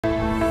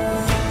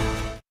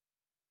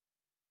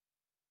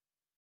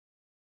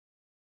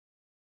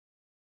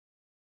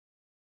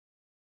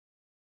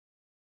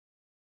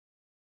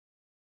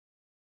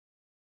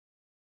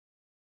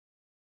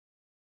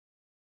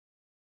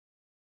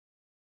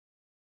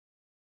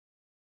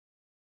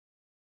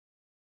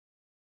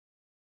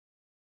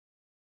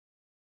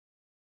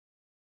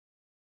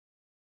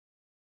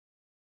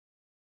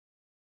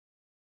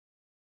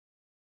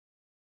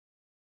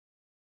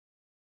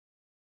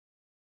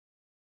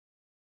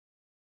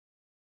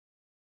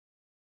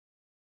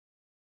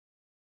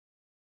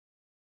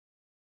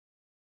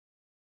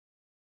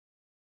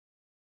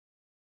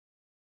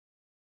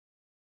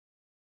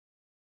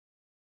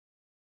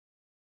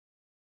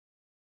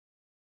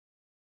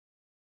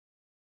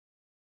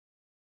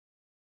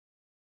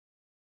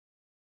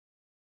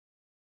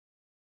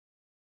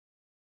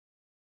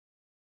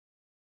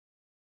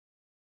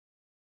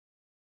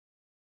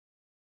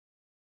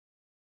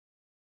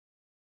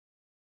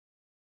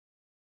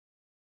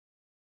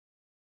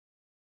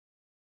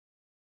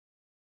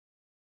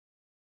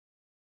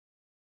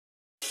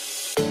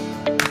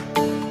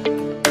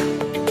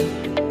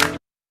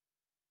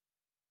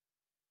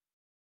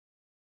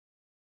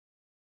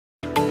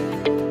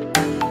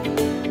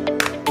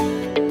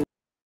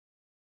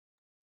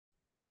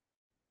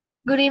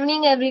Good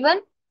evening,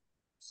 everyone.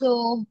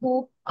 So,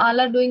 hope all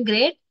are doing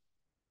great.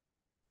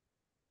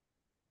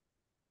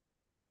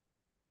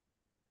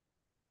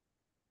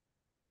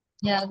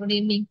 Yeah, good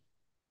evening.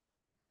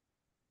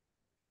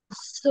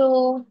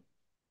 So,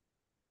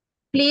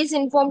 please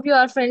inform to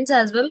your friends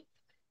as well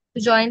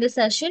to join the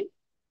session.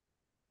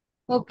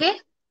 Okay,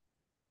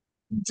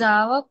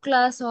 Java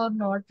class or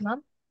not,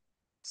 ma'am?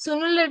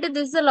 Sooner or later,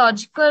 this is a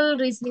logical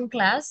reasoning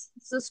class.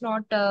 This is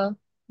not a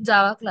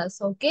Java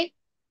class. Okay,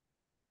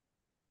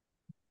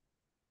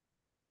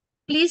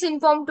 please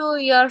inform to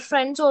your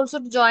friends also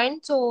to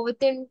join. So,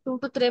 within 2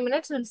 to 3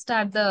 minutes, we'll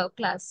start the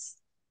class.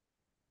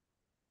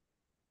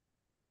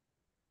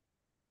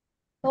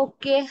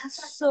 Okay,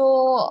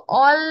 so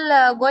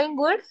all going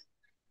good?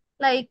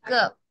 Like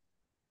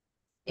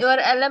your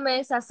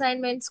LMS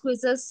assignments,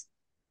 quizzes,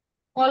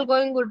 all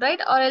going good, right?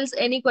 Or else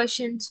any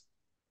questions?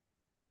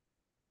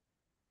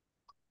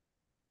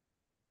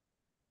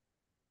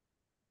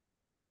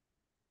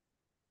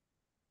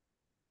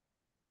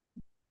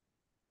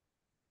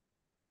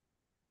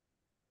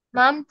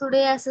 Ma'am,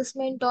 today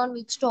assessment on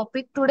which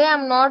topic? Today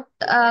I'm not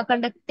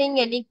conducting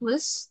any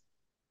quiz.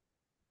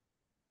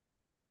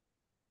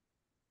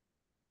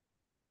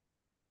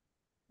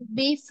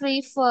 Be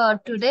free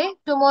for today.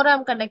 Tomorrow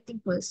I'm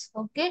conducting quiz.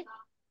 Okay.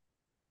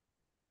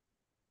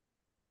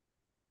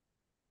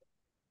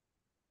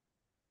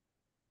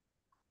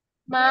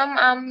 Ma'am,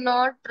 I'm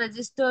not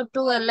registered to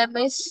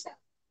LMS.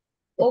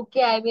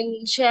 Okay, I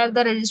will share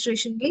the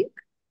registration link.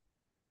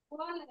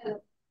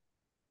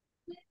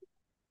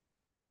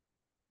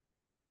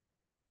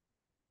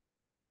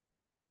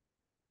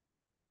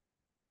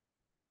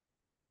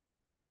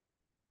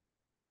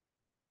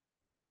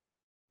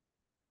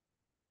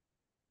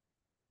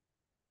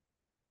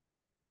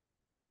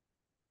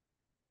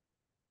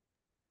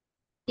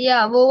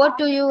 Yeah, over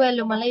to you,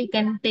 Elumala. You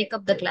can take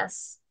up the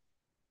class.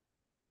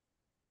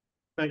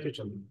 Thank you,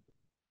 Chandra.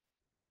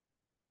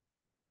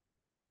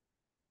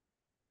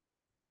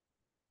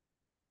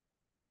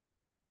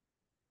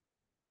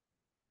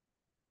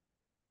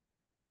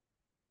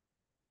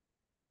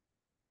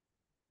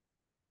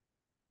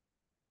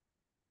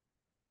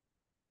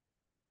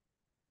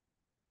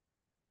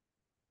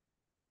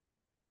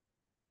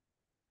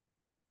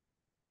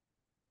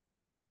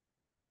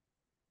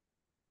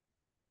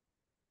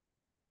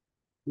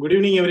 Good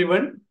evening,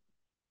 everyone.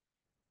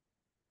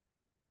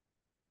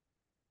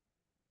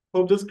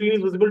 Hope the screen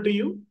is visible to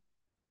you.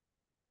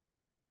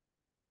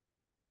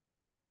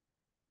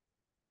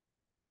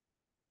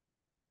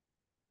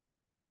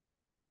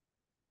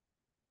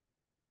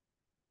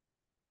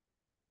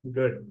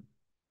 Good.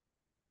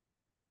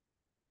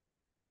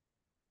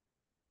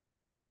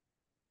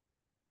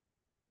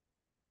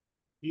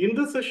 In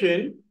this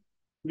session,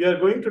 we are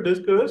going to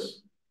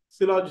discuss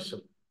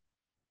syllogism.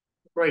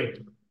 Right.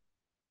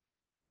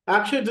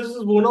 Actually, this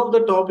is one of the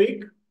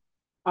topic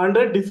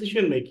under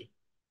decision making.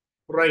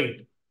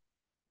 Right.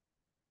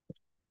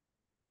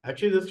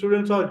 Actually, the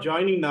students are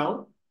joining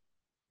now.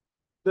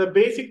 The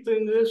basic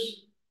thing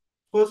is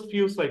first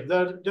few slides.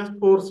 There are just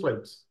 4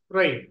 slides.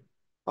 Right.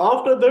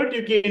 After that,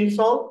 you can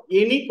solve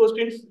any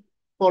questions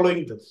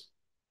following this.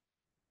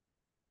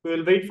 We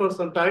will wait for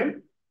some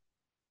time.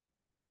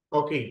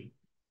 Okay.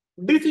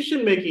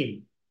 Decision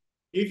making.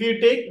 If you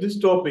take this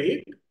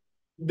topic,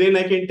 then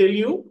I can tell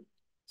you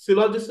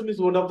syllogism is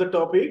one of the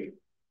topic,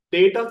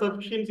 data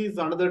sufficiency is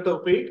another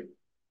topic,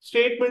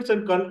 statements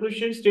and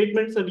conclusion,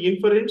 statements and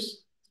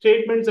inference,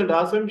 statements and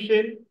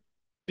assumption,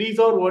 these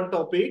are one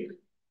topic.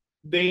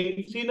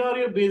 Then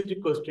scenario based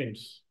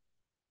questions,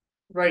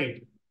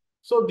 right?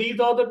 So these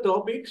are the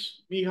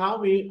topics we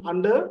have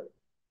under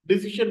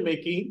decision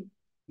making.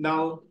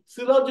 Now,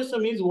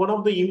 syllogism is one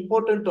of the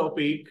important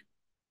topic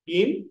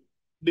in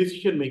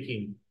decision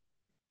making.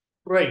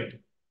 Right.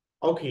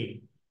 Okay.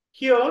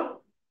 Here,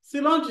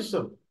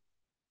 syllogism.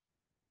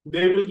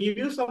 They will give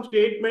you some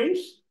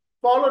statements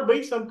followed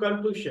by some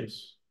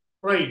conclusions.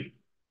 Right.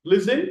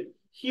 Listen,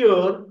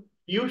 here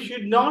you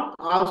should not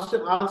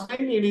assume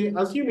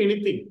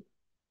anything.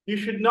 You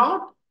should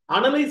not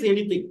analyze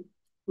anything.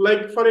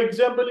 Like, for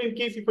example, in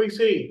case if I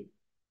say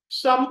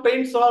some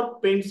pens are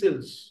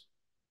pencils,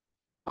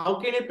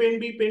 how can a pen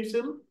be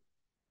pencil?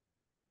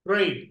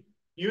 Right.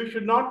 You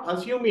should not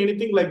assume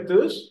anything like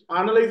this,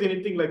 analyze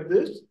anything like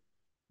this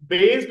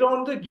based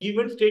on the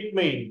given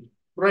statement.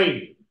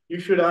 Right. You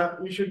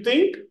should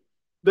think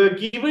the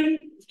given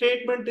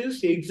statement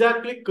is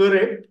exactly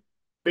correct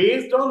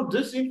based on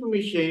this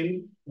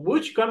information,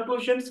 which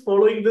conclusions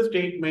following the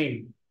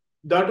statement.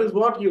 That is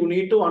what you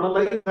need to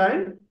analyze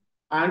and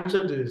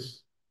answer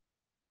this.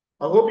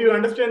 I hope you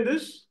understand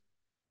this.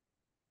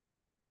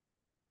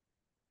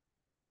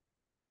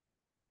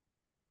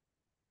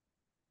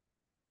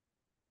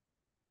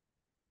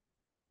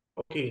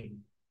 Okay.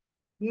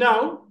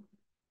 Now,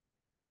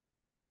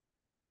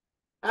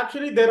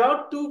 actually, there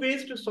are two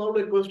ways to solve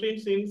a question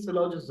in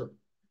syllogism.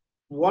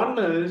 One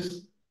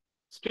is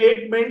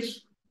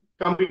statements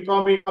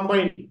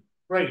combining,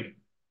 right?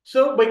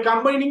 So by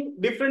combining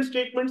different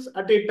statements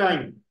at a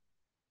time,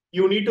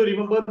 you need to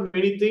remember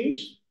many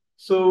things.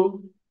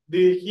 So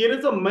Here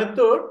is a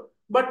method,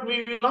 but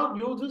we will not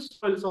use this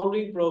while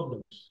solving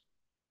problems.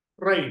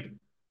 Right.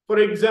 For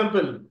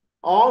example,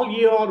 all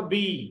A or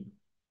B.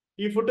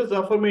 If it is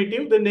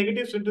affirmative, the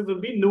negative sentence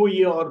will be no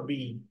A or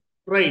B.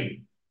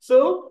 Right.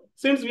 So,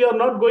 since we are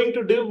not going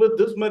to deal with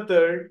this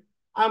method,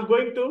 I'm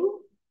going to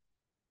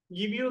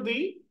give you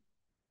the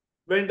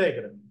Venn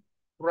diagram.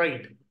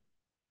 Right.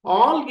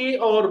 All A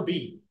or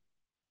B.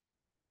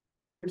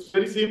 It's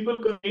very simple.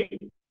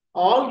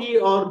 All A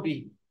or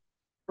B.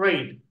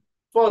 Right.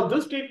 For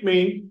this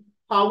statement,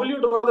 how will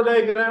you draw the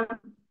diagram?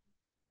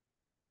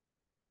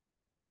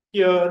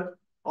 Here,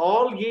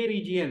 all A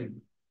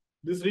region.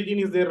 This region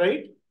is there,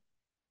 right?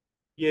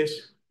 Yes.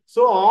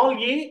 So all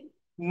A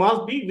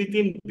must be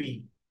within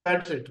B.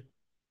 That's it.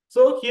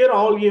 So here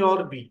all A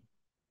or B.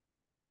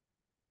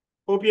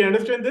 Hope you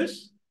understand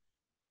this.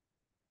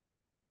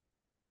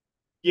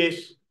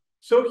 Yes.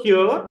 So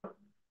here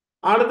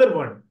another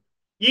one.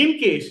 In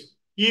case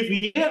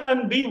if A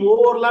and B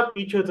overlap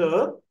each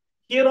other,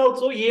 here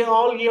also A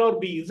all A or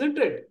B, isn't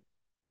it?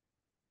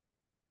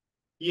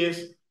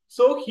 Yes.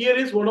 So here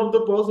is one of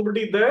the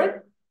possibility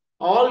that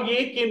all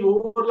A can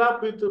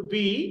overlap with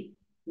B.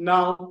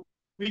 Now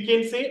we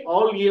can say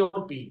all A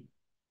or B.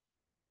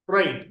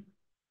 Right.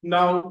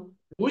 Now,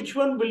 which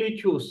one will you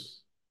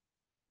choose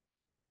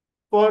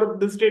for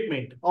the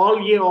statement?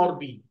 All A or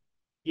B?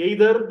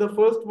 Either the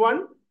first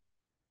one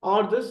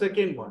or the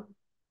second one.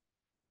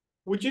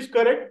 Which is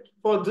correct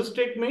for this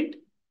statement?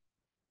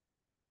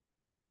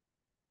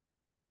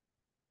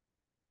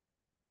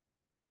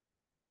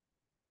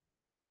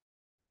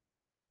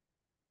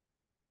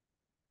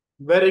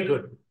 Very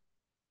good.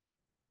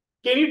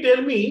 Can you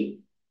tell me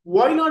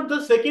why not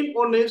the second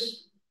one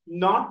is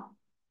not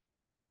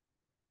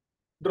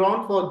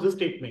drawn for this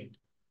statement?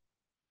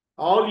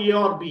 All A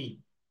or B.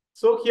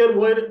 So here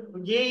where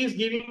A is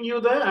giving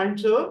you the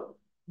answer,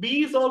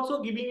 B is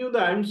also giving you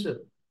the answer.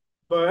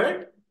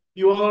 But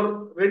you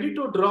are ready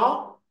to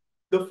draw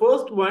the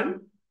first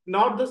one,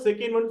 not the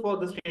second one for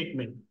the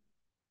statement.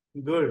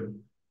 Good.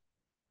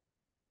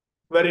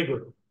 Very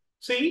good.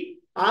 See,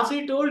 as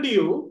I told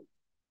you,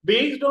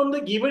 based on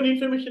the given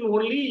information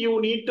only, you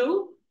need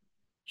to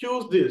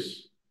choose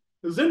this,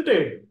 isn't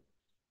it?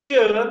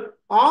 Here,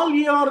 all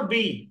A or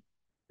B,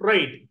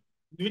 right?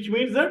 Which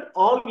means that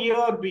all A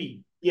or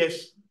B,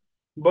 yes.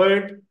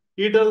 But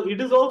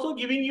it is also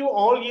giving you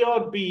all A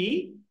or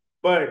B,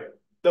 but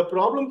the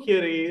problem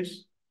here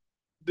is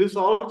this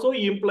also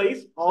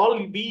implies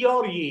all B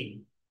or A,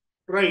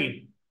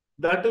 right?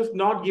 That is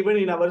not given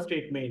in our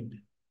statement.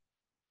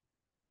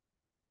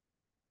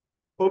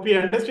 Hope you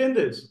understand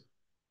this.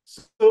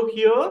 So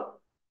here,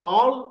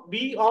 all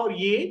B or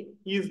A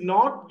is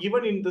not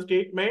given in the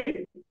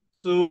statement.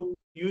 So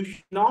you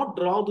should not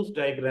draw this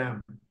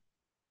diagram.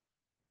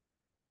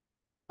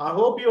 I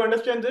hope you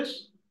understand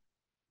this.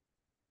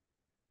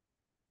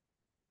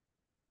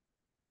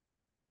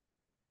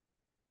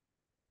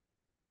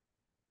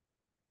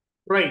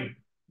 Right.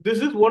 This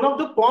is one of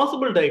the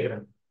possible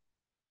diagram.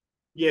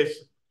 Yes.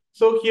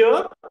 So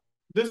here,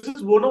 this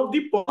is one of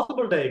the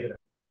possible diagram.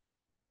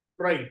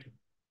 Right.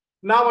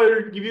 Now I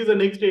will give you the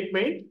next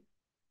statement.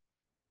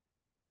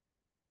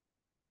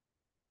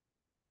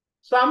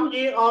 Some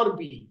A or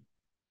B.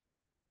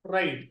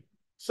 Right.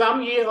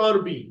 Some A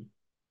or B.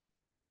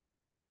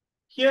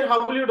 Here,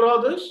 how will you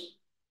draw this?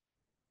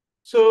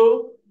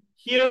 So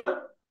here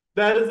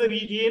there is a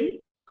region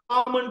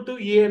common to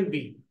A and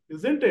B,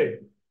 isn't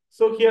it?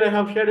 So here I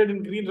have shaded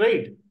in green,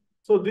 right?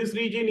 So this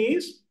region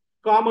is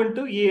common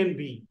to A and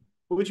B,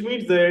 which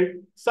means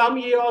that some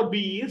A or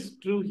B is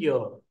true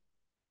here,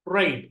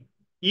 right?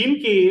 In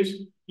case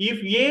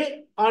if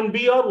A and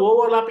B are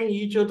overlapping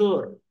each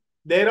other,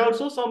 there are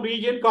also some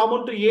region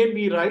common to A and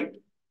B, right?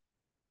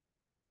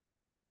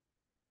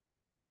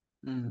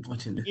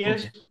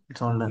 Yes. Okay,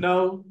 it's all done.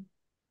 Now,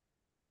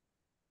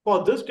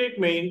 for this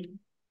statement,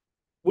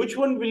 which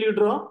one will you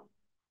draw?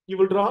 You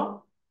will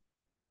draw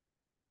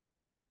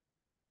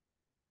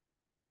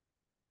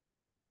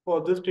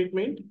for this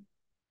statement.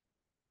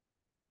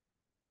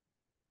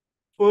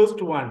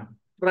 First one.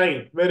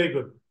 Right. Very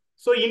good.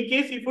 So in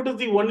case if it is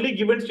the only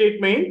given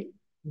statement,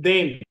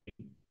 then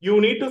you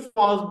need to first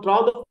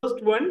draw the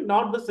first one,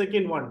 not the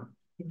second one.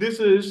 This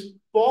is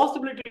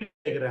possibility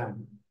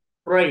diagram.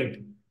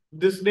 Right.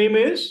 This name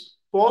is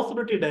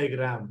possibility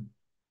diagram.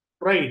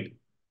 Right.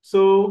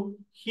 So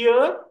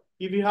here,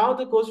 if you have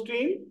the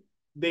question,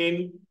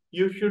 then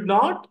you should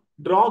not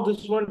draw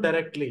this one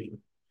directly.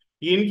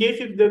 In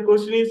case if the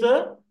question is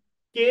a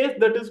case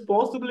that is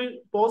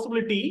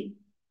possibility,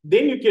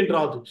 then you can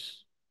draw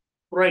this.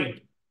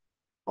 Right.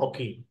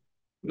 Okay.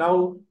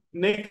 Now,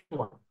 next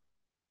one.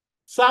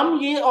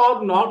 Some A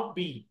or not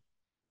B.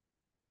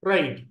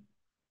 Right.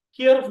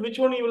 Here, which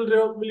one you will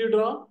draw? Will you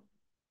draw?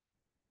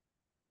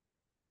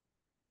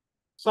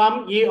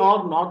 Some A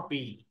or not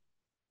B.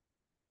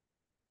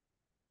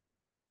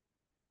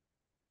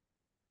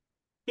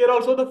 Here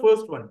also the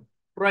first one.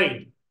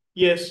 Right.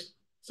 Yes.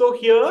 So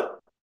here,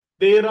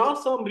 there are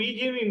some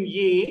region in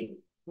A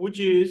which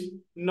is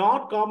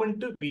not common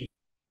to B.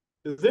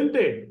 Isn't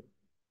it?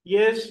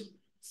 Yes.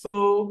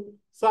 So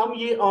some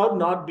A or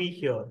not B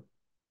here.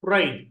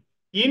 Right.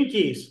 In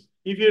case,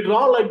 if you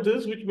draw like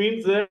this, which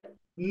means that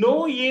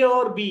no A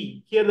or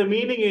B, here the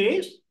meaning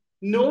is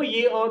no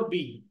A or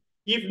B.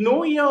 If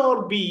no A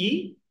or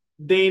B,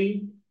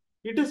 then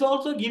it is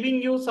also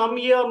giving you some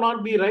A or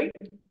not B, right?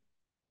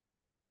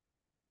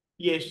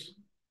 Yes.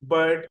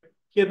 But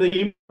here the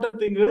important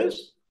thing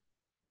is,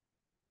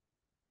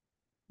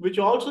 which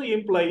also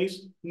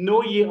implies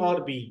no A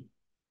or B.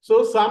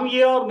 So some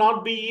A or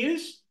not B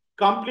is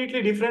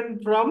completely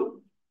different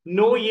from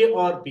no A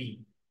or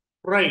B.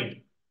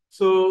 Right.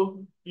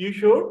 So you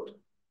should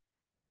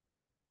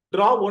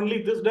draw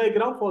only this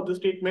diagram for the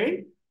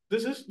statement.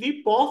 This is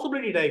the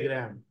possibility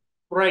diagram.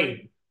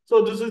 Right.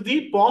 So this is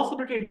the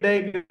possibility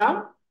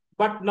diagram,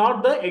 but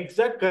not the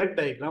exact correct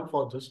diagram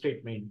for this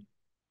statement.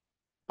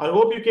 I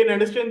hope you can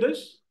understand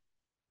this.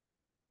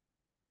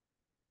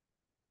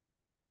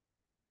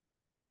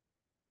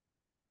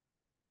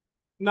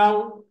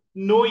 Now,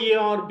 no A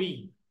or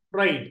B,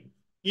 right?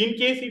 In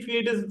case if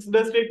it is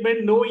the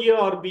statement no A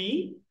or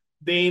B,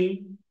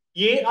 then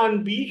A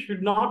and B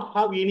should not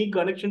have any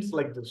connections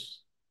like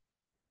this,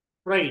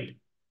 right?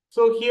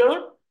 So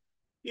here,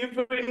 if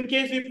in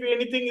case if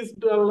anything is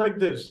like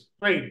this,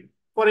 right?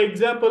 For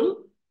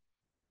example,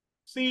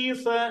 C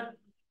is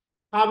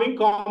having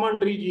common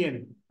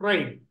region,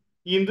 right?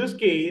 In this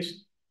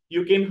case,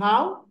 you can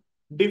have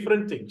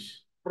different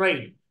things,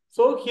 right?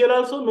 So here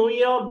also no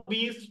A or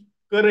B is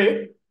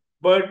correct,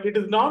 but it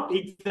is not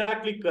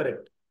exactly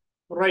correct,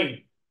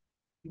 right?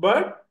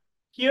 But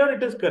here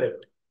it is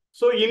correct.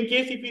 So in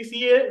case if you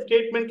see a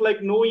statement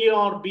like no A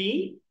or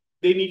B,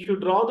 then you should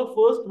draw the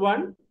first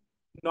one,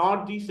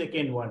 not the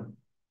second one.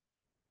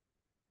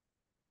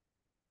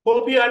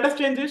 Hope you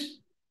understand this.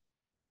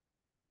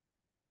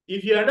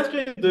 If you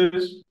understand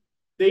this,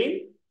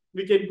 then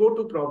we can go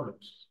to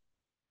problems.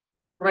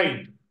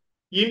 Right.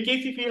 In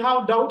case if you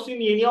have doubts in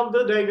any of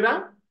the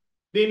diagram,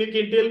 then you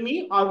can tell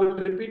me, I will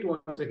repeat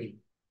once again.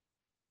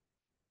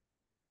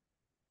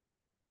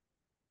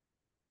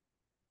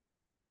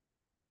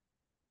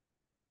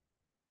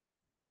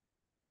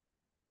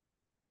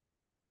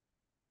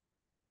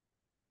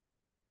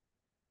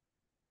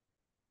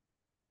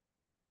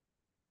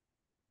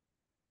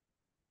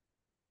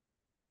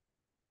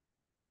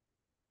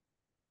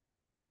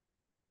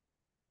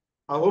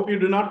 I hope you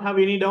do not have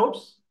any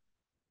doubts.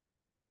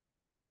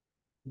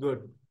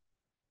 Good.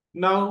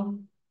 Now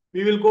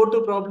we will go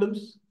to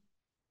problems.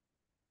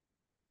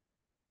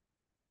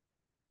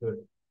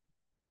 Good.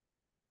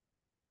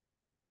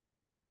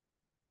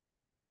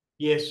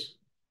 Yes.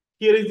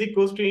 Here is the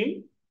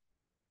question.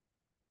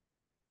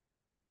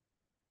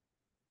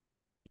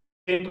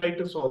 You can try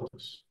to solve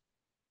this.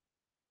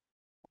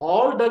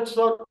 All ducks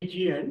are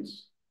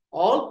pigeons.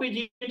 All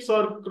pigeons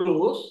are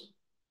crows.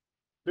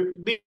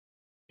 The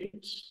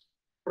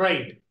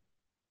right.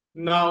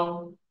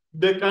 Now,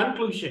 the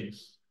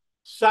conclusions.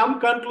 Some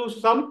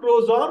crows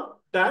are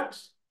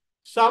ducks,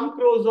 some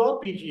crows are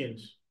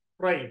pigeons.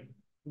 Right.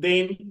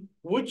 Then,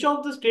 which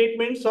of the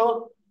statements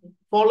are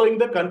following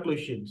the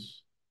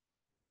conclusions?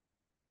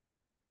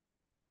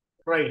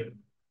 Right.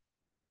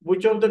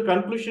 Which of the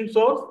conclusions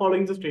are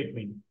following the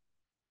statement?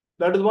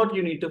 That is what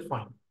you need to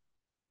find.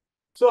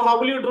 So how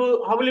will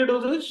you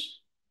do this?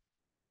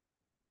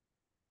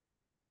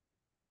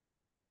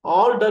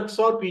 All ducks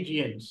are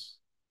pigeons.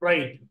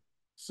 Right.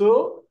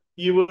 So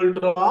you will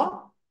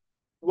draw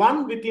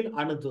one within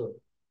another.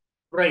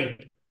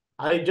 Right.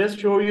 I just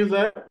show you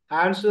the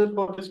answer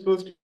for this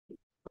question.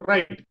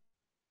 Right.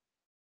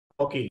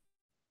 Okay.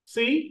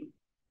 See,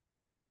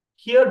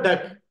 here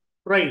duck.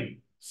 Right.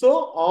 So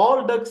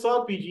all ducks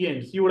are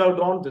pigeons. You would have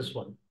drawn this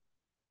one,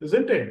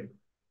 isn't it?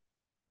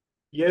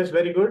 Yes,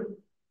 very good.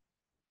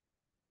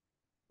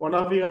 One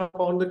of you have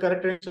found the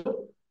correct answer.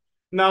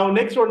 Now,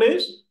 next one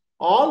is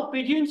all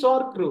pigeons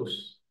are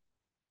crows.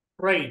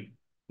 Right.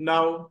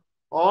 Now,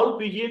 all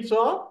pigeons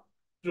are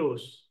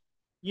crows.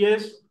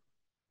 Yes.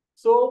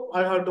 So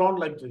I have drawn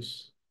like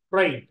this.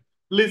 Right.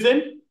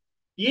 Listen,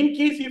 in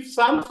case if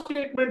some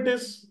statement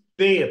is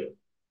there,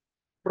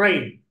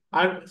 right,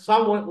 and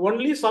some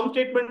only some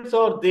statements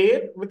are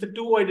there with the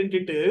two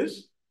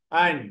identities,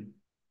 and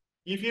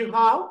if you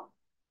have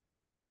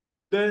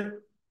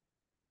the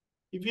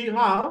if you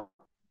have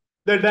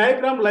the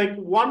diagram like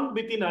one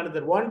within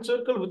another, one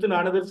circle within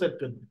another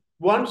circle,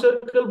 one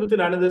circle within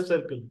another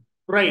circle,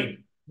 right?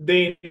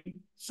 Then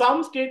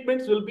some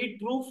statements will be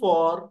true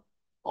for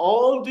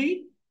all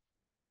the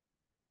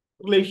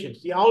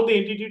relations, all the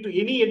entity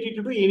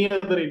to any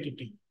other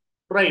entity,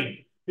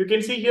 right? You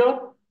can see here.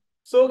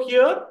 So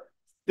here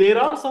there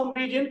are some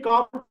region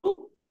common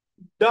to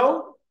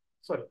dove.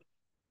 Sorry,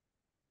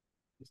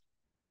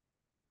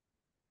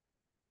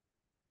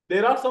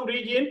 there are some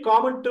region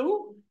common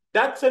to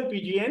ducks and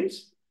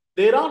pigeons.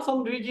 There are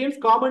some regions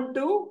common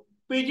to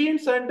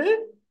pigeons and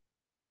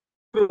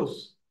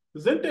crows,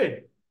 isn't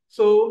it?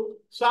 So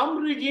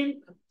some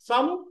region,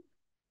 some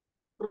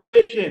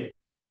relation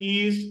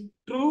is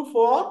true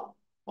for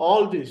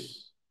all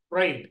this,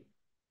 right?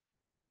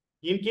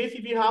 In case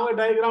if you have a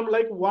diagram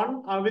like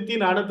one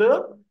within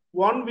another,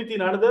 one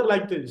within another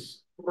like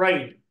this,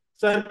 right?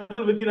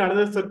 Circle within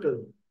another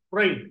circle,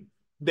 right?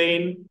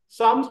 Then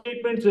some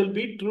statements will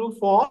be true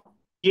for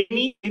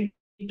any entity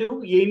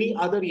to any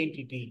other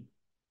entity.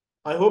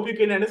 I hope you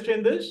can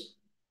understand this.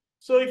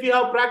 So if you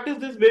have practiced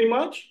this very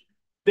much,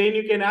 then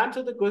you can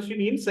answer the question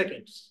in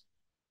seconds,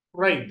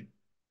 right?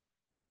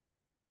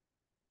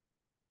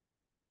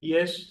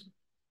 Yes.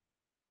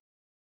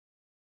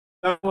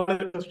 Now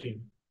another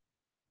question.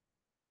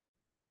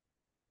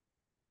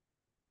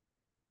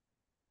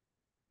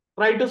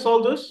 Try to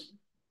solve this.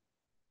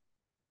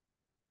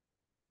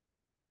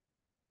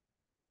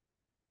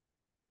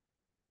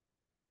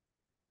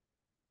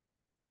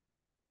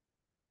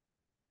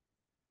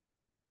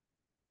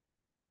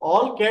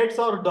 All cats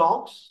are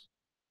dogs.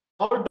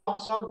 All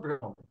dogs are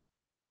brown.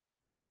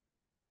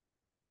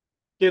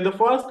 Okay, the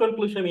first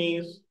conclusion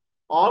is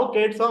all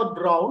cats are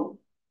brown.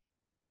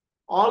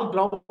 All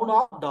brown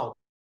are dogs.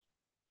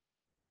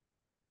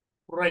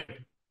 Right.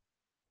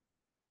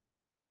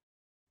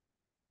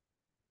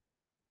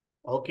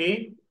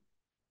 Okay.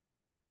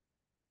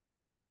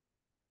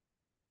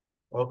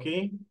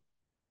 Okay.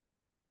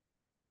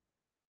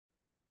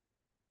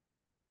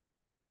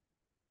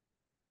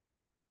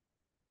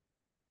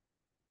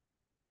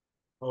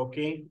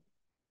 Okay.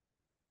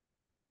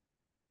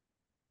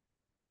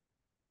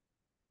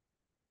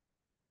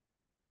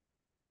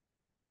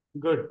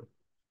 Good.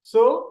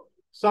 So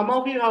some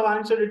of you have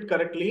answered it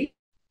correctly.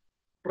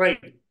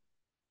 Right.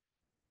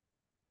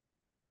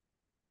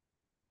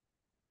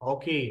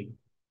 Okay.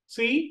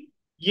 See,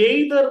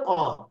 either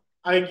or.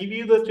 I give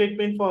you the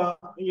statement for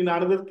in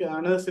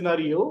another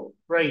scenario.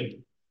 Right.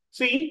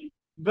 See,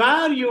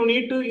 where you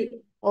need to.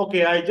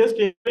 Okay, I just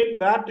explained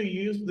where to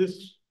use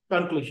this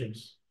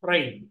conclusions.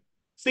 Right.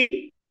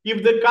 See,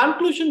 if the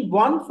conclusion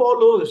one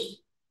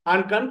follows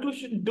and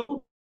conclusion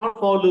two not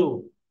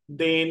follow,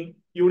 then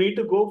you need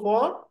to go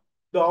for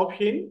the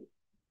option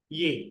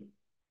A.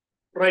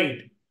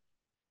 Right.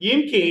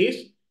 In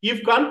case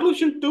if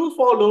conclusion 2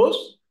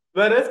 follows,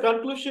 whereas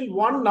conclusion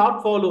 1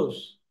 not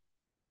follows,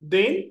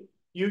 then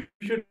you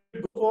should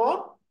go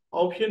for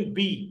option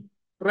B,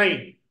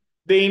 right?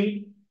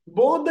 Then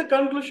both the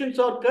conclusions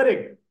are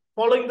correct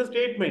following the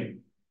statement.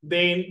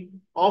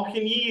 Then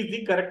option E is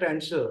the correct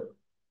answer,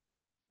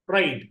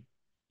 right?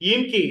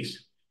 In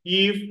case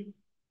if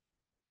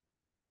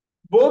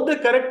both the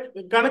correct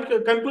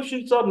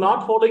conclusions are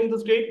not following the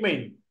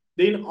statement,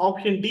 then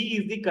option D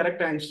is the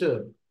correct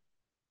answer,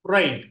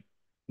 right?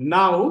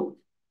 Now,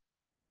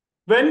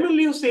 when will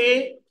you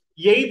say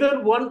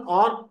either one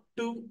or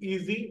two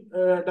is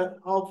the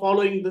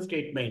following the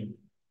statement?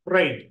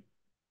 Right.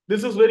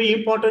 This is very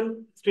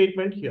important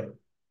statement here.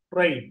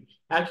 Right.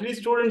 Actually,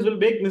 students will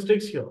make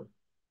mistakes here.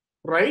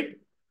 Right.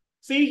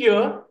 See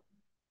here,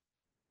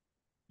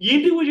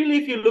 individually,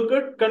 if you look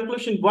at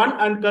conclusion one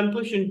and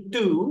conclusion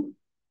two,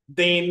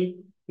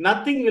 then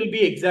nothing will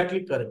be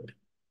exactly correct.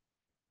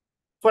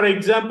 For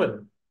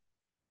example,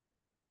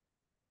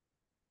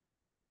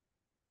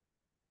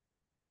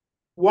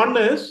 one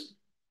is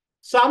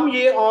some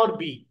A or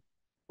B,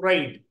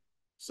 right?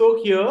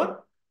 So here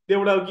they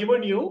would have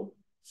given you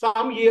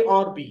some A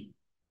or B,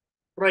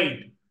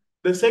 right?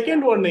 The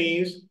second one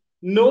is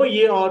no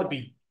A or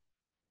B,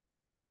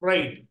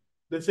 right?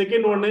 The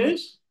second one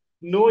is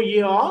no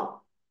A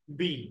or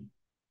B.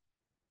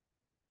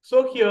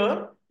 So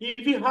here,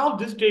 if you have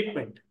this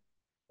statement,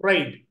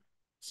 right?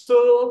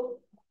 So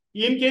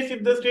in case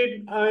if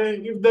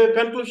the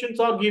conclusions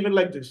are given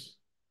like this,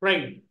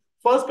 right?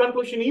 First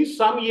conclusion is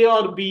some A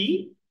or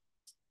B.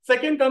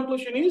 Second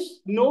conclusion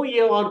is no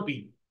A or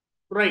B.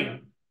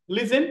 Right.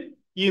 Listen,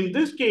 in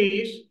this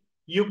case,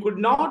 you could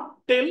not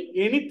tell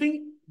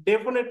anything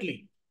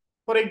definitely.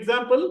 For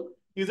example,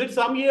 is it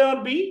some A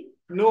or B?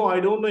 No, I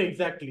don't know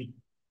exactly.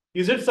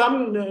 Is it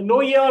some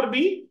no A or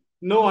B?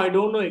 No, I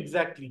don't know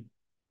exactly.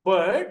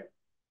 But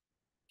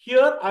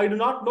here I do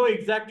not know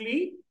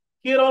exactly.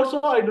 Here also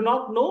I do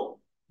not know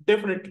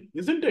definitely,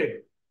 isn't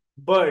it?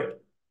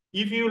 But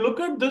if you look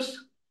at this,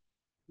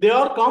 they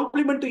are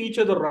complement to each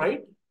other,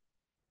 right?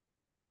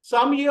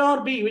 Some A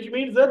or B, which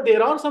means that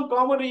there are some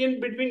common region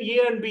between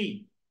A and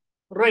B,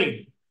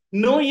 right?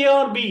 No A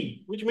or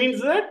B, which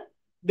means that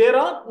there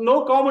are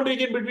no common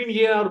region between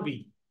A or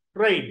B,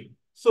 right?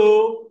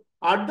 So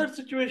at that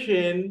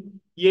situation,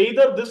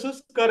 either this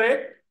is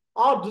correct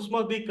or this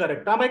must be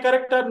correct. Am I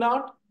correct or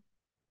not?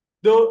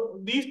 Though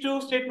these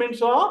two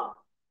statements are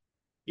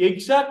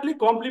exactly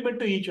complement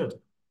to each other.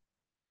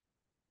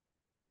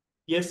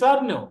 Yes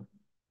or no?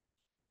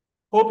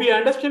 Hope you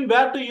understand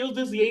where to use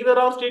these either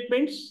or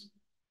statements.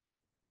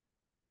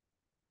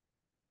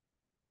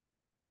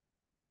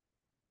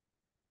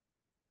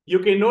 You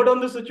can note down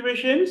the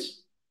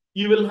situations.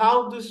 You will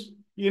have this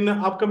in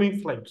upcoming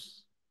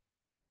slides.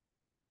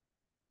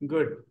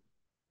 Good.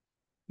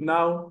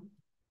 Now,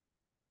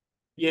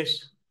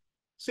 yes.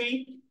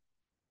 See,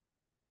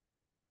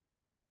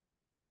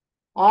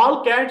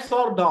 all cats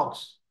are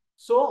dogs.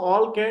 So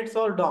all cats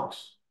are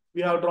dogs.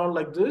 We have drawn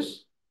like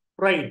this.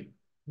 Right.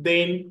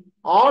 Then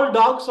all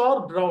dogs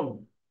are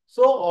brown.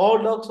 So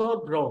all dogs are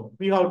brown.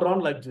 We have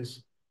drawn like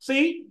this.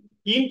 See,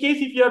 In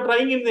case if you are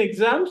trying in the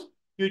exams,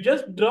 you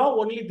just draw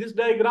only this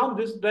diagram.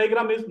 This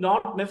diagram is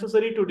not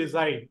necessary to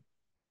decide.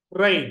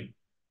 Right.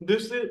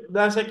 This is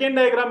the second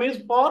diagram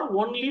is for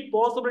only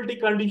possibility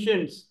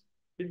conditions.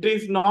 It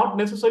is not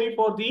necessary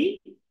for the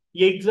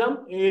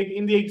exam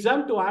in the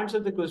exam to answer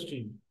the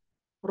question.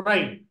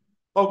 Right.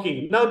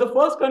 Okay. Now the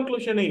first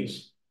conclusion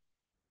is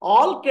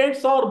all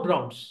cats are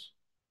browns.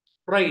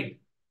 Right.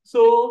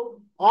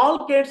 So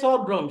all cats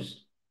are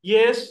browns.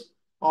 Yes,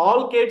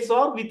 all cats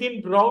are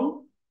within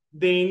brown.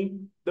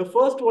 Then the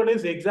first one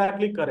is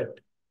exactly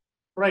correct.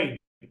 Right.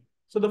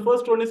 So the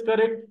first one is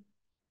correct.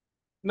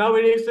 Now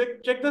when you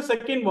check the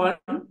second one,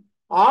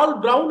 all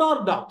brown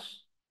are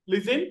dogs.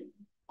 Listen,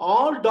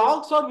 all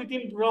dogs are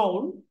within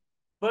brown,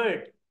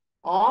 but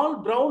all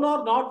brown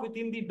are not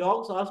within the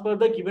dogs as per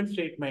the given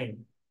statement.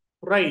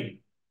 Right.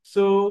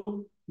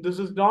 So this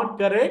is not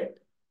correct.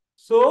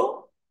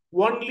 So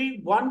only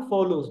one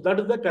follows. That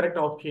is the correct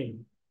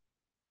option.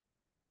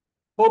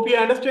 Hope you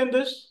understand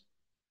this.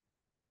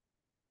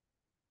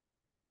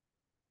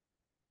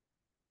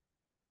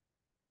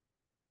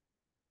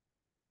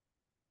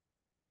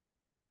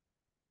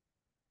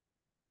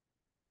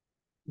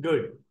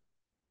 Good.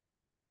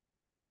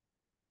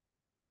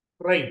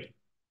 Right.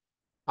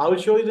 I will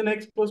show you the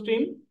next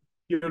question.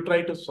 You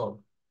try to solve.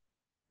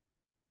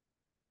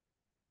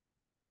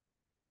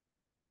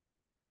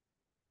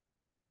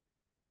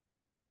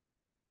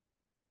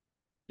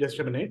 Just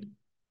a minute.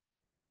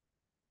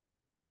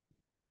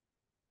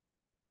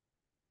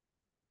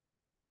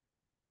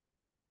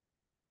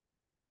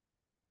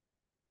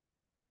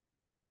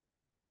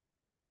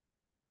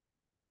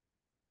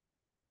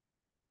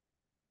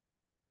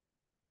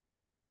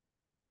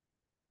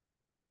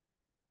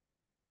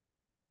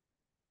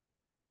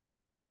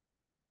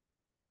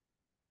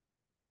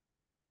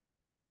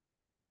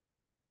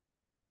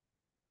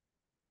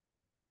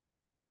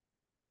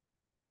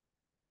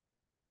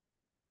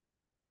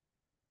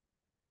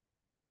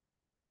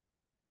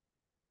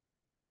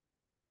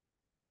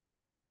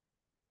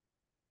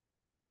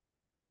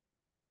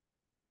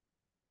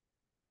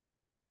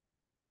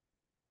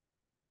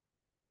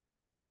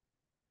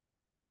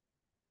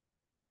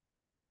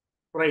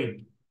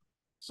 Right.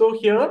 So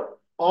here,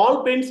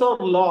 all pens are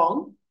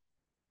long.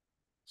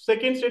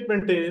 Second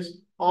statement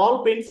is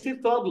all pencils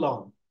are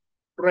long.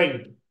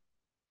 Right.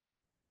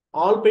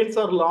 All pens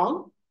are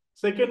long.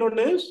 Second one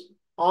is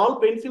all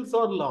pencils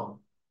are long.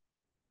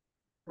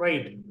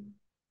 Right.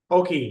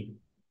 Okay.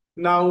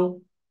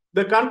 Now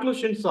the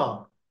conclusions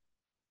are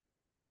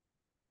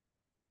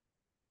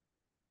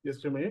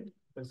just a minute.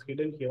 It's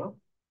hidden here.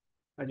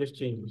 I just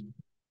changed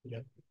it. Yeah.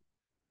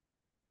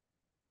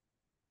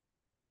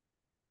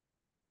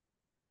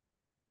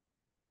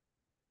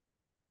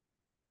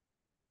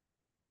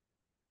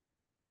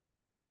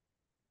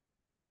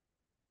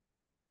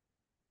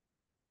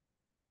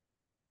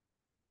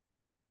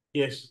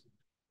 Yes.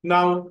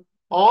 Now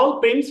all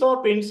pens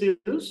are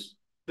pencils.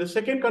 The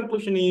second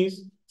conclusion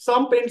is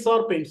some pens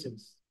are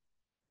pencils.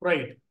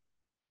 Right.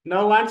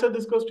 Now answer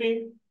this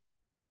question.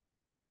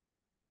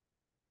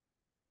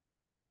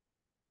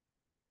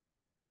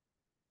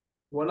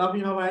 One of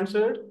you have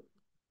answered.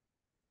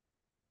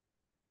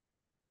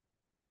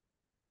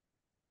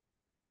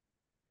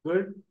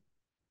 Good.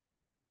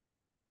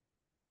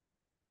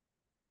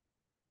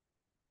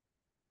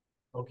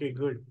 Okay,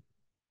 good.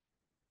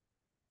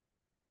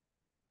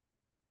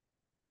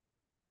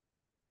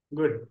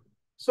 Good.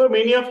 So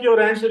many of you are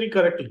answering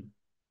correctly.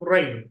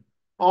 Right.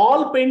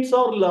 All pens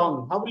are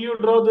long. How will you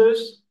draw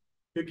this?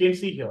 You can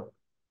see here.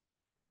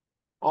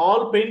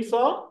 All pens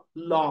are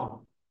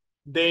long.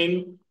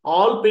 Then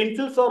all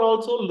pencils are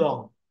also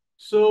long.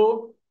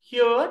 So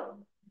here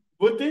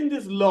within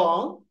this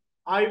long,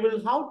 I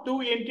will have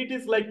two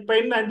entities like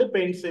pen and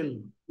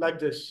pencil like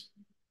this.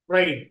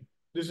 Right.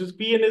 This is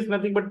PN is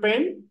nothing but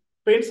pen.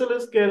 Pencil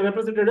is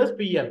represented as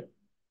PL.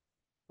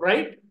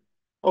 Right.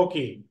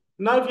 Okay.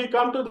 Now, if you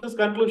come to these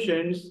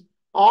conclusions,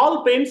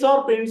 all pens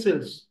are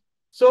pencils.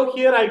 So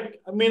here I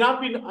may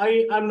not be,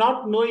 I am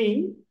not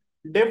knowing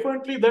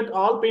definitely that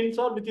all pens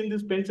are within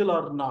this pencil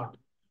or not.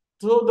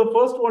 So the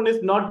first one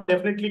is not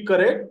definitely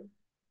correct.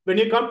 When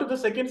you come to the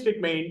second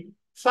statement,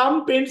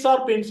 some pens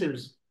are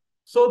pencils.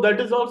 So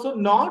that is also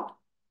not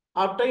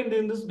obtained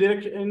in this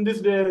direction, in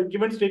this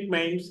given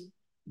statements,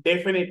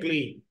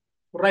 definitely.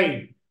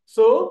 Right.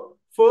 So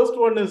first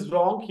one is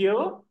wrong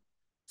here.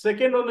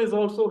 Second one is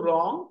also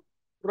wrong.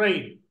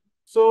 Right.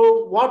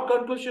 So what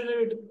conclusion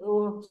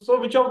so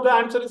which of the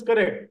answer is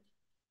correct?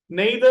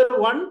 Neither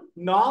one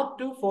nor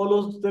two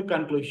follows the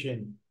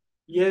conclusion.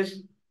 Yes,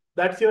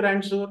 that's your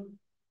answer.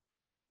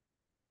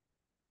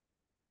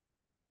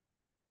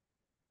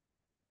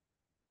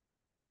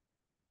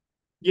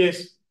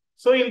 Yes.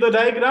 So in the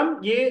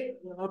diagram,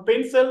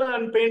 pencil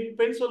and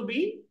pens will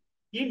be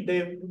in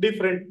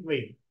different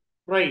way.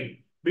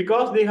 Right.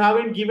 Because they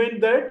haven't given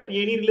that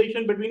any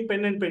relation between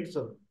pen and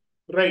pencil.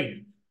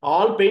 Right.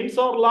 All pens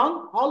are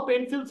long, all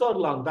pencils are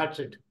long. That's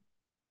it.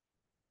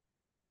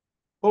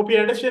 Hope you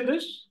understand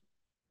this.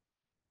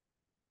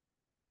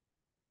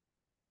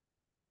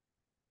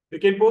 You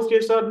can post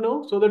yes or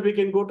no so that we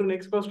can go to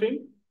next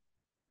question.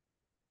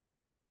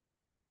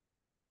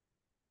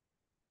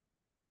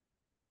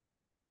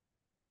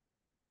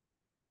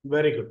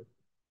 Very good.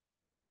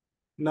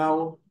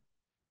 Now,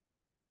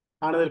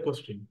 another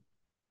question.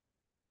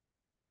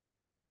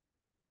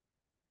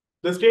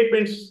 The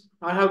statements,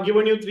 I have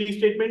given you 3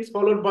 statements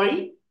followed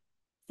by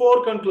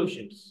 4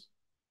 conclusions.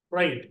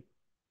 Right.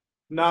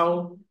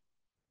 Now,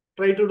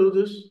 try to do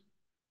this.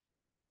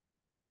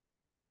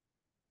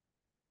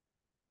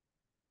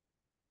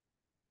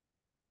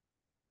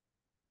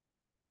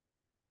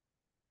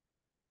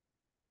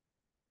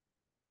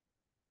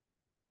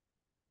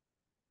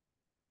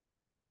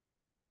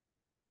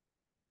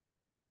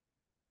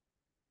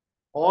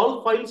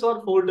 All files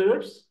are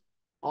folders,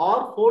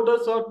 all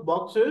folders are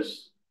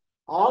boxes,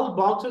 all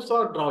boxes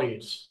are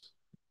drawers.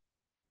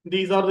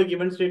 These are the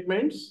given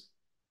statements.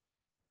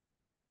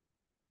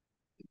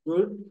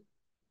 Good.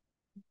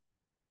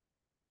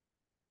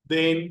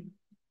 Then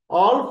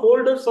all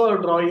folders are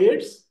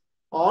drawers,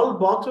 all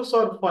boxes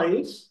are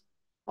files,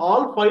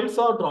 all files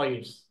are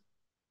drawers,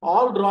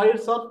 all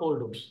drawers are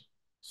folders.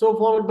 So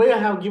followed by I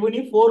have given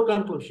you 4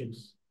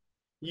 conclusions.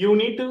 You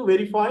need to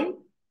verify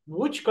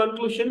which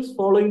conclusions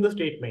following the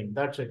statement.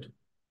 That's it.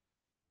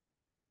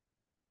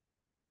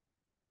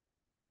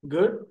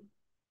 Good.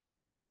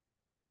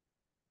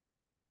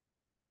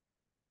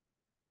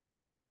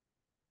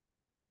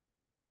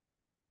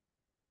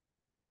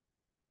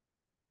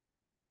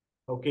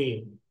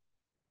 Okay.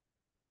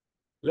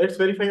 Let's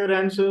verify your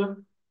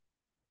answer.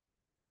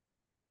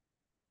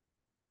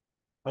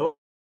 Oh,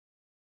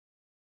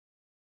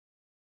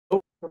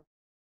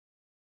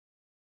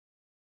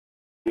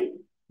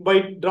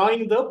 by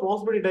drawing the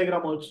possibility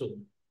diagram also.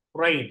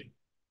 Right.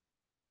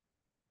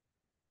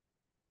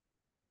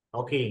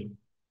 Okay.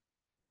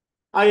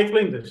 I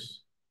explain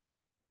this.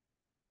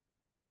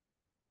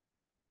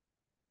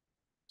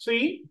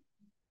 See,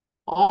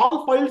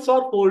 all files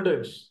are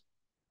folders.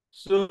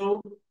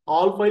 So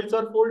all files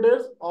are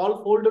folders,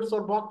 all folders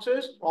are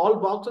boxes, all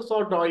boxes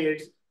are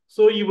drawers.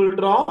 So you will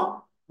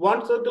draw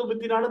one circle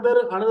within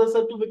another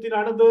circle within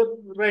another,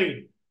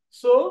 right?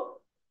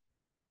 So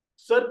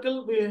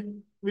circle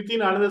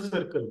within another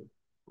circle,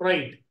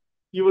 right?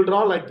 You will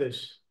draw like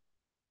this.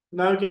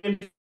 Now you can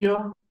see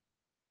here,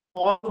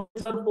 all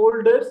files are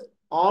folders,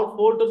 all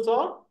folders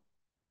are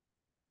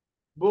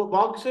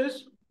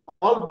boxes,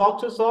 all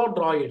boxes are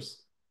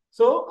drawers.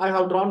 So I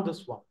have drawn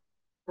this one,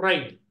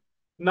 right?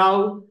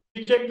 Now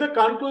we check the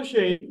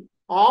conclusion.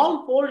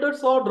 All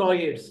folders are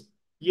drawers.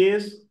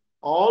 Yes,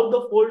 all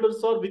the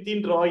folders are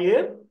within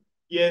drawer.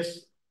 Yes.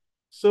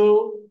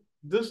 So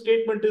this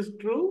statement is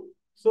true.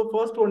 So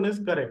first one is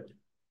correct.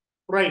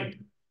 Right.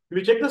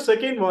 We check the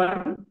second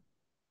one.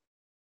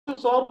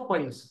 Boxes are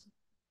files.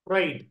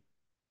 Right.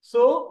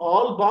 So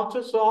all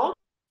boxes are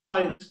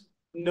files.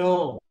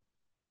 No.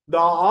 The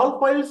all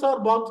files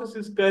are boxes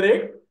is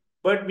correct,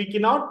 but we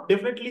cannot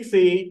definitely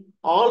say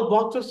all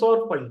boxes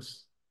are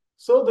files.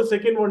 So the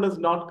second one is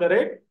not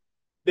correct.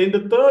 Then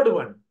the third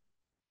one,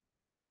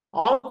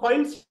 all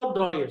files are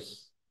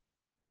drawers.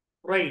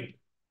 Right.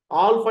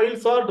 All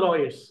files are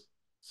drawers.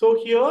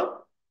 So here,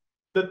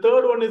 the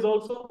third one is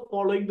also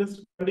following this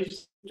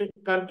condition.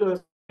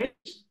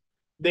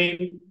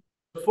 Then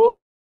the fourth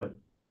one,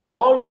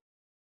 all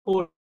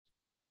four.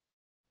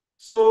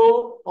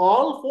 So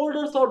all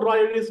folders or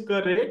drive is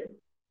correct,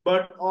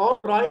 but all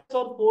drives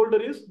or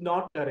folder is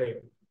not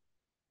correct.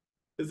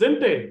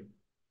 Isn't it?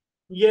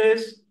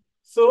 Yes.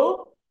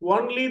 So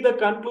only the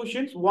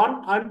conclusions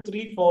 1 and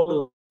 3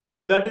 follow.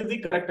 That is the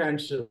correct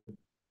answer.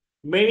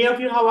 Many of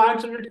you have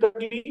answered it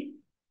correctly.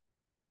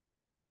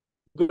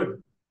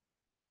 Good.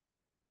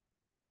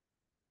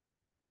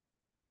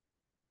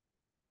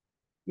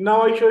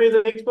 Now I show you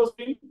the next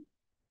question.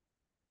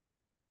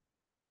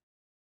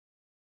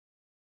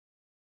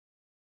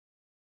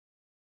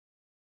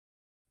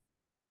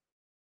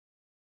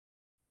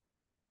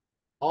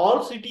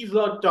 All cities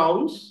are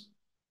towns.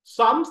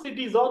 Some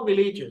cities are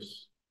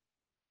villages.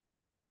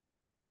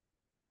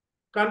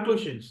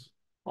 Conclusions.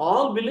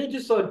 All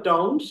villages are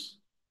towns.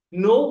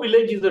 No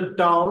village is a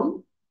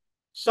town.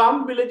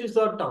 Some villages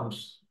are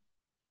towns.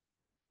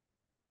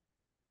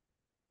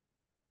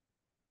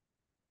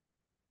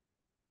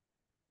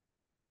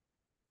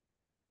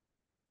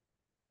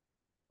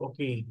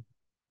 Okay.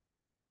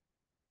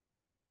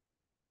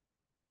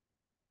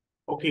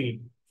 Okay.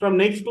 From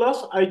next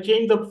class, I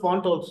change the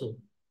font also.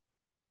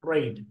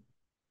 Right.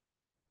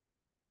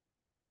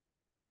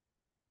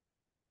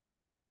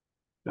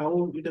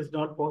 Now it is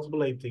not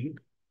possible, I think.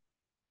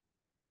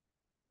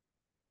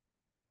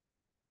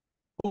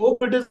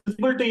 Hope it is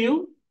visible to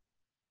you.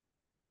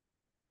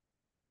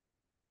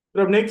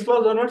 From next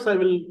class onwards, I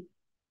will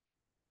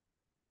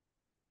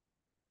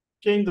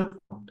change the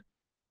font.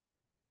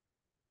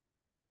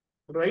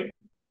 Right?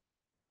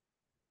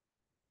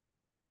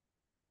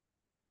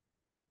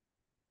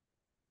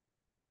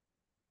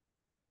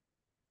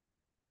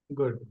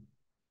 Good.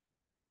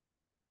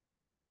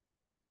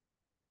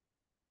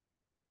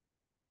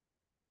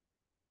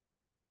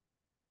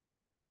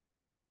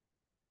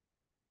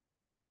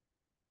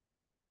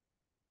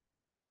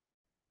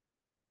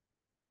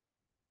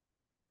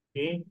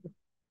 Okay.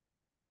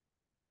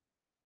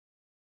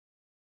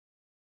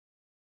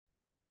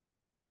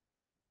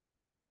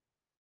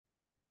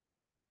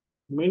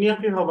 Many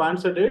of you have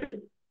answered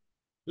it.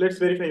 Let's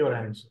verify your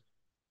answer.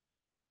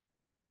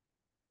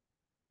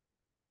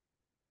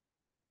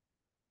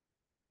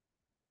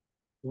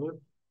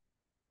 Good.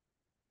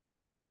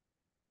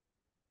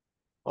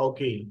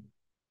 Okay.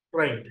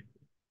 Right.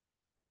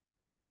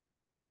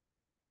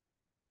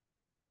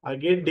 I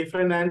get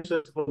different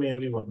answers from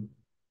everyone.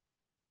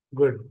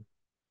 Good.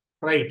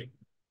 Right.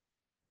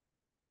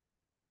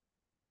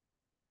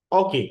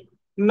 Okay.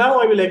 Now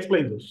I will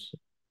explain this.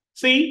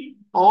 See,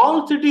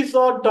 all cities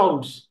are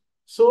towns.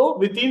 So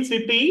within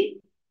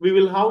city, we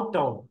will have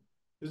town,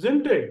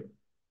 isn't it?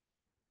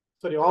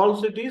 Sorry, all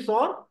cities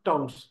are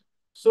towns.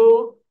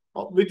 So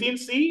within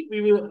C,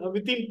 we will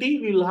within T,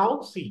 we will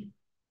have C,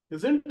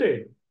 isn't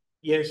it?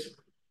 Yes.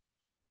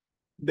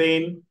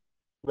 Then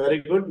very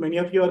good. Many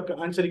of you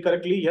are answering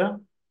correctly. Yeah.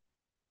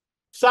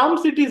 Some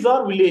cities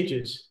are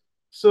villages.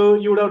 So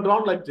you would have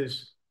drawn like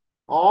this.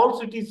 All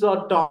cities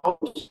are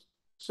towns.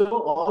 So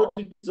all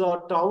cities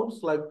are towns,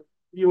 like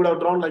you would have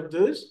drawn like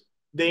this.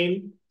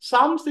 Then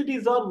some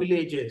cities are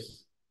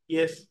villages.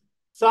 Yes.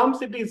 Some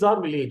cities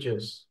are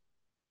villages.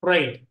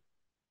 Right.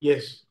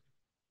 Yes.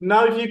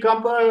 Now, if you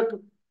come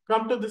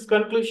to these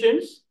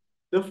conclusions,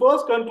 the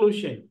first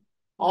conclusion,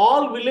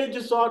 all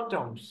villages are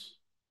towns.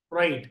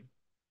 Right.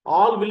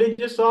 All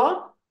villages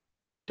are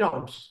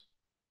towns.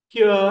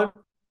 Here,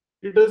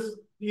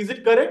 is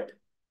it correct?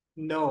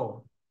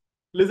 No.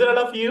 Listen, all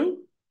of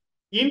you.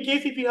 In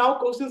case if you have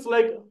questions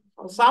like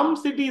some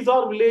cities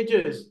or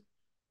villages,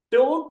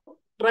 don't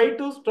try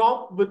to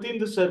stop within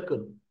the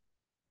circle.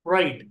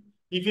 Right.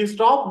 If you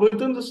stop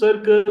within the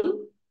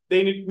circle,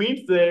 then it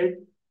means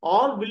that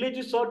all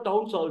villages are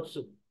towns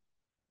also,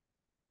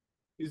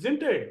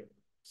 isn't it?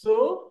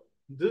 So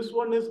this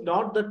one is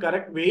not the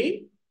correct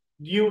way.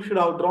 You should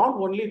have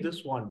drawn only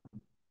this one.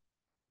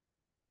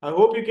 I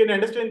hope you can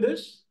understand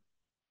this.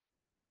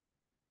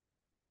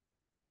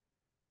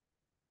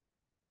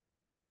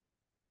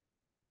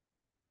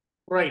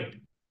 Right.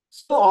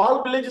 So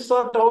all villages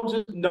are towns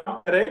is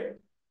not correct.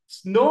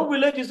 No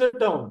village is a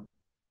town.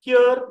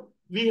 Here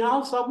we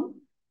have some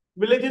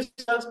villages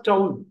as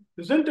town,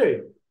 isn't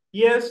it?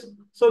 Yes.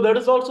 So that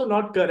is also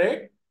not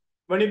correct.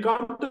 When you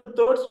come to the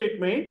third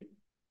statement,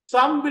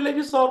 some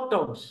villages are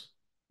towns.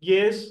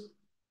 Yes,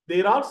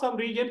 there are some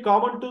region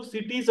common to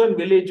cities and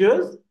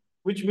villages,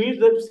 which means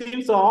that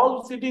since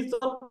all cities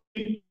are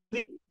in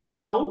the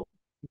town,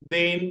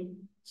 then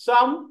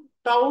some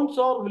towns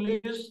or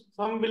villages,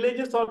 some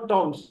villages or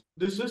towns.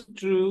 This is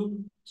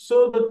true.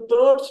 So the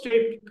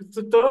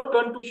third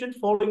conclusion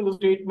following the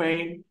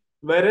statement,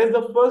 whereas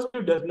the first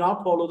two does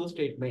not follow the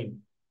statement.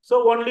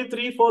 So only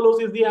three follows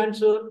is the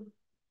answer.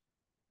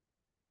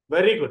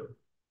 Very good.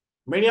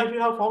 Many of you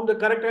have found the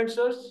correct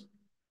answers.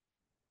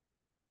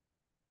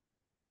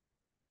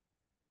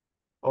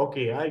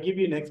 Okay, I give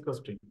you next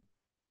question.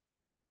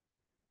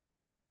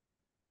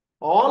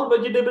 All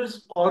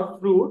vegetables are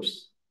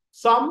fruits.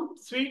 Some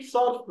sweets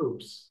are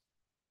fruits.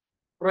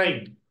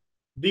 Right.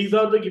 These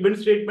are the given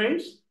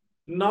statements.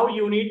 Now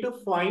you need to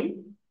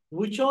find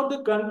which are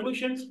the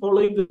conclusions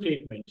following the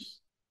statements.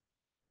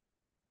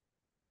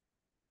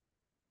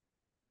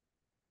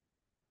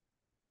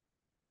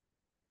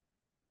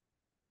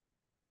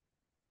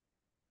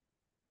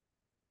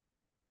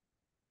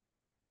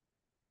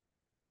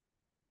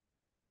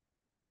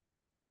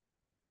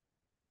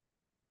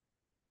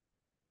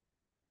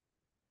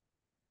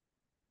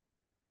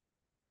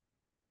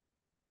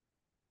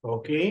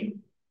 Okay.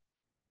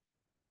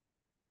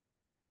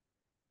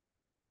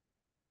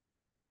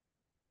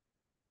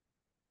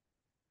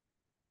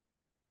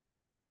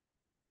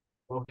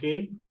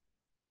 Okay.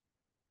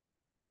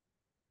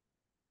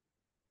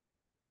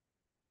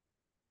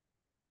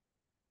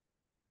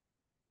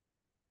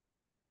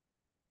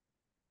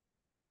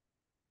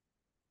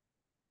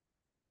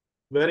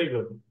 Very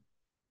good.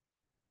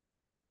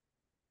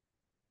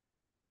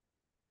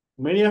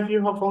 Many of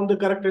you have found the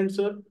correct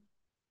answer.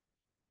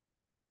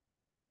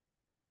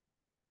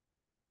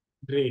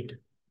 Great.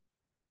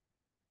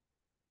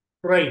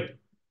 Right.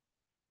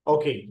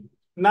 Okay.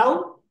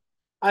 Now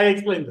I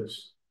explain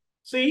this.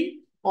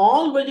 See,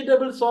 all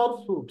vegetables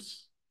are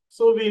fruits.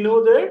 So we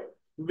know that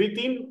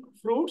within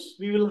fruits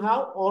we will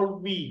have all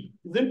V,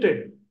 isn't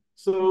it?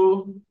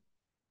 So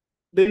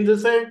then the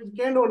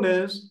second one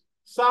is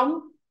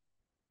some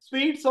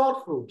sweets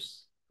or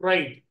fruits,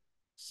 right?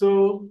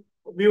 So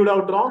we would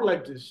have drawn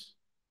like this.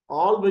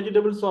 All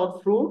vegetables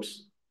are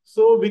fruits.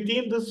 So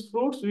within these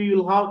fruits, we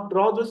will have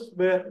draw this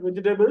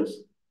vegetables.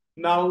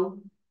 Now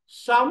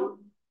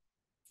some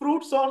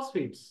fruits or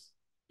sweets.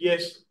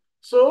 Yes.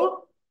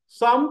 So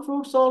some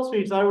fruits or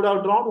sweets, I would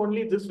have drawn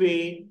only this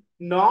way,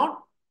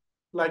 not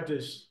like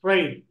this,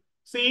 right?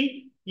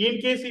 See, in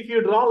case if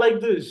you draw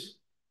like this,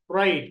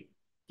 right,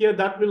 here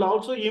that will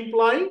also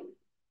imply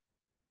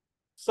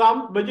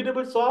some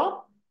vegetables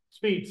or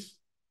sweets.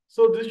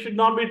 So this should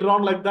not be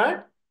drawn like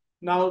that.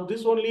 Now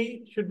this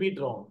only should be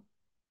drawn,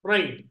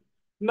 right?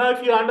 Now,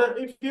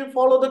 if you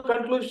follow the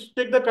conclusion,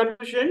 take the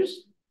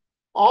conclusions,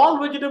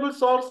 all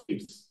vegetables are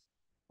sweets,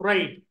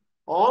 right?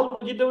 All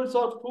vegetables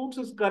are fruits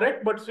is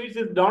correct, but sweets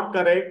is not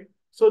correct.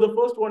 So the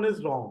first one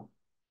is wrong,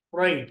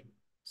 right?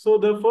 So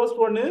the first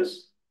one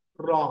is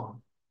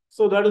wrong.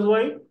 So that is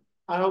why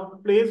I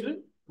have placed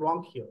it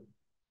wrong here,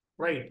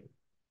 right?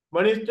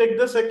 When you take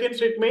the second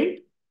statement,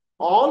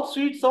 all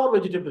sweets are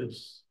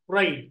vegetables,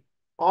 right?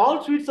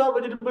 All sweets are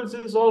vegetables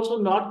is also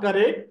not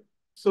correct.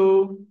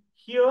 So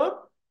here,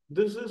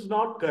 this is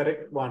not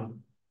correct one.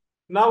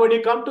 Now, when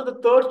you come to the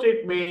third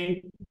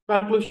statement,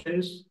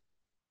 conclusions,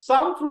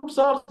 some fruits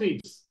are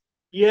sweets.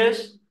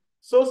 Yes.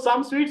 So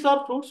some sweets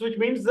are fruits, which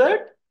means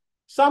that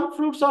some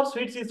fruits are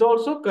sweets is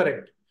also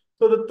correct.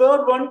 So the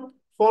third one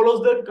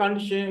follows the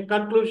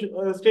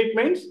conclusion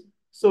statements.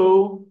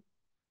 So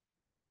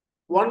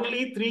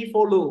only three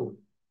follow.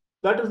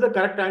 That is the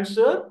correct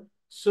answer.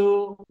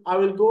 So I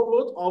will go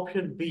with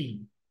option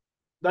B.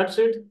 That's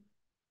it.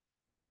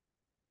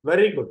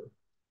 Very good.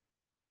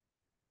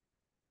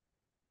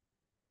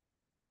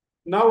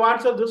 Now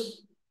answer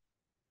this.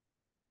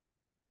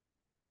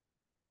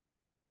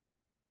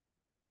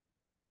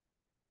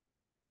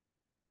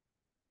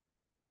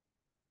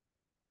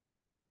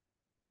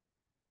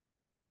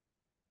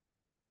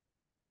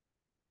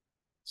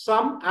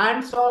 Some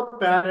ants are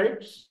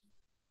parrots.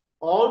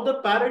 All the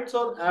parrots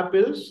are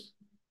apples.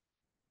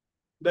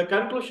 The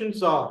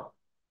conclusions are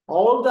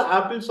all the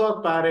apples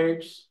are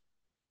parrots.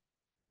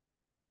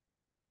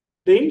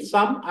 Then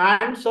some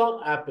ants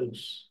are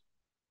apples.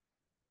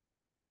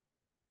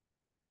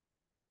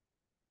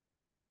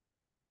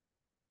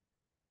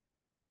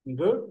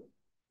 Good.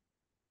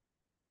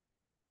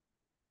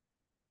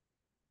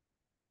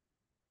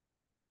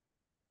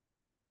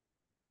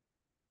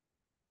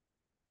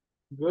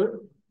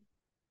 Good.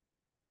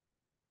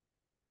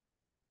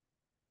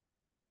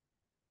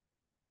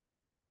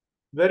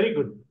 Very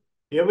good.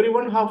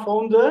 Everyone have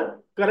found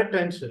the correct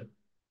answer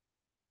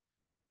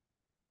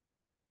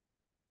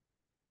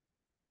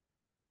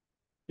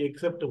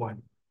except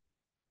one.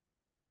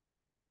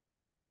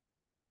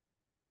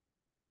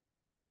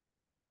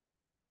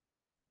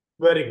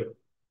 Very good.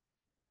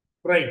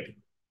 Right.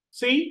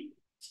 See,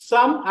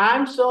 some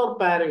ants are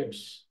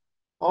parrots.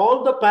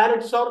 All the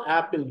parrots are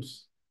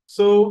apples.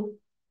 So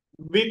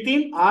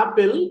within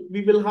apple,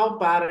 we will have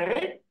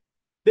parrot.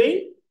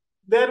 Then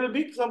there will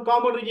be some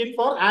common region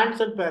for ants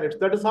and parrots.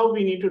 That is how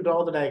we need to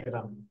draw the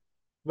diagram.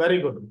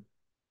 Very good.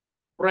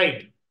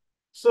 Right.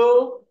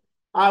 So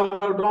I will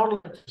have drawn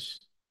like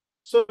this.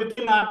 So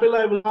within apple,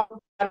 I will have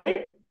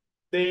parrot.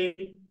 Then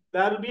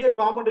there will be a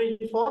common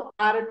region for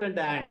parrot and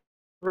ant.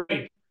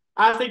 Right.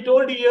 As I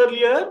told you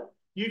earlier,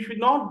 you should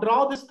not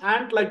draw this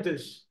ant like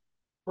this.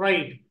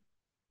 Right.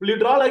 Will you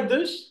draw like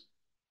this?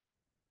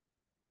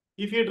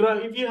 If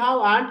you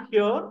have ant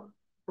here,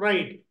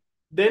 right,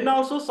 then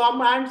also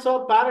some ants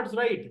are parrots,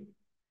 right?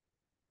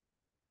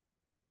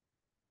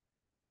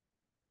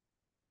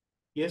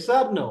 Yes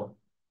or no?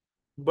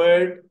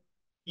 But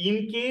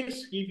in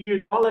case if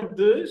you draw like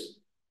this,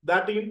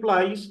 that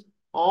implies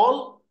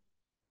all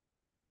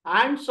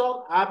ants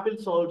are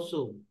apples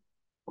also,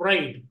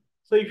 right?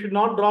 So you should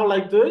not draw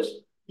like this.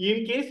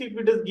 In case if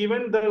it is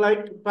given the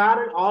like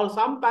parrot or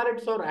some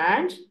parrots or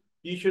ants,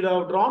 you should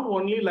have drawn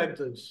only like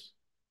this.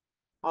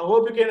 I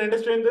hope you can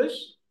understand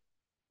this.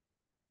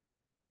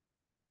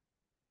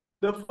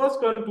 The first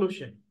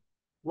conclusion.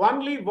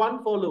 Only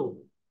one follow.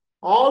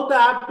 All the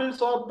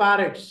apples are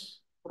parrots.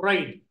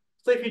 Right.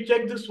 So if you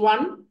check this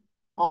one,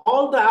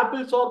 all the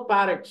apples are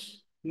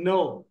parrots.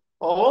 No.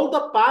 All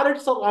the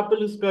parrots of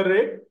apple is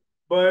correct,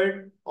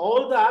 but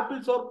all the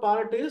apples or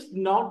parrot is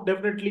not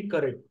definitely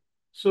correct.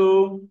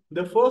 So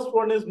the first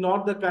one is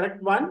not the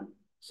correct one.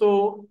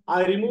 So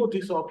I remove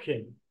this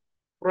option.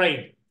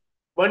 Right.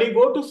 When you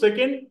go to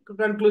second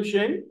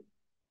conclusion,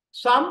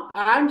 some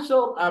ants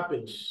are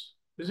apples,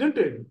 isn't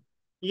it?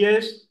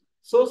 Yes.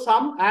 So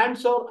some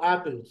ants are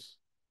apples.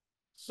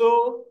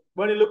 So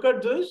when you look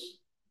at this,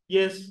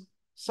 yes,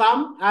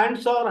 some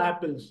ants are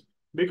apples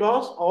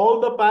because all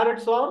the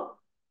parrots are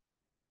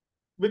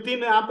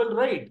within apple,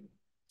 right?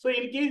 So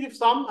in case if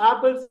some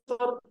apples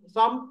or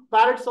some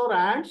parrots or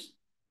ants,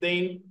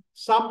 then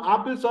some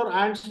apples or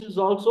ants is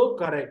also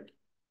correct,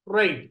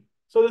 right?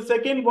 So the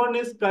second one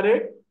is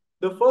correct.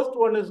 The first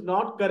one is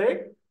not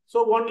correct.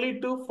 So only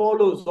two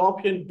follows.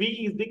 Option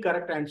B is the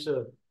correct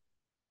answer.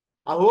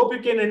 I hope you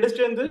can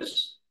understand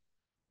this.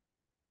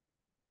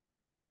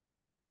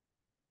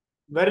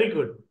 Very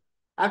good.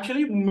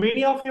 Actually,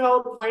 many of you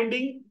are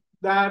finding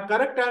the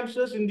correct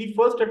answers in the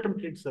first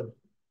attempt itself.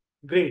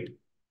 Great.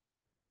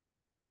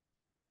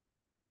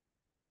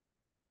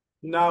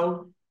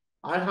 Now,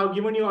 I have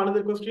given you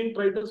another question.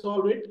 Try to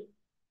solve it.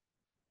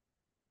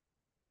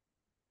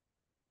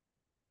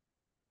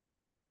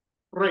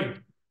 Right.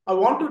 I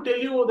want to tell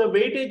you the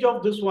weightage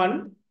of this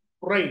one.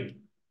 Right.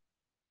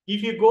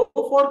 If you go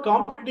for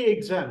competitive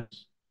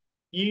exams,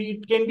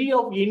 it can be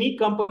of any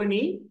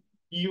company,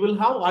 you will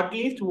have at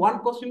least one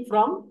question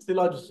from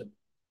syllogism.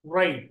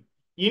 Right.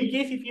 In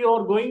case if you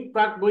are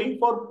going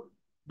for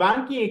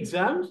banking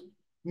exams,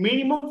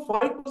 minimum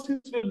 5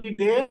 questions will be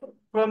there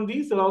from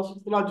the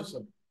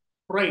syllogism.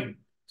 Right.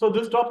 So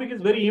this topic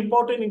is very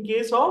important in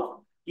case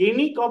of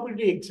any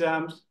competitive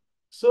exams.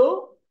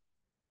 So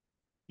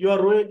you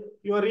are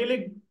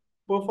really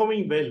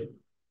performing well.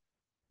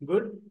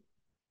 Good.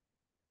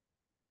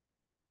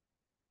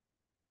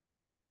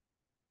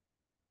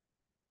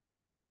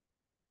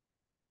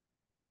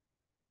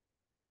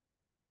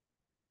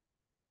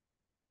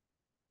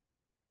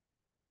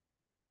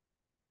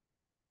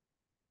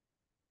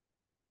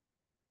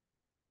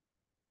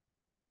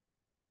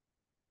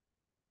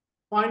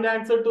 Find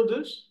answer to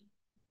this.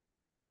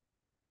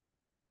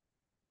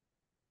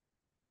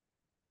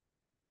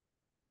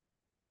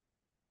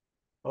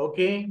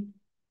 Okay.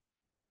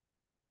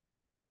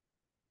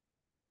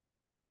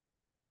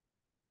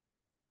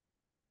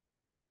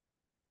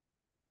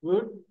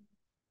 Good.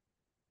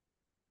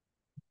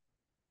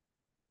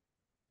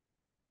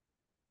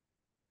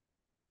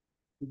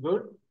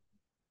 Good.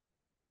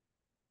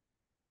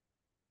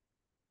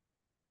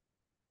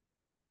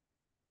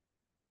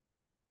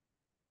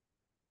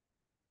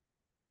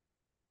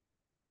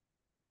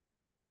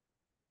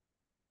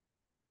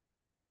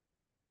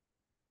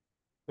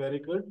 Very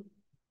good.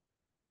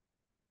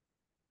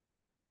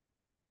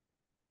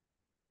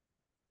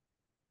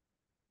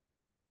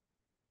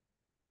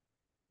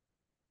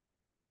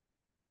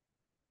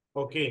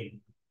 Okay.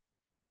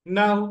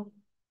 Now,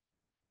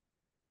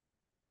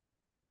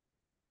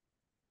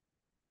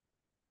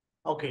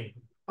 okay,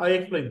 I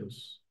explain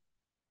this.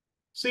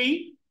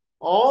 See,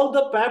 all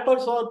the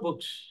papers are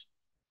books,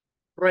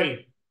 right?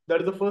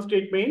 That is the first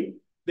statement.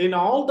 Then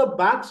all the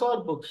bags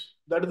are books.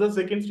 That is the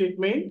second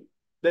statement.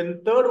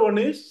 Then third one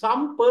is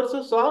some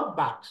purses are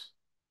bags,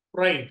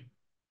 right?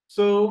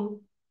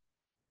 So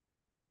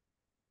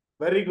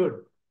very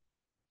good.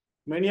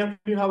 Many of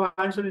you have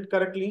answered it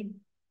correctly.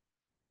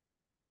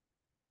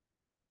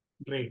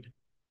 Great.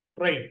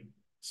 Right.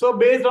 So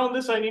based on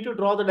this, I need to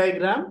draw the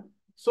diagram.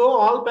 So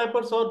all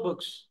papers are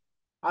books.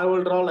 I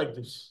will draw like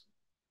this.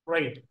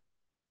 Right.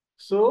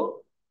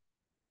 So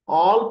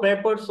all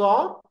papers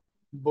are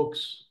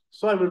books.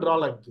 So I will draw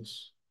like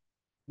this.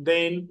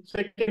 Then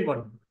second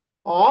one,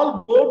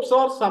 all boats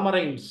are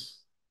submarines.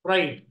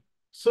 Right.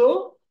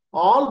 So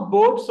all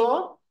boats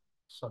are,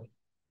 sorry.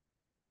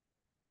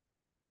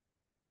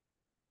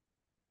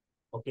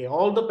 Okay,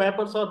 all the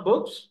papers are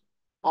books.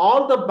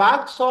 All the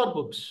bags are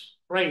books.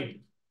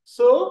 Right.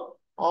 So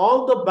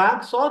all the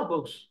bags are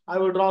books. I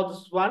will draw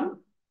this one.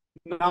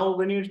 Now,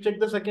 when you check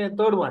the second and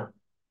third one,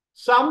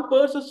 some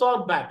purses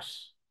are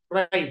bags.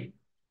 Right.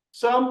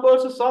 Some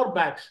purses are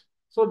bags.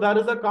 So there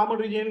is a common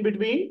region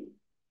between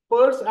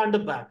purse and the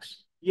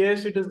bags.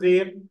 Yes, it is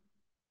there.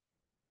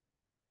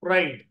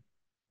 Right.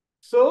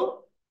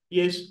 So,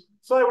 yes.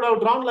 So I would have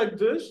drawn like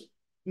this.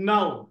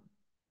 Now,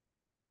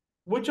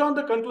 which are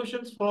the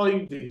conclusions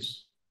following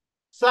this?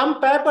 Some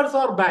papers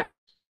are back.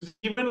 Is it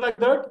given like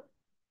that?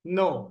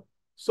 No.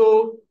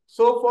 So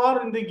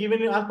far in the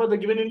given, as per the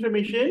given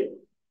information,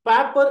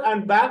 paper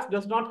and bags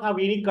does not have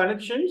any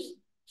connections.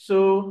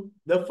 So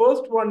the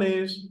first one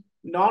is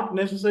not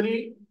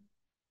necessarily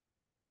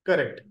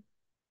correct.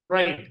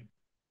 Right.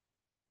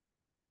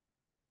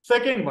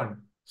 Second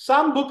one,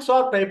 some books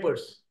are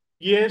papers.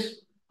 Yes,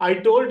 I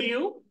told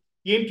you,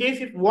 in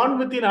case if one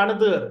within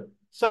another,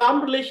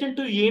 some relation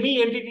to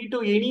any entity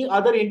to any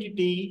other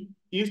entity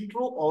is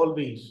true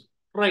always.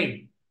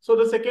 Right. So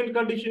the second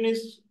conclusion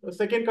is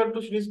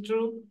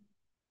true.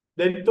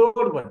 Then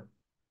third one,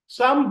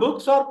 some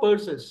books are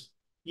purses.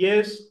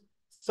 Yes,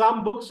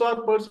 some books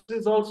are purses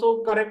is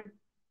also correct.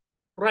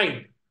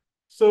 Right.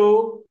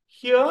 So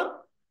here,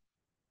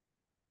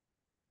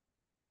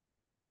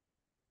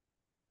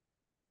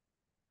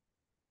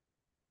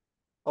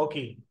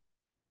 okay,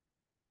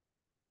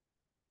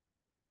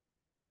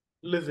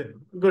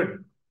 listen,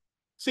 good.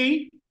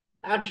 See,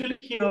 actually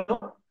here,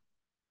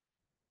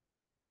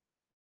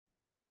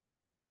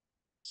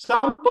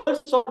 some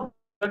purses are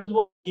that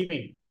was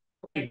given.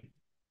 Right.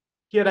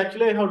 Here,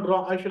 actually,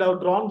 I should have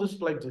drawn this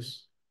like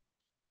this.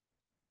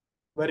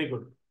 Very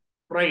good.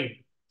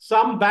 Right.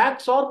 Some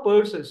bags or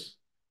purses,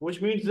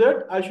 which means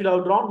that I should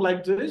have drawn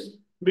like this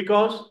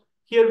because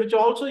here, which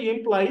also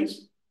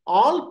implies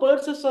all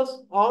purses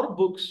are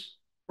books.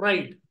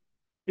 Right.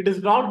 It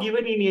is not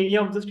given in any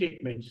of the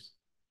statements.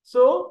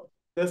 So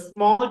the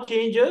small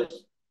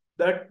changes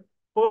that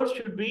first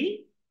should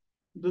be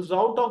this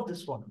out of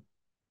this one.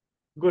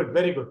 Good.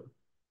 Very good.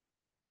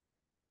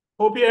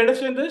 Hope you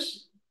understand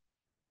this.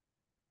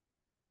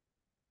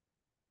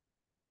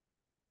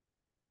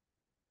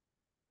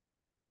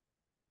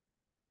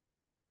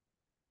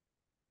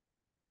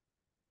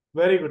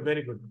 Very good.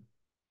 Very good.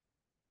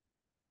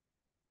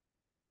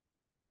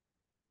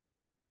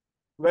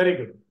 Very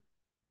good.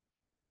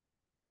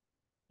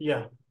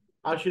 Yeah,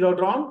 I should have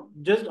drawn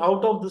just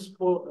out of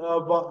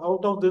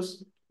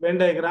this Venn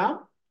diagram.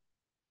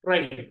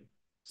 Right.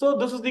 So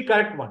this is the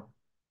correct one.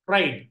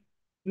 Right.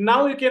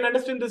 Now you can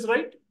understand this,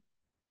 right?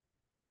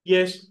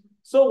 Yes.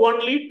 So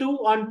only 2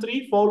 and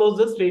 3 follows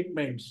the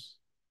statements.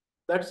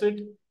 That's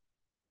it.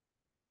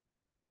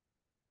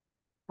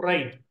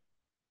 Right.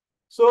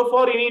 So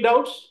far, any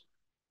doubts?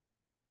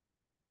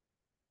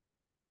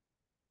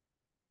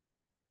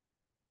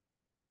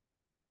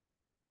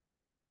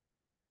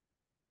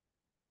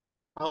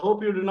 I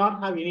hope you do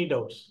not have any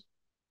doubts.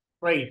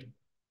 Right.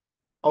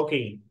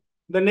 Okay.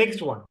 The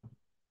next one.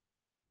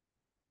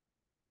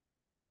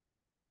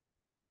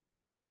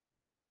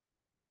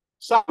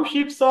 Some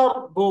ships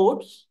are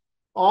boats.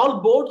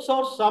 All boats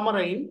are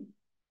submarine.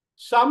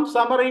 Some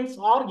submarines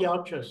are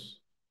yachts.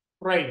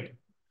 Right.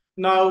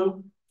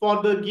 Now,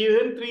 for the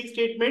given three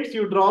statements,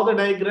 you draw the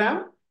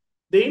diagram.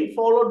 Then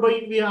followed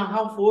by we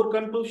have four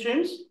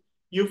conclusions.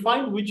 You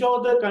find which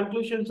of the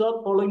conclusions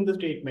are following the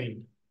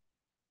statement.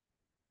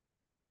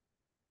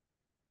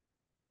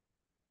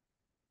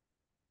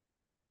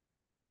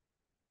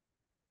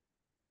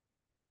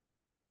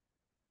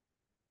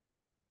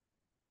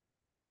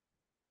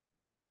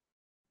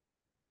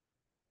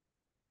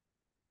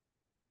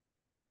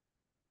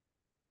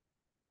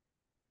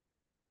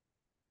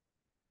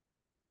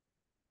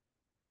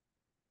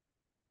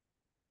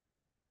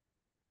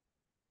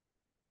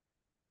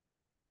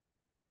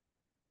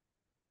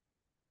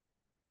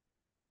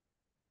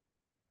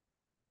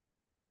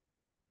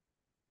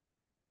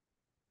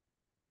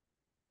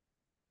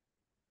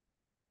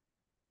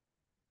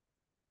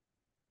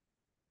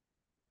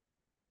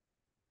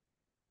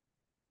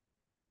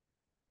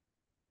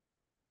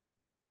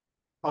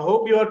 I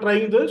hope you are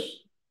trying this.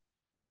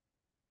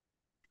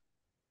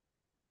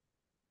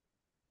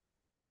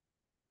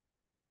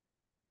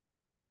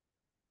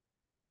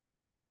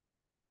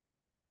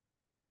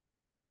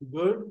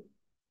 Good.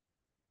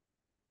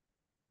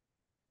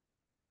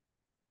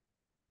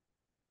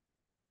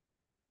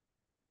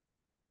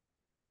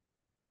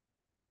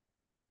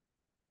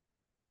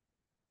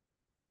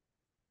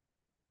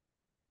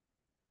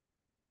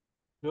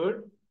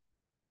 Good.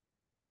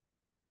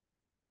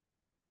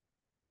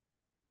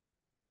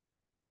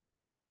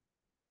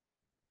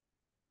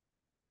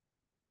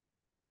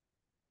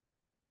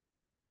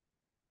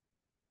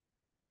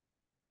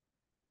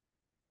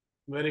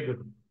 Very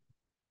good.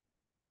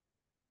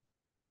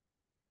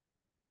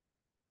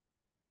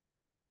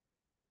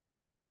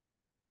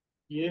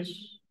 Yes.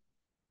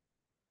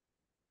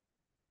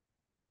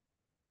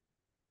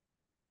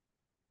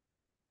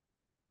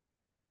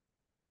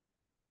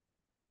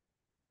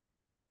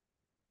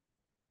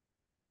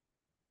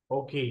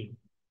 Okay.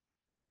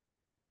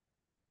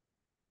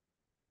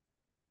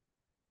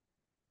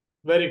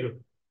 Very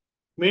good.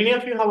 Many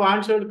of you have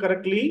answered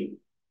correctly,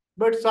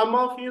 but some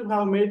of you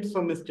have made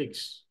some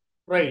mistakes.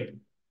 Right.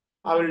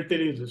 I will tell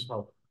you this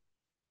how.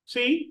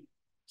 See,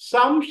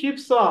 some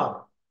ships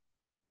are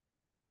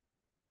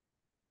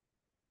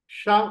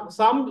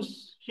some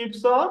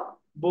ships are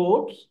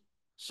boats,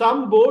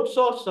 some boats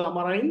are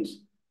submarines,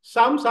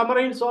 some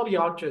submarines are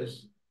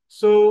yachts.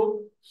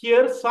 So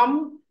here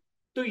some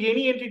to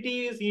any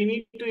entity is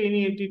any to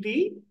any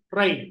entity,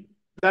 right?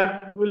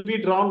 That will be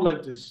drawn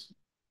like this,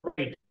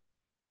 right?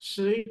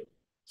 See,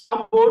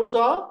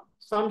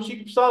 some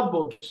ships are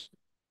boats.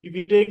 If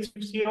you take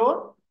ships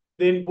here,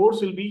 then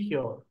boats will be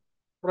here,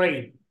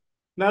 right?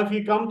 Now, if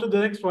you come to the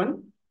next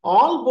one,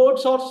 all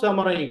boats are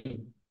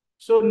submarine.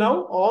 So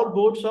now all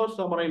boats are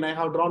submarine. I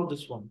have drawn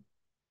this one,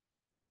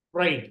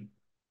 right?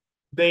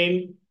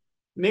 Then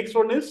next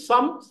one is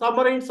some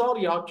submarines are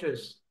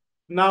yachts.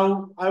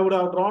 Now I would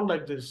have drawn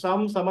like this.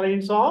 Some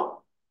submarines are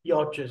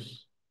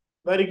yachts.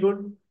 Very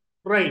good.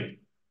 Right.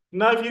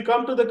 Now if you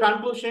come to the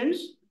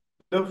conclusions,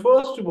 the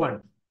first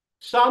one,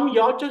 some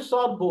yachts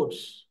are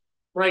boats.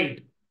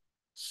 Right.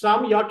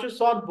 Some yachts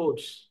are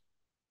boats.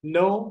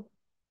 No.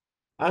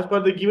 As per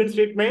the given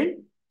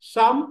statement,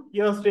 some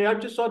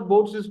yachts or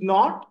boats is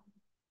not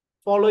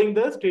following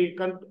the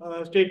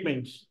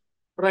statements.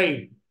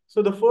 Right.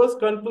 So the first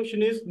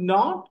conclusion is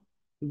not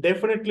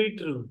definitely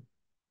true.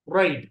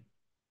 Right.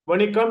 When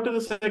you come to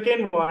the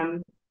second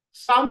one,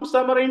 some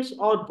submarines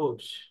are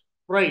boats.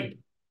 Right.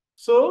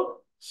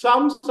 So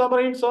some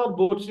submarines or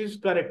boats is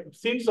correct.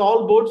 Since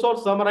all boats are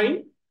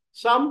submarine,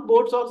 some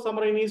boats are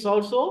submarine is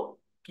also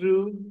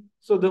true.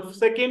 So the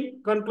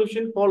second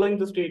conclusion following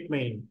the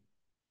statement.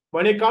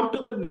 When you come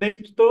to the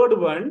next third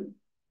one,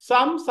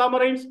 some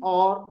submarines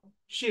are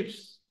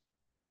ships.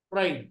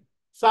 Right.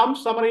 Some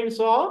submarines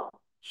are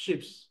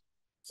ships.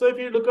 So if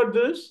you look at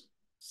this,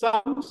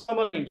 some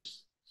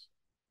submarines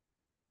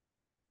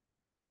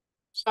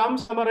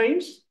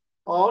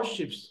are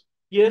ships.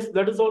 Yes,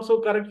 that is also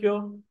correct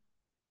here.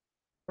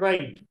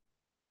 Right.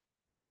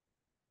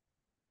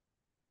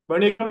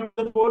 When you come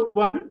to the fourth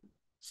one,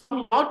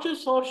 some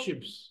yachts or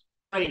ships.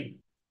 Right.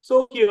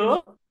 So here,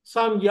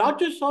 some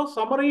yachts or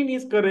submarine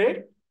is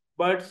correct,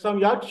 but some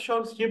yachts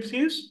or ships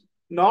is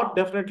not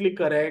definitely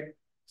correct.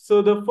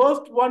 So the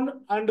first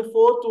one and the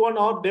fourth one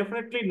are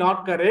definitely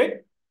not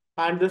correct,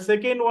 and the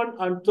second one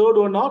and third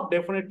one are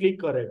definitely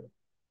correct.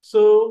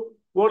 So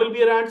what will be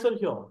your answer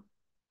here?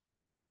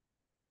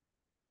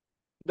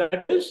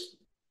 That is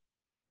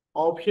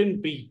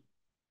option B.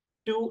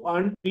 2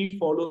 and 3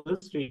 follow the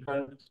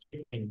statement.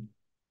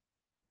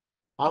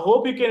 I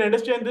hope you can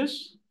understand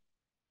this.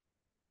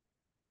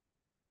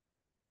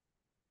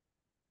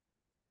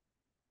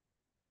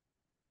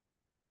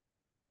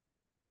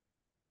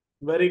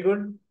 Very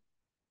good.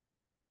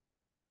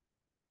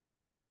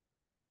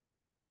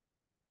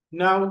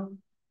 Now,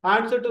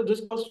 answer to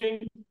this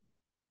question.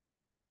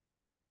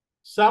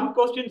 Some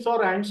questions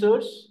are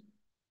answers.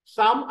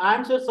 Some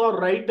answers are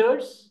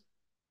writers.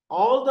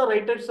 All the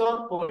writers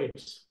are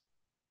poets.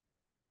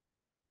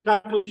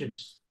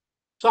 Conclusions.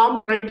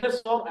 Some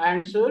writers are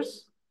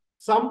answers.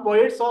 Some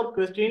poets are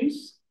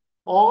questions.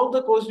 All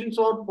the questions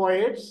are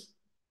poets.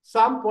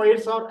 Some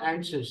poets are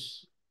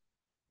answers.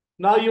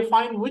 Now you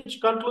find which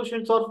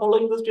conclusions are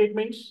following the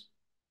statements.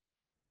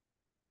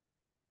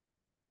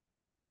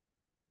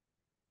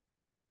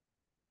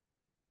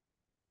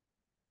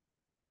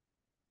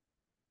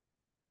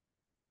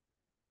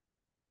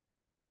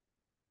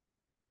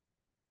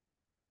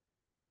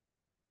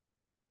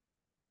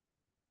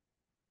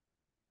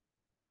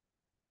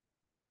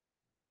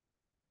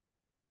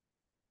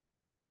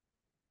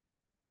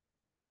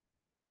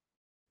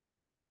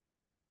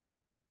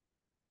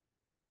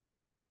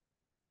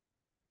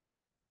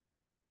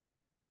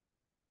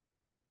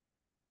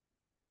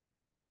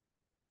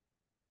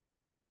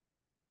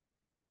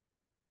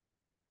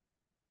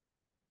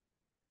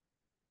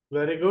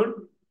 Very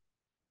good.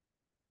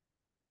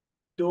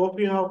 Two of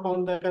you have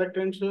found the correct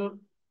answer.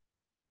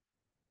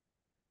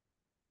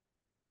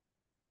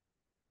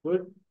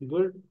 Good,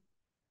 good,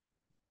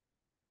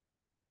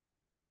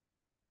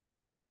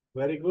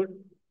 very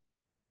good,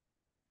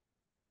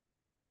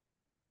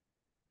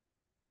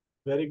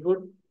 very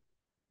good.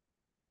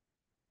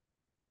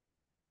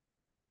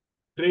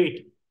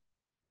 Great.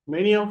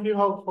 Many of you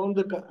have found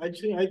the,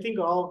 actually, I think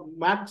our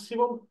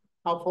maximum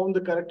have found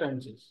the correct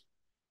answers.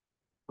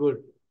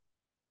 Good.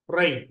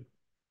 Right.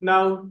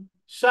 Now,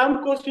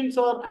 some questions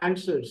are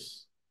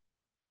answers.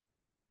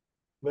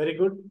 Very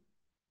good.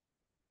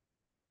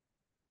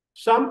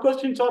 Some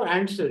questions are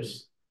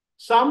answers.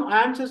 Some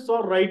answers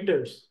are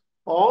writers.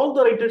 All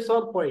the writers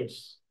are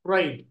poets.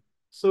 Right.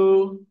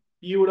 So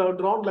you would have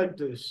drawn like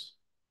this.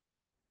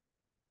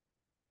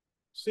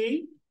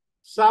 See,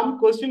 some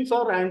questions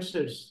are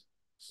answers.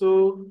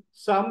 So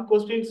some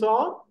questions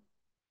are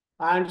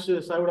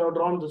answers. I would have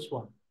drawn this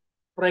one.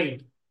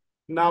 Right.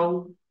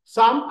 Now,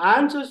 some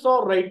answers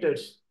are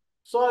writers.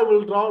 So I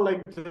will draw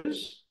like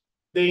this.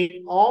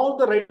 They all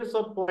the writers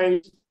are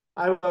poets.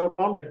 I will have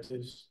drawn like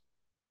this.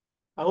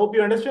 I hope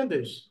you understand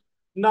this.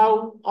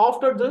 Now,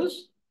 after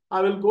this,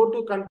 I will go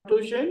to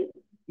conclusion.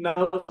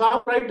 Now,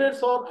 some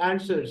writers are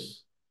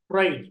answers.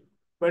 Right.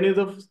 When you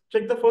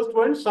check the first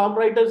one, some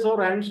writers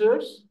are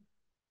answers.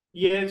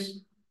 Yes,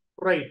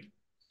 right.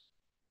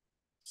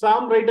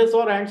 Some writers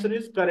or answer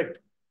is correct.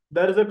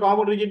 There is a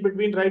common region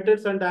between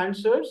writers and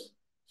answers.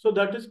 So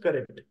that is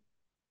correct.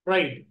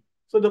 Right.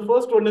 So the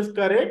first one is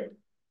correct.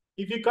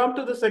 If you come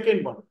to the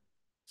second one,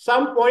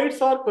 some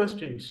poets are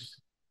questions.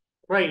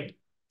 Right.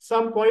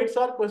 Some poets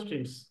are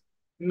questions.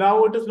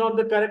 Now it is not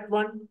the correct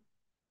one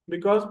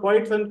because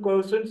poets and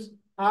questions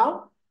have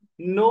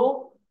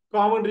no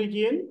common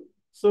region.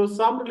 So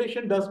some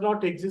relation does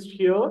not exist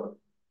here.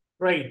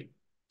 Right.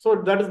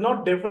 So that is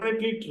not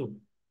definitely true.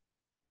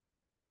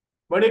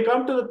 When you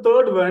come to the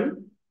third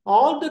one,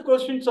 all the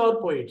questions are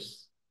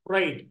poets.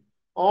 Right.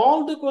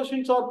 All the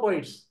questions are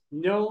poets.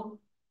 No,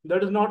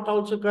 that is not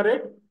also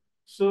correct.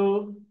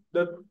 So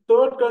the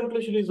third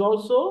conclusion is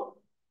also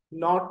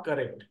not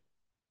correct.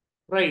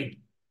 Right.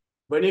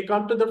 When you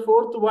come to the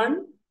fourth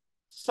one,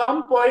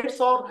 some poets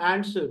are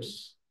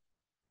answers.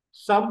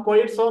 Some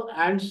poets are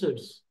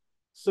answers.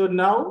 So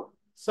now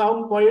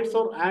some poets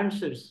are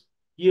answers.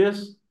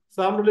 Yes,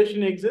 some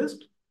relation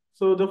exists.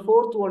 So the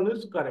fourth one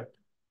is correct.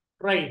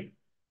 Right.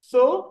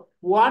 So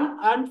 1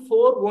 and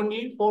 4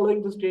 only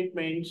following the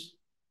statements.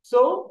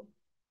 So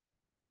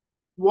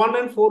 1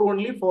 and 4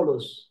 only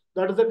follows.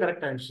 That is the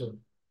correct answer.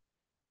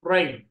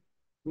 Right.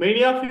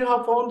 Many of you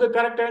have found the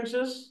correct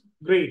answers.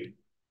 Great.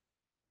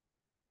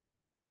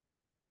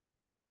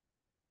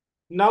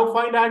 Now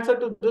find answer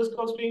to this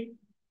question.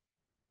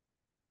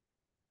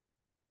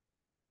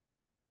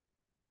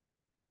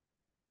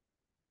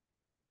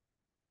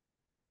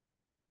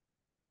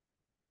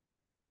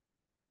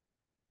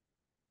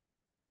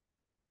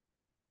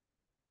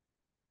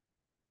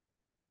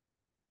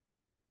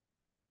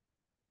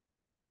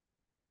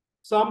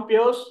 Some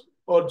pears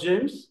or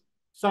gems,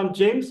 some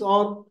gems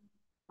or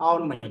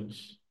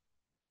ornaments.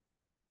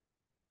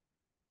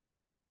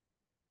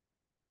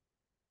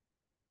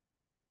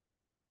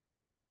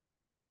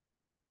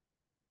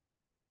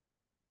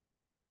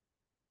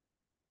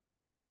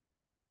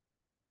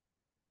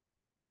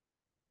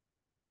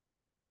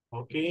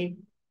 Okay,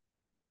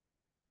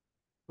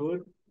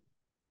 good.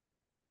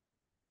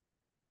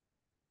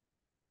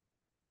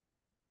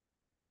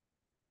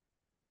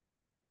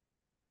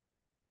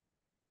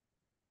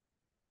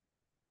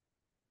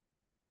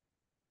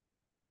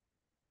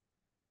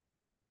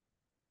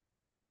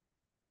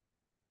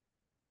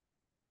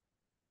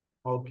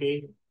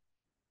 Okay,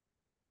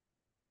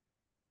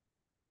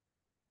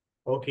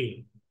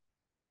 okay.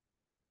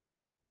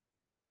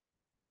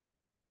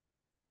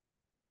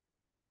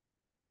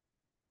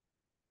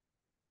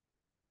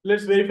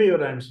 Let's verify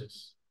your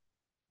answers.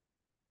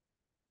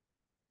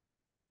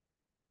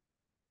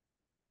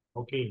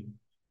 Okay.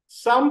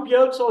 Some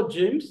pairs are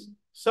gems,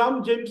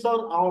 some gems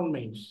are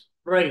ornaments.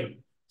 Right.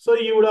 So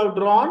you would have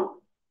drawn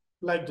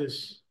like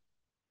this,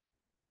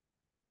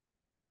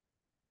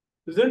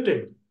 isn't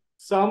it?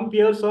 Some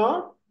pairs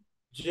are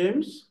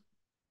gems,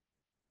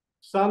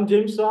 some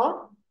gems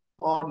are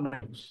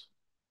ornaments.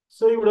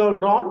 So you would have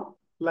drawn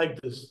like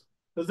this,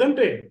 isn't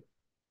it?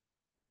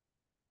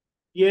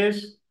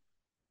 Yes.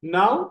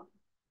 Now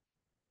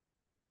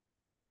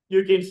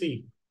you can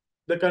see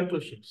the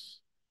conclusions.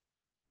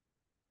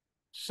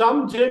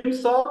 Some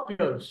gems are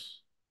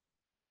pairs.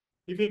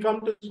 If you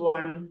come to this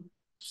one,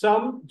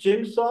 some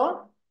gems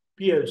are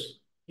pairs.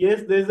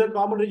 Yes, there is a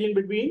common region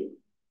between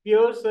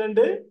pairs and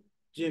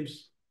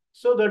gems.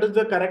 So that is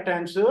the correct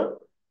answer.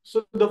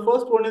 So the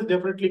first one is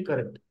definitely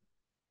correct.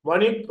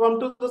 When you come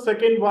to the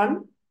second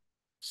one,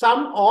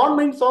 some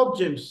ornaments of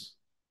gems.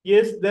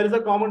 Yes, there is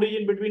a common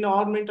region between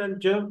ornament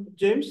and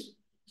gems.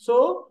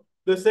 So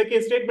the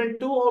second statement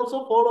two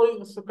also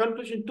following, so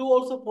conclusion two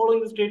also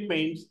following the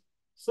statements.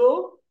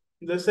 So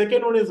the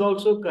second one is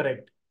also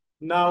correct.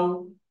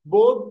 Now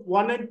both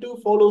one and two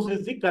follows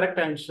is the correct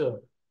answer.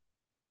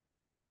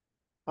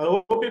 I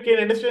hope you can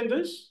understand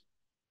this.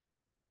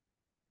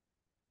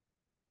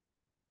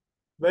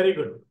 Very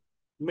good.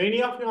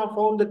 Many of you have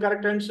found the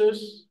correct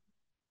answers.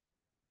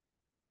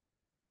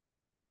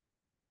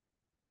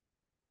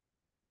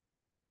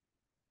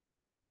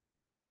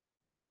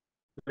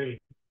 Great.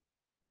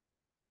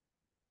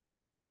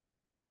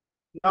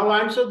 Now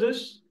answer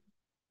this.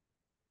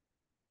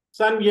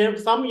 Some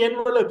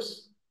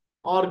envelopes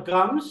or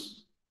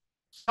gums,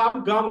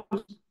 some gums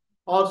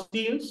or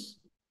seals,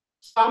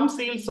 some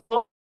seals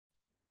are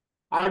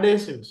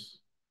adhesives.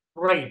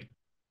 Right.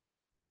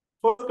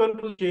 First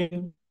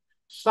conclusion,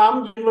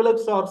 some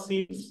envelopes are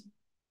seals.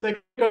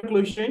 Second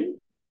conclusion,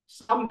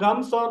 some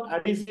gums are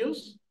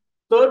adhesives.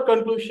 Third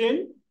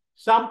conclusion,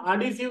 some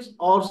adhesives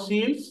are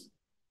seals.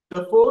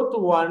 The fourth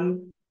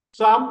one,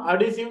 some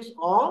adhesives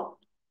are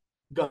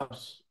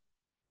gums.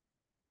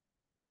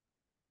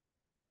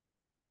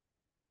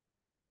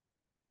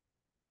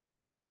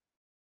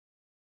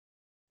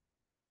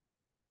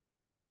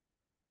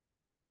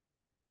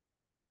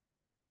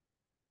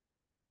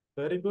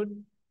 Very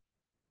good.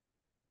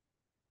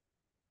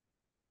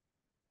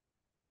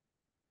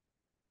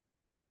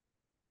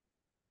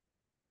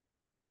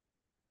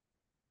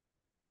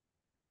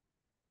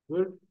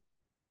 Good.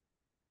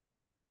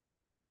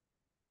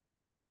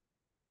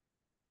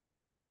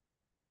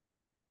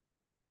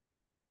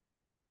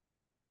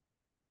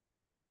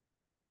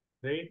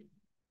 Great.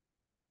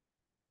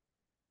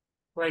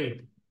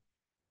 Right.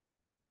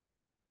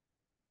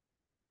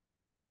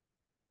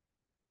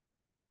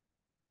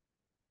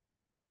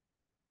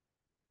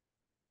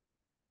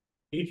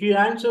 If you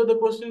answer the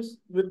questions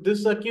with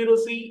this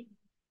accuracy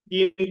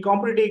in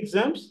competitive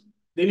exams,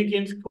 then you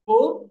can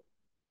score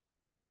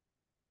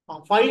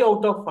 5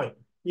 out of 5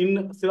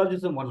 in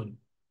syllogism only.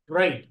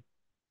 Right.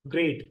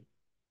 Great.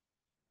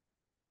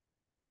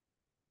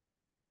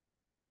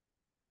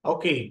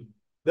 Okay.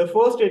 The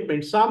first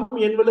statement, some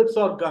envelopes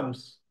are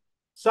gums.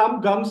 Some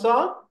gums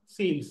are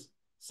seals.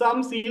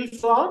 Some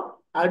seals are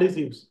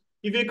adhesives.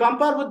 If you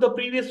compare with the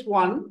previous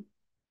one,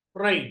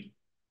 right,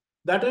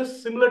 that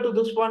is similar to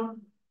this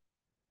one,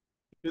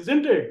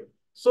 isn't it?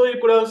 So you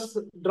could have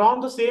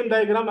drawn the same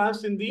diagram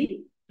as in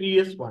the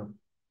previous one,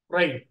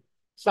 right?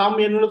 Some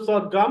envelopes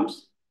are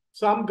gums,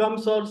 some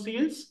gums are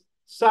seals,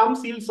 some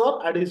seals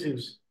are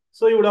adhesives.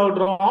 So you would have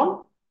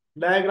drawn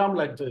diagram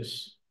like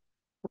this,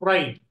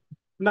 right?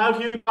 Now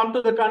if you come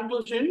to the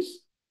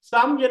conclusions,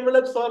 some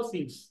envelopes are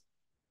seals,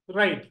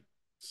 right?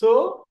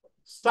 So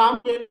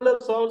some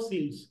envelopes are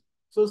seals.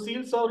 So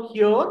seals are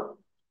here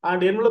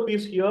and envelope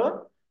is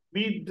here.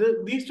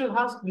 These two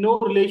has no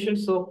relation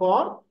so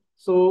far.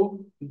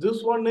 So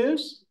this one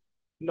is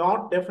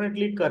not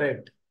definitely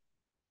correct,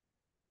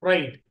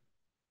 right?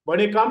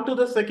 When you come to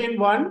the second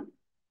one,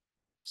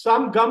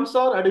 some gums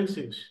are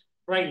adhesives,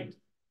 right?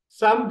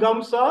 Some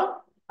gums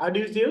are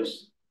adhesives.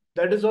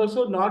 That is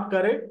also not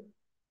correct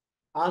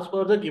as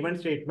per the given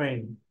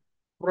statement,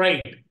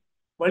 right?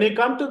 When you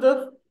come to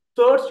the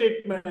third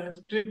statement,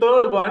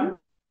 third one,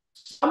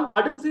 some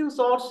adhesives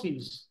are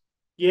seals.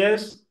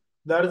 Yes,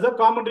 there is a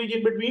common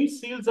region between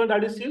seals and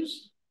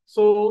adhesives.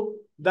 So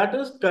that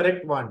is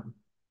correct one,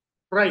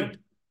 right?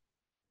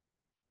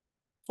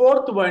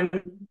 Fourth one,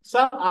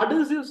 some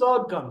adhesives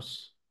are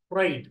gums,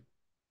 right?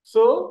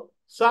 So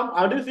some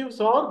adhesives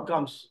are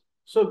gums.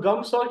 So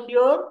gums are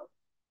here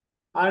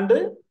and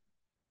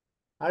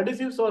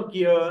adhesives are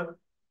here,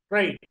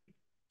 right?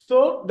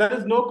 So there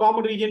is no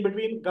common region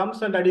between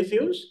gums and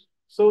adhesives.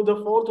 So the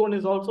fourth one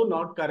is also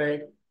not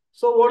correct.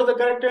 So what is the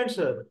correct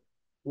answer?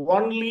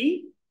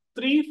 Only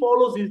three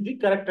follows is the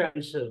correct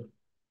answer.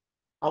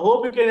 I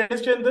hope you can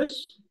understand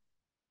this.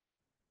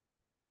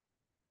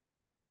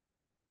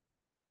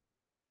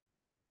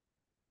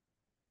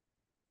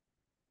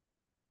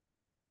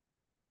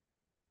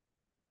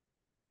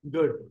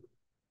 Good.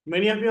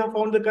 Many of you have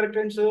found the correct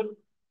answer.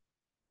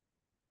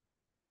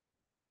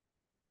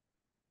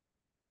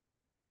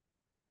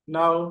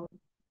 Now,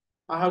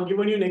 I have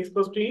given you next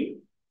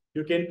question.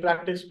 You can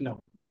practice now.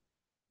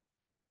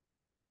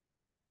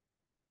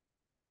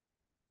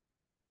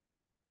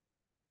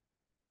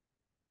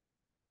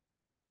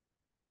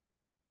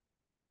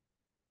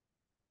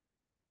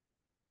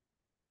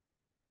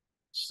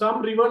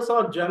 Some rivers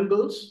are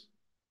jungles.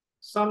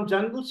 Some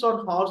jungles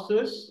are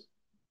horses.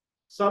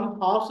 Some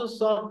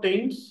horses are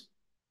tents.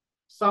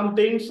 Some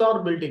tents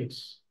are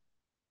buildings.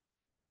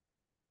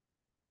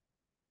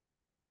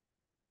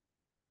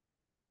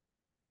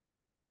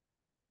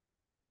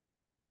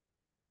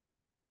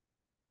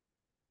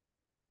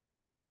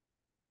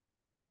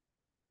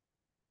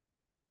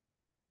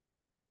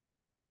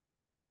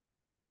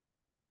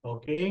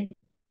 Okay.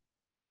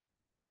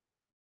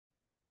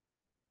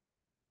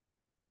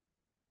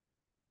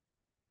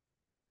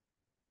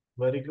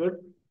 Very good.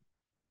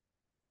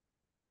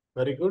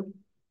 Very good.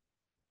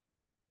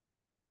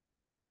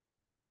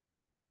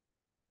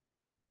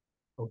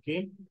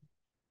 Okay.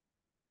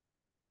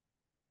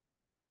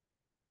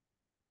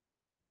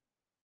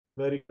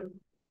 Very good.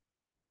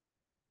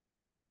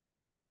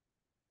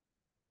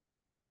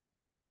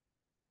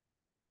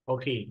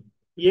 Okay.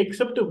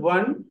 Except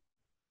one,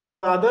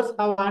 the others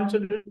have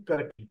answered it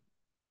correctly.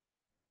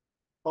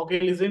 Okay,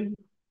 listen.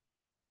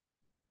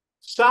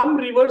 Some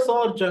rivers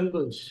are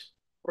jungles.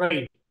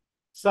 Right.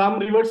 Some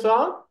rivers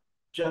are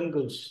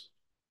jungles.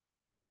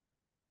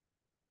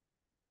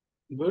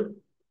 Good.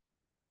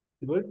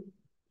 Good.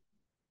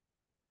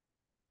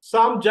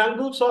 Some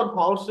jungles are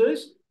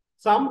houses.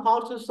 Some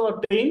houses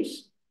are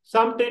tents.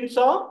 Some tents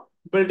are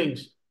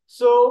buildings.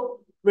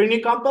 So when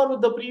you compare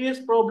with the previous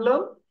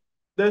problem,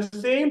 the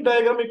same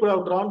diagram we could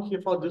have drawn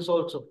here for this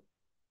also.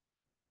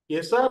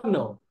 Yes or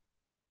no?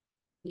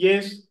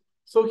 Yes.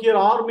 So here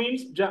R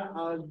means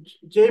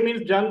J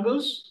means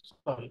jungles.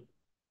 Sorry.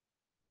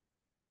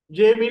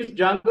 J means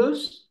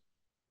jungles.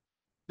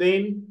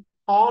 Then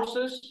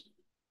horses,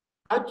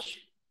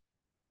 H,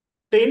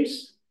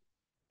 tents,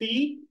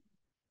 T,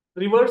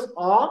 rivers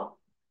R,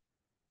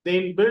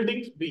 then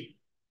buildings B.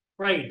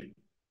 Right.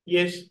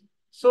 Yes.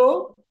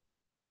 So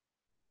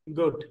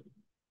good.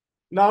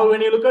 Now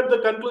when you look at the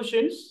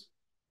conclusions,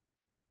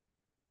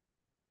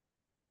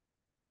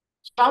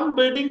 some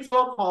buildings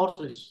are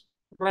horses.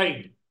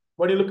 Right.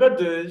 When you look at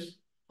this,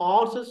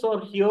 horses are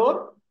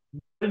here,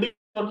 buildings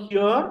are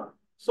here.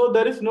 So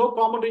there is no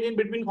common region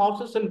between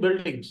horses and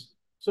buildings.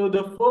 So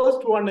the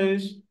first one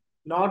is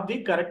not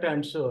the correct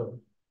answer.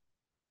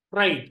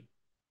 Right.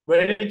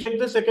 When I check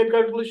the second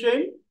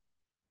conclusion,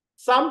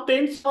 some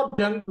tents are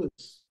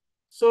jungles.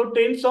 So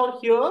tents are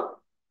here,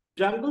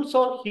 jungles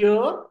are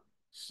here.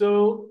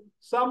 So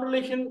some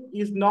relation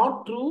is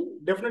not true,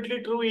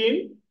 definitely true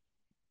in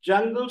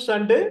jungles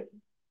and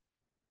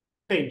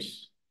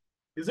tents,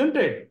 isn't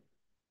it?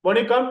 When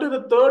you come to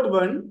the third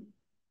one,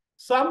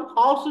 some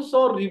houses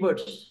are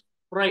rivers,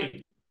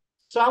 right?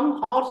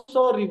 Some horses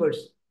are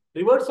rivers.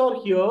 Rivers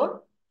are here,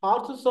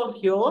 horses are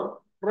here,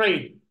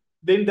 right?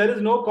 Then there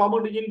is no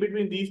common region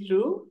between these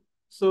two.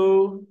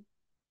 So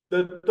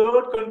the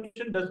third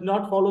conclusion does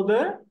not follow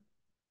the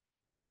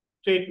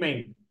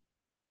statement.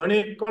 When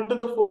you come to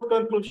the fourth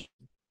conclusion,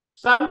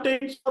 some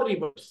tents are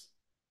rivers.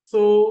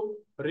 So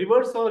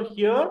rivers are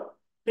here,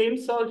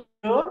 tents are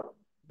here.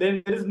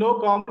 Then there is no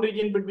common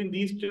region between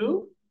these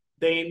two.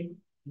 Then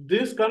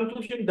this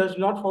conclusion does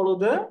not follow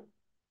the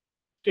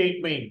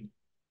statement.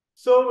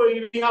 So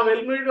we have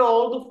eliminated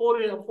all the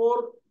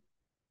four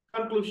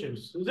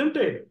conclusions, isn't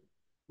it?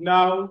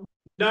 Now,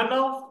 none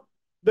of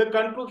the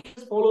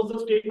conclusions follows the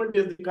statement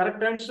is the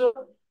correct answer.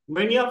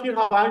 Many of you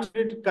have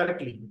answered it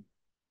correctly.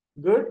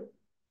 Good.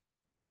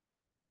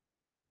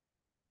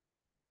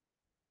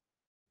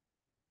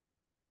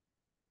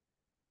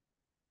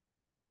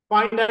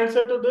 Find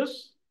answer to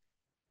this.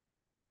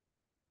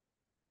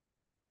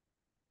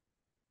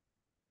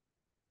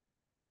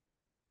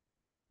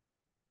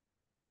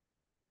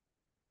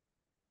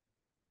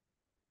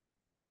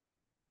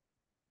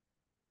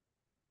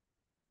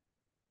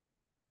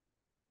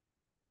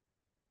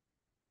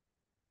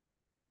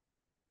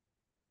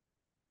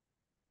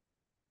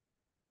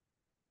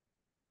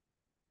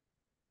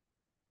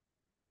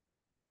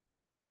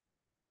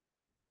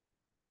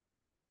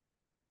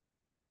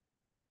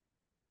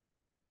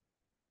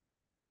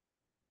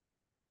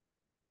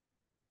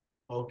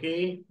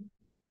 Okay.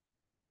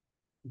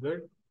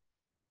 Good.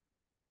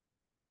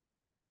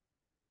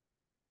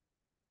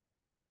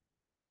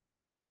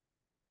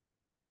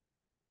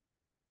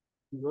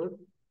 Good.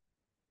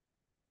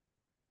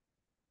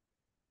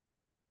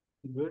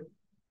 Good.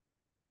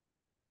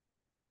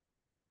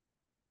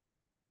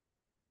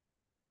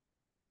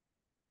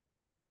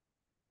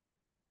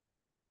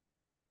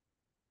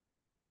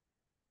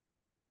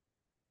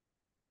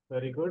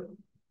 Very good.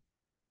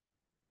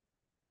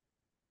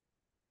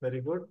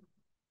 Very good.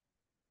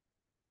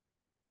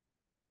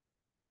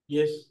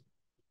 Yes.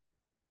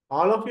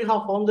 All of you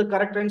have found the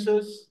correct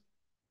answers.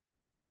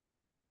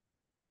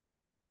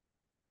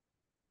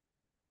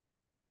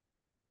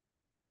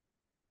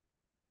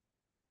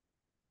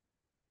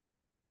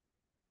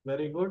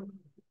 Very good.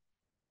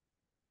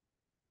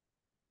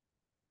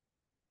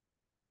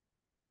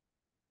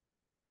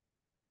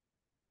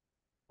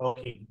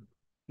 Okay.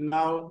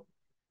 Now,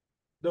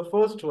 the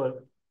first one.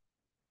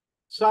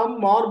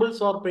 Some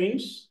marbles are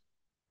paints,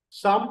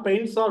 some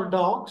paints are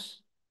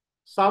dogs,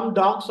 some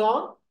dogs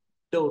are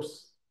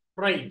doors.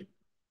 Right.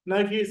 Now,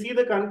 if you see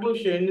the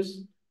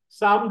conclusions,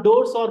 some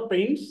doors are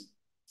paints,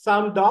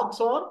 some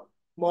dogs are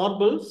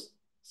marbles,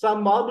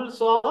 some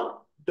marbles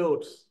are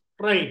doors.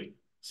 Right.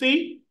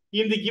 See,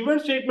 in the given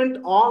statement,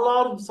 all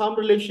are some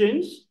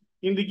relations.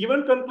 In the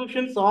given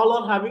conclusions, all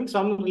are having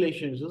some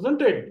relations,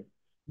 isn't it?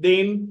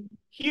 Then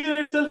here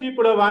itself, you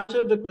could have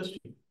answered the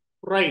question.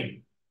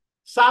 Right.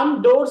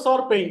 Some doors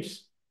are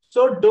paints.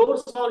 So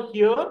doors are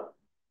here.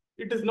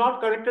 It is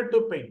not connected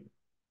to paint,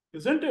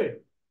 isn't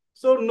it?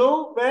 So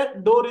nowhere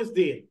door is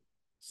there.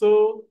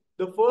 So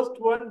the first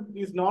one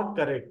is not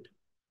correct.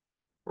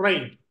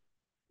 Right.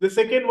 The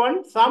second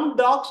one, some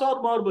dogs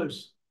are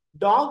marbles.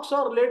 Dogs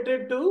are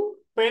related to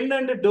pen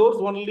and doors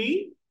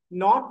only,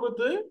 not with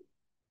the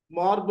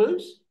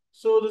marbles.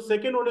 So the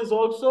second one is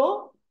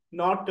also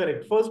not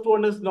correct. First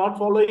one is not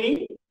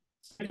following.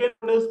 Second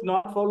one is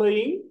not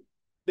following.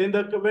 Then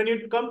when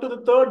you come to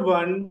the third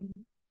one,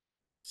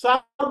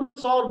 some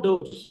marbles are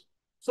doors.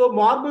 So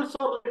marbles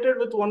are related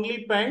with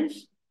only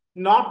pens,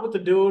 not with the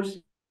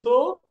doors.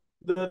 So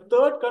the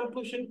third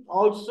conclusion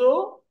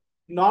also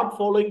not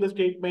following the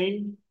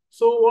statement.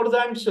 So what is the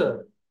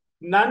answer?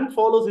 None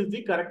follows is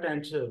the correct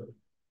answer.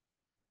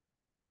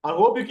 I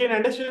hope you can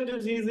understand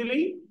this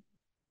easily.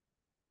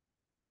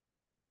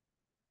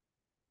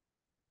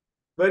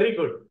 Very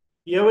good.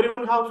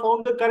 Everyone have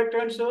found the correct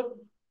answer?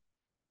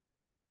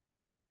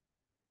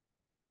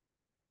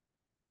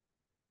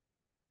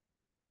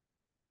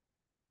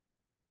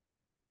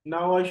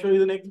 Now I show you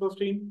the next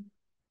question.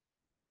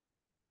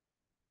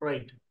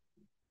 Right.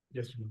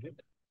 Just a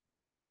minute.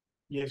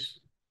 Yes.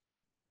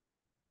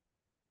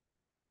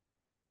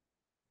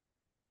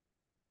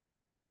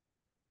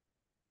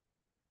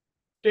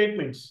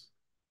 Statements.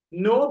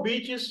 No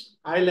beach is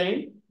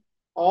island.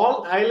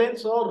 All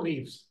islands are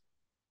reefs.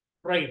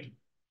 Right.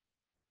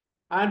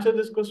 Answer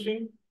this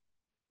question.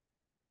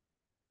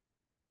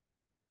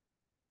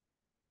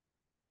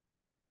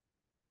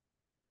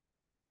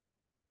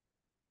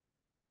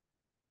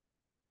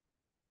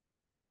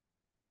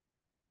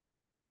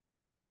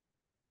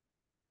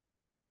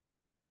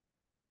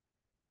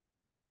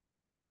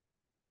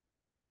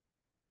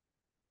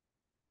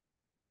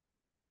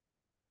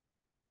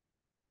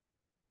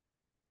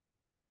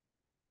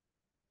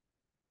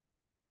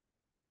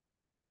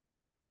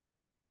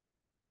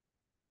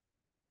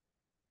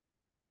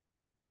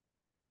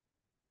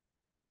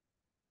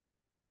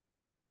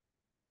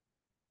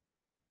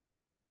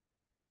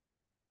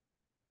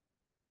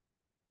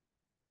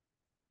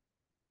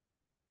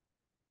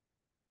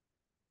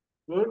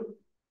 Good.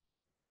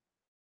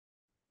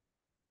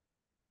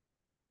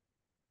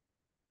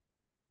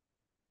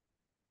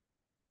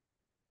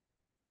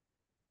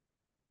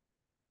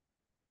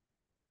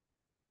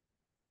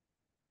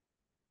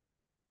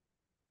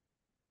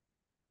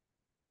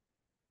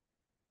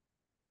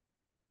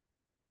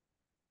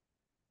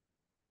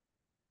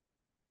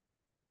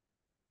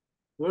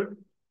 Good.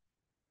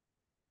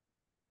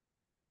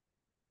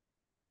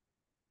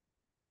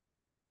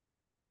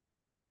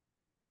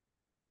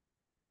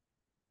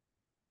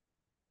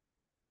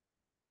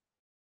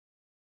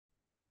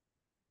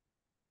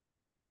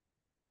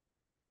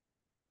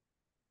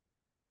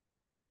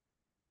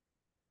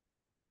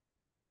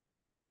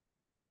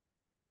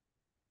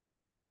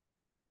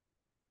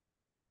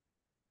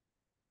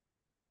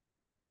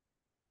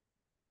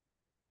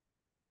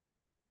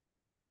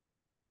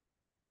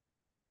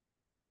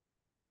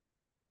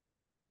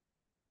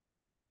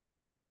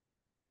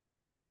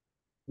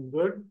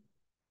 Good.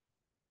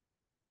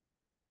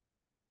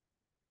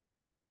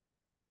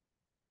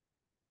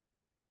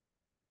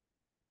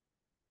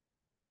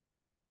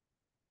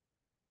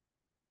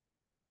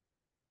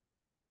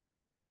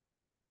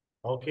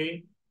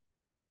 Okay.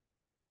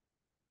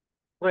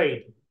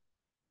 Right.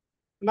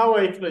 Now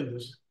I explain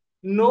this.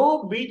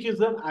 No beach is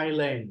an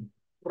island.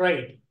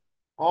 Right.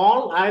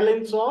 All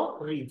islands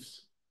are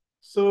reefs.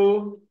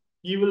 So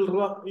you will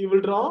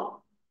draw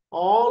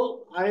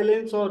all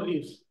islands or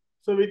reefs.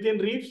 So within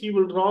reefs you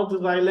will draw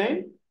this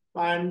island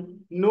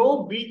and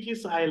no beach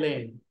is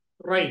island.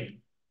 Right.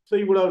 So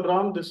you would have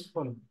drawn this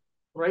one.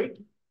 Right.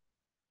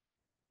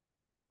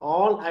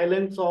 All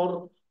islands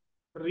are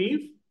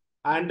reef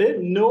and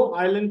no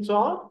islands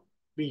are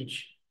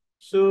beach.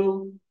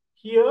 So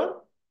here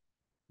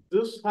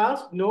this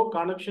has no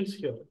connections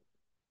here.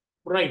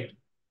 Right.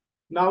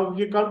 Now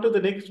we come to the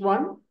next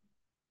one.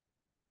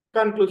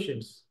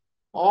 Conclusions.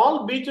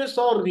 All beaches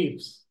are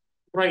reefs.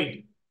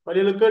 Right. When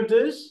you look at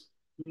this,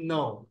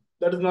 no,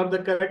 that is not the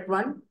correct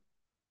one.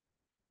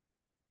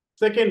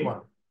 Second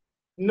one.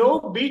 No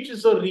beach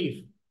is a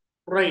reef.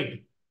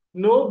 Right.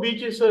 No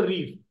beach is a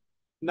reef.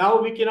 Now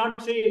we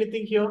cannot say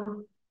anything here.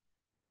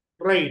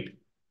 Right.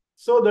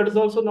 So that is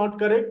also not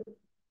correct.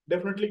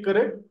 Definitely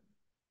correct.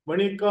 When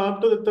you come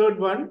to the third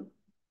one,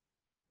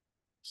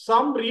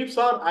 some reefs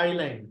are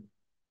island.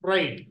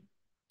 Right.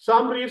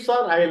 Some reefs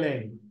are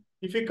island.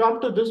 If you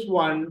come to this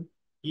one,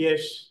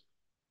 yes.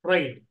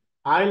 Right.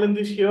 Island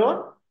is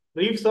here,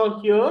 reefs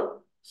are here.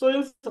 So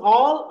if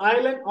all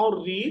island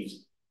or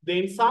reefs,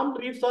 then some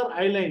reefs are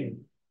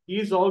island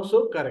is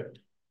also correct.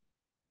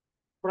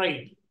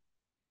 Right.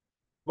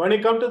 When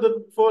you come to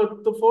the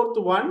fourth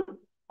one,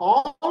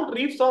 all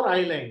reefs are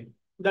island.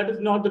 That is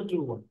not the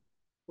true one.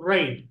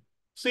 Right.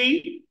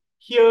 See,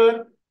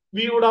 here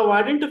we would have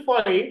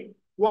identified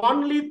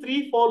only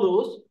three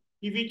follows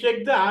if we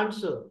check the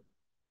answer.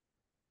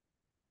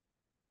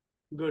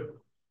 Good.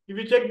 If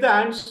you check the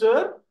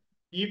answer,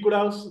 you could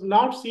have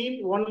not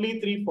seen only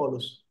three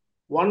follows.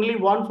 Only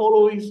one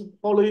follow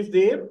is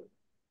there,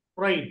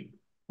 right?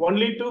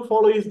 Only two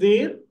follow is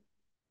there.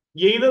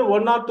 Either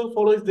one or two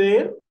follow is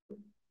there.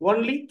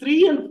 Only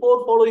three and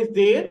four follow is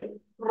there,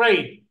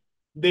 right?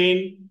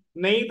 Then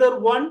neither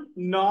one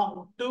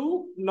nor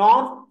two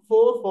nor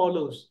four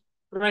follows,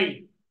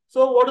 right?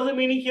 So what is the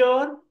meaning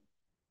here?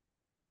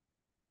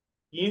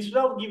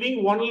 Instead of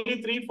giving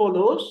only three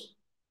follows,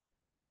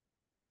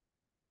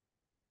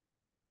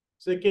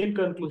 second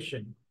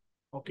conclusion.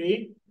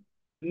 Okay.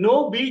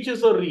 No beach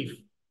is a reef.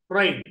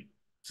 Right.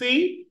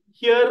 See,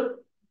 here,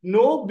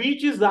 no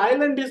beach is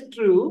island is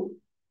true,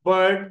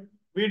 but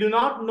we do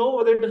not know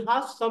whether it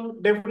has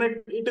some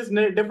definite, it is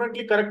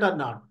definitely correct or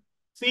not.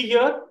 See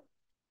here,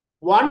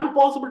 one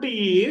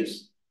possibility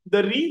is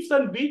the reefs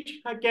and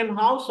beach can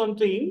have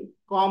something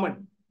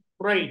common.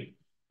 Right.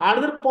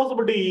 Another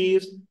possibility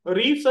is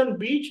reefs and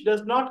beach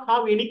does not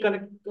have any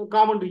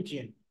common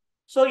region.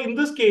 So in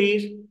this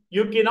case,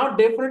 you cannot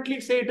definitely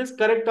say it is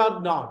correct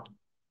or not,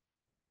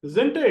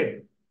 isn't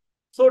it?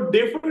 So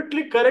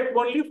definitely correct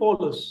only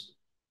follows.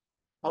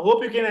 I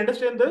hope you can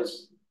understand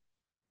this.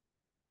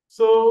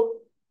 So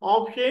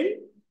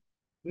option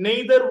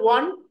neither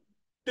one,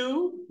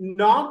 two,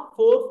 nor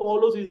four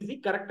follows is the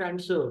correct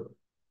answer.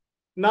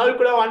 Now you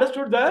could have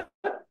understood that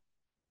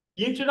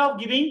instead of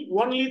giving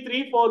only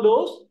three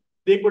follows,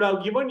 they could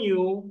have given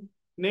you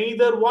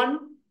neither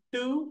one,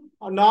 two,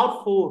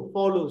 nor four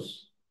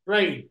follows.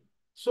 Right.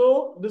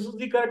 So this is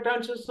the correct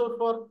answer so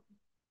far.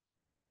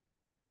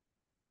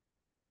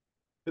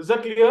 Is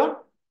that clear?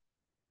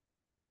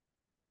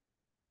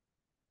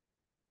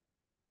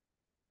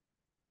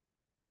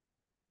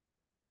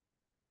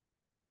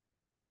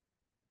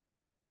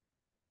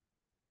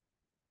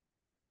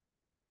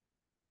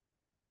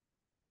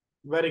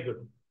 Very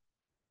good.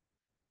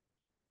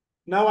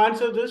 Now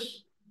answer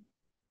this.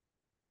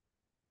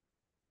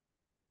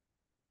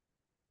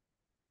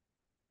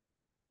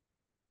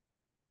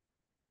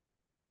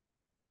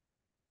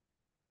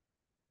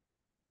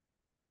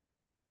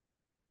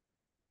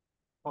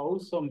 How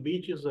some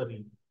beaches are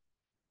in.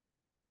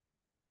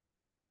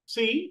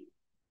 See,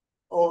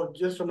 oh,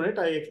 just a minute,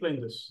 I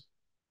explain this.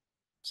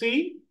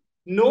 See,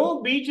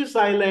 no beach is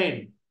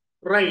island,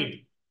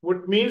 right?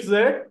 Which means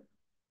that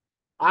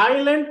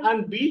island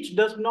and beach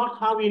does not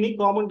have any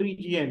common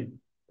region,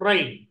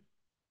 right?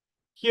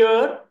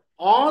 Here,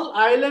 all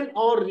island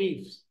or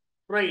reefs,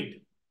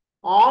 right?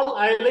 All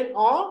island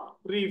or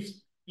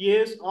reefs.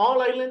 Yes,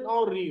 all island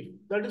or reef.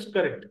 That is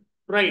correct,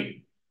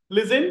 right?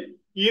 Listen,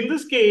 in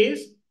this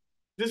case,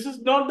 this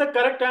is not the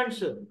correct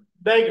answer.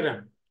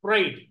 Diagram,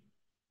 right?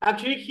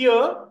 Actually,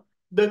 here,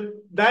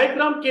 the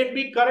diagram can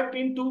be correct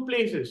in two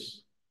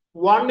places.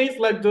 One is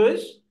like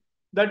this,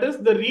 that is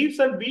the reefs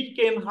and beach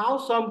can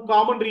have some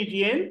common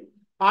region.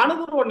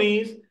 Another one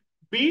is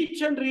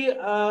beach and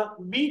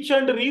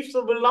reefs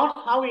will not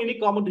have any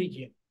common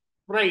region.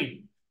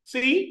 Right.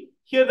 See,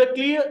 here the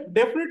clear,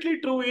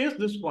 definitely true is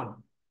this one.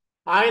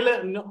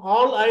 Island,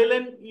 all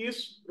island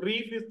is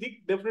reef is the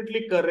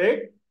definitely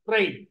correct.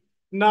 Right.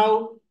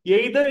 Now,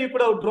 either you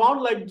could have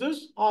drawn like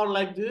this or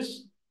like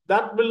this.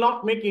 That will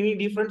not make any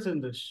difference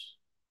in this.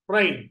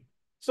 Right.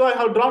 So I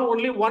have drawn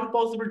only one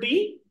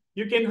possibility.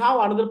 You can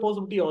have another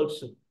possibility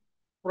also.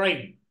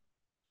 Right.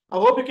 I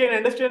hope you can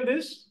understand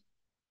this.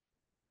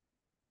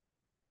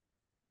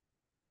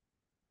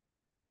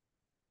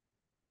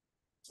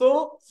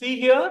 So see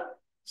here,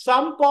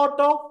 some part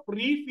of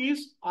reef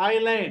is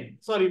island.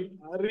 Sorry,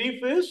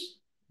 reef is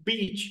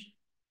beach.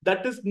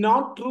 That is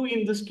not true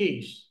in this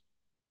case.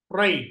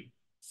 Right.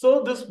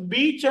 So this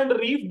beach and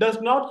reef does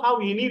not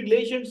have any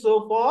relation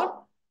so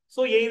far.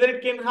 So either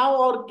it can have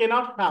or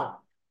cannot have.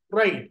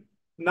 Right.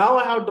 Now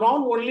I have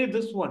drawn only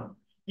this one.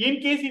 In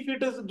case if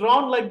it is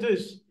drawn like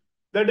this,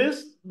 that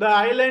is the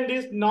island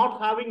is not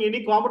having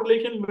any common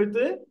relation with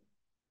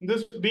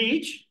this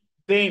beach,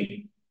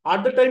 then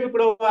at the time you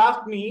could have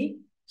asked me,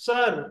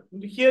 sir,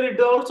 here it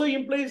also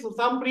implies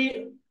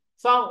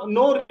some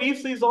no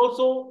reefs is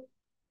also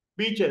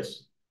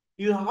beaches.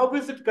 How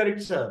is it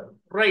correct, sir?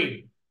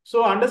 Right.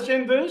 So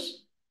understand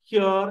this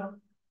here.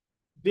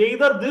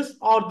 Either this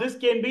or this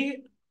can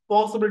be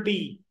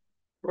possibility.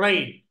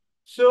 Right.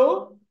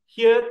 So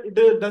here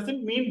it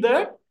doesn't mean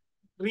that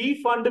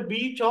reef and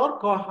beach are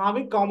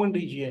having common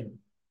region.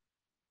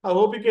 I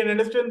hope you can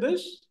understand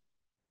this.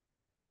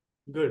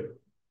 Good.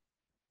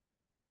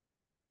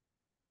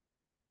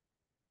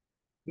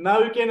 Now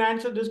you can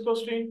answer this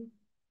question.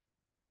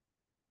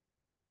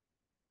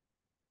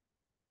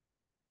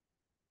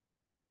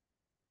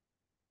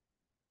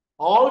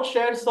 All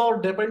shares are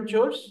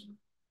debentures.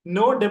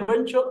 No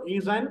debenture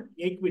is an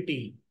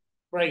equity,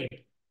 right?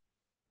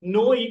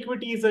 No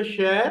equity is a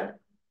share.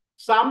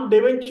 Some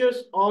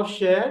debentures are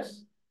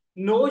shares.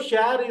 No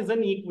share is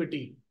an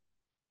equity.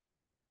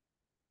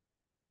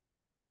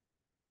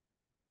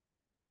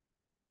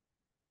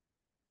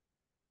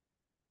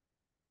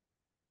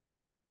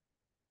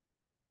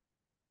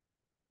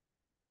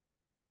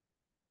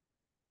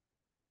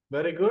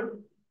 Very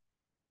good.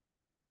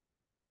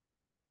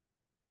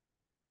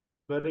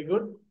 Very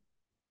good.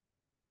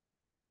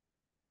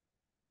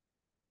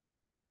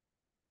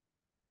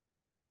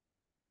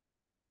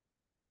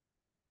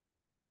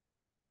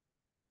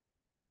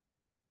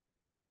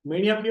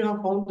 Many of you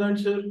have found the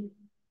answer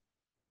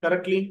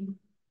correctly.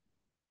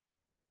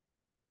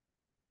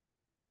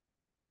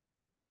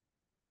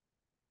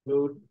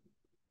 Good.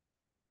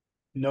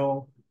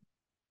 No.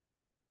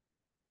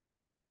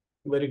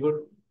 Very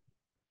good.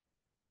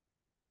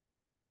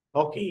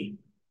 Okay.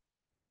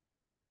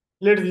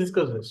 Let's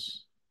discuss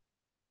this.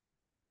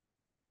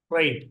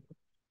 Right.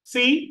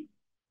 See,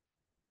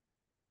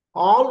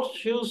 all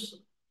shoes,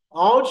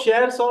 all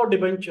shares are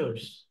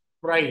debentures.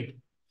 Right.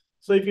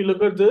 So if you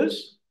look at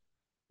this,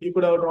 you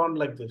could have drawn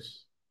like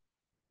this.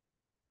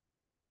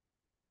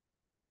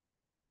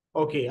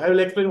 Okay, I will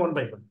explain one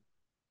by one.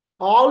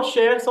 All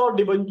shares are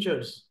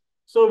debentures.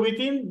 So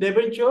within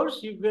debentures,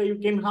 you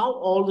can have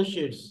all the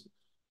shares.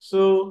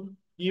 So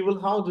you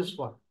will have this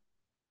one.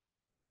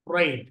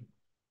 Right.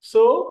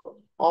 So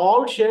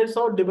all shares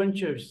are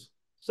debentures.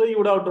 So you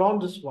would have drawn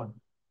this one,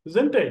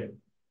 isn't it?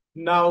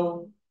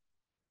 Now,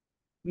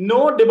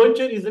 no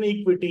debenture is an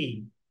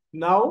equity.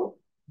 Now,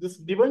 this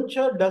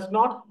debenture does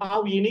not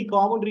have any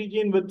common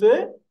region with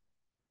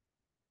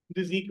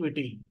this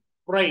equity.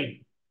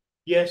 Right.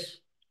 Yes.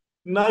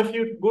 Now, if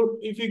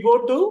you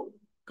go to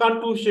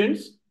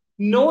conclusions,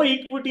 no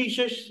equity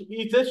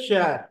is a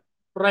share.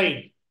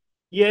 Right.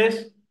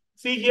 Yes.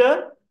 See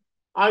here,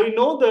 I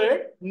know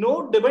that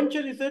no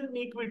debenture is an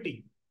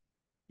equity,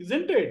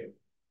 isn't it?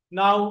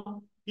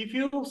 Now, if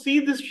you see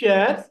this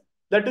shares,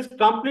 that is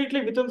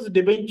completely within this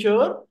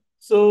debenture.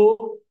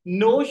 So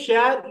no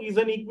share is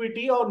an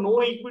equity or no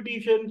equity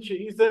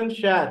is a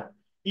share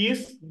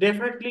is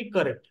definitely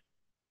correct.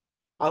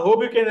 I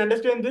hope you can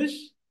understand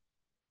this.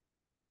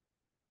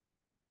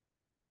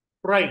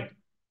 Right.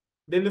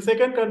 Then the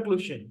second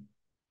conclusion.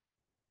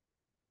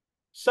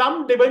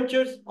 Some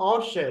debentures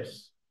are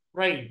shares.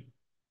 Right.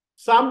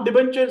 Some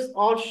debentures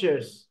are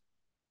shares.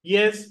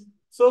 Yes.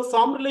 So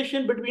some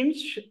relation between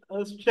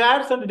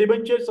shares and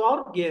debentures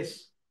are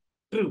yes.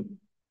 True.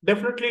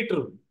 Definitely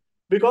true.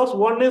 Because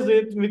one is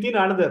within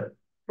another.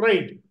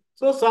 Right.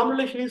 So some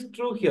relation is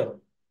true here.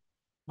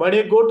 But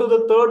you go to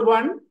the third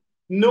one,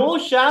 no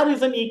share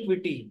is an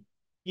equity.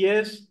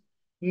 Yes,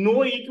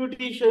 no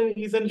equity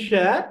is an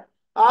share,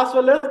 as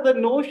well as the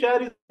no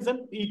share is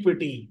an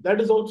equity.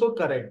 That is also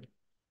correct.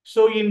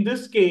 So in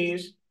this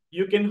case,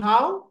 you can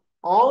have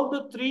all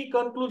the three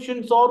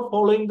conclusions are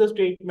following the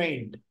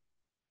statement.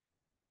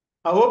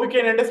 I hope you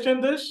can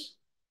understand this.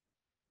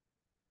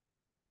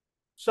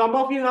 Some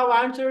of you have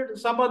answered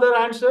some other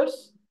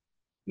answers.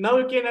 Now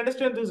you can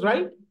understand this,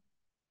 right?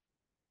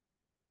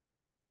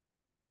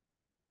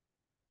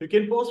 You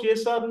can post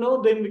yes or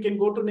no, then we can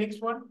go to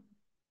next one.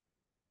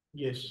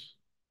 Yes,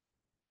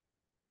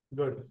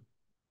 good.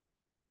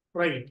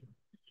 Right.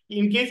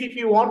 In case if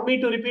you want me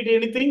to repeat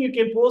anything, you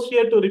can post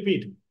here to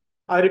repeat.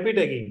 I repeat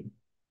again.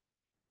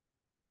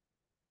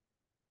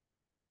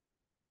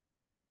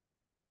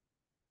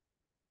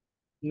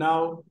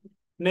 Now,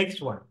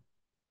 next one.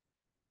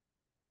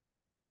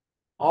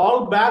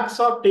 All bags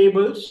are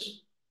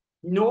tables.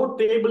 No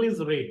table is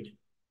red.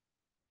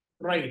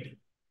 Right.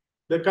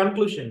 The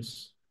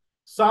conclusions.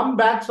 Some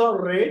bags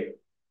are red.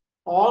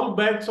 All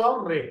bags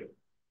are red.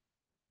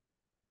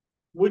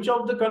 Which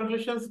of the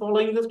conclusions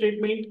following the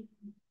statement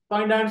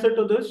find answer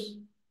to this?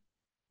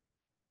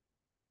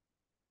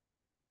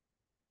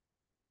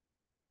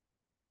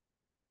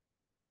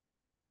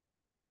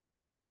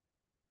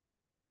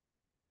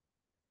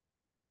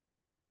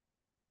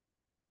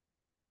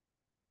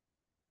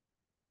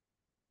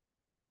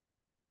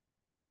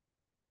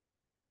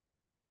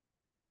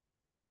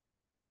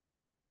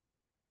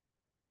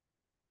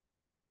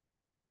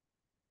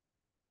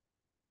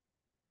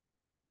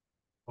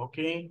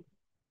 Okay.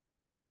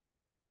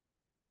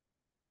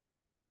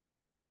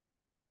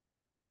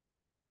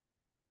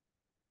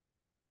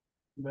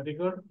 Very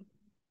good.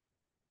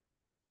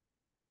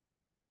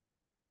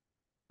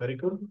 Very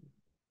good.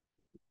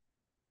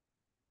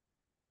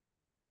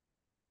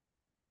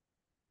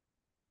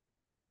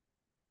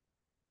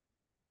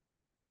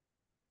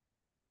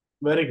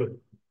 Very good.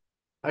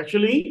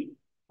 Actually,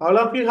 all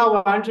of you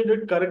have answered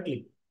it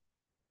correctly.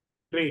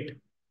 Great.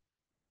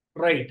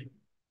 Right.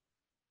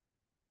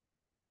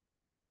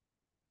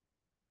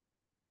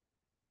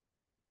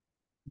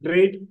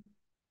 Great.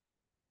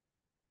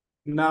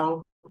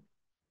 Now,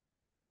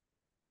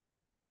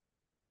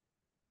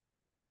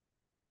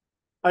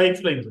 I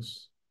explain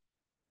this.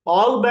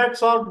 All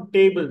bags are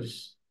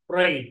tables,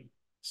 right?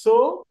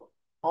 So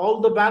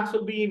all the bags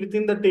will be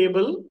within the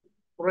table.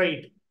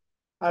 Right.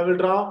 I will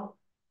draw.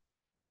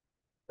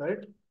 Right.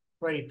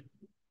 Right.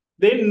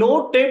 Then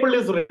no table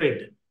is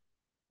red.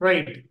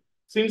 Right.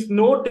 Since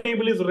no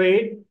table is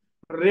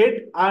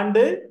red and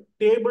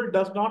table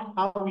does not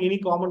have any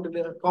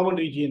common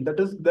region. That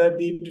is that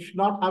they should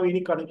not have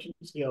any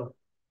connections here.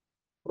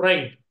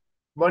 Right.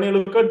 When you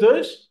look at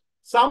this,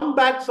 some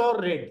bags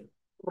are red.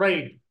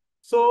 Right.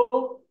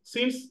 So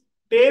since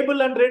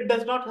table and red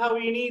does not have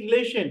any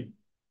relation,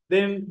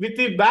 then with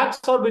the bags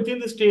are within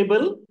this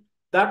table,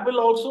 that will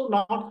also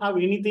not have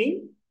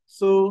anything.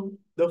 So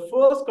the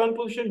first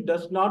conclusion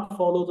does not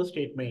follow the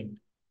statement.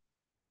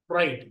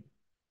 Right.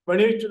 When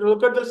you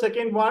look at the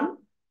second one,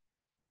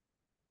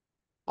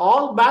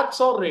 all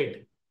bags are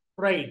red.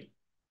 Right.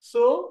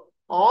 So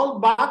all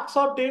bags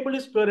are table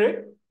is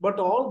correct, but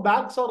all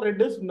bags are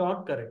red is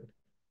not correct.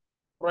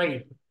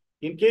 Right.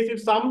 In case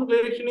if some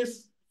relation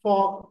is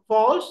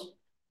false,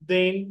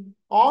 then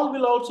all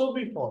will also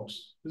be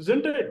false,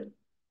 isn't it?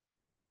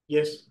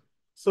 Yes.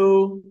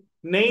 So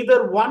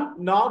neither one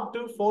nor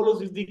two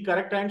follows is the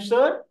correct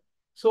answer.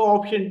 So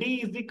option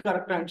D is the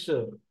correct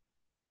answer.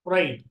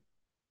 Right.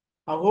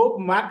 I hope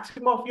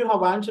maximum of you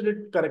have answered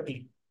it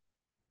correctly.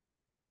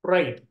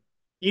 Right.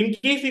 In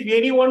case if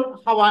anyone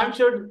have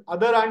answered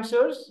other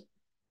answers,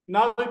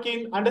 now you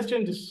can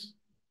understand this.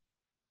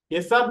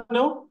 Yes or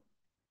no?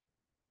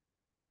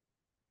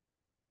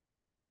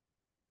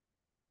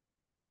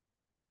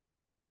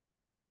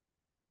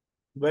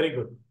 Very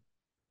good.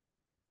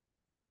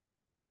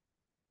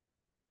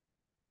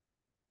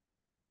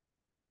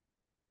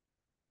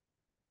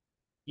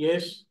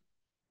 Yes.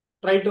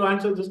 Try to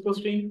answer this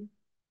question.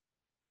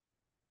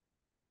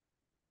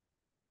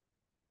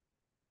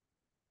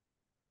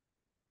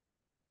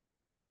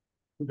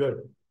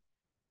 Good.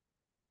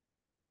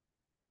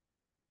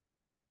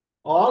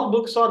 All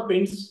books are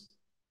pens.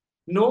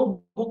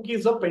 No book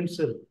is a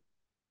pencil.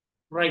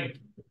 Right.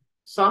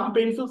 Some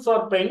pencils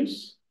are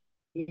pens.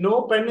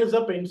 No pen is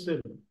a pencil.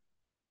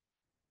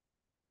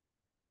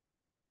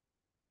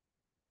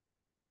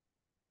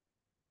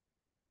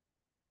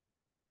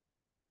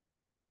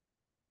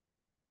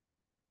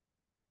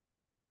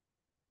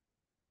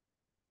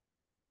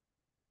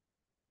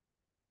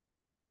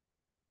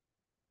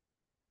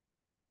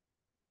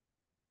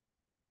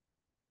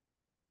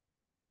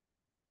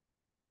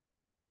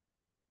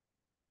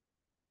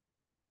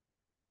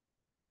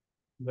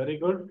 Very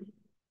good.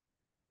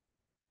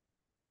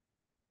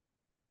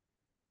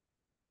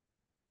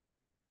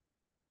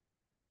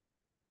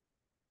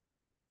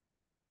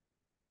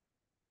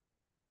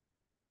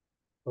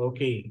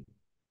 Okay.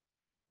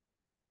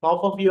 Half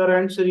of you are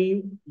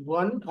answering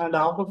one and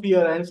half of you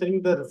are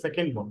answering the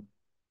second one.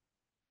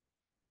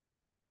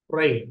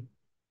 Right.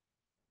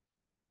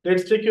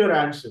 Let's check your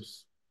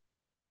answers.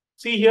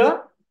 See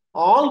here,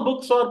 all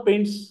books are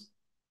pens.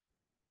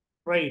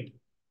 Right.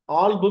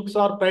 All books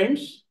are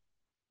pens.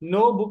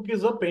 No book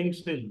is a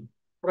pencil.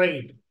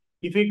 Right.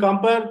 If you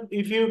compare,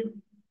 if you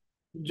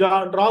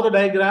draw the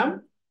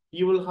diagram,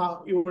 you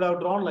would have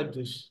drawn like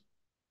this.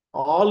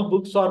 All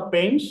books are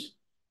pens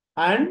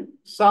and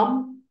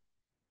some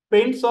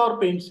pens are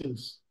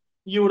pencils.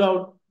 You would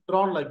have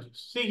drawn like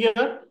this. See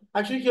here,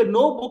 actually here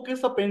no book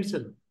is a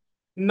pencil.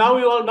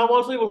 Now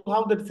also you will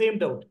have the same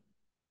doubt.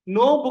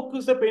 No book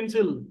is a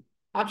pencil.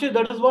 Actually,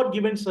 that is what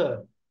given,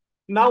 sir.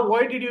 Now,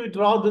 why did you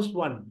draw this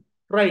one?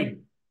 Right.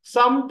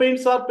 Some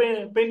pens are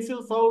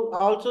pencils are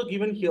also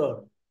given here.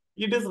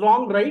 It is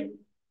wrong, right?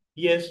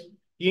 Yes.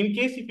 In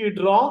case if you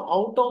draw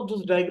out of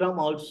this diagram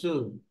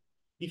also,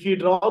 if you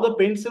draw the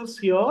pencils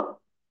here,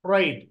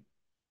 right.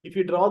 If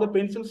you draw the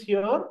pencils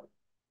here,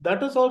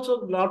 that is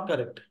also not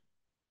correct.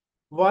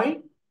 Why?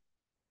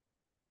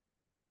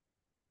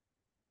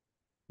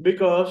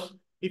 Because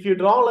if you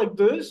draw like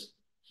this,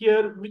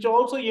 here, which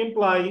also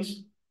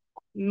implies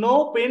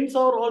no pens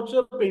are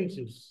also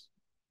pencils.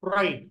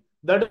 Right.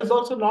 That is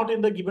also not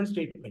in the given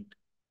statement.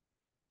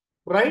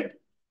 Right.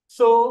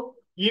 So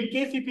in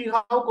case if you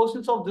have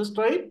questions of this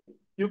type,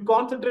 you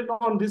concentrate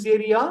on this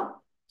area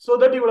so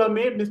that you will have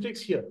made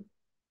mistakes here.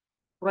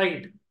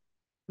 Right.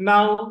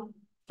 Now,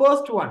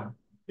 first one.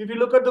 If you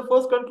look at the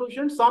first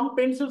conclusion, some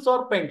pencils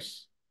are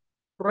pens.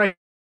 Right.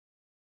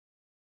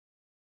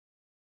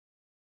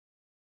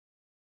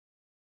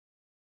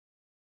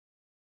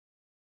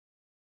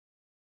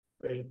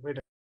 Wait.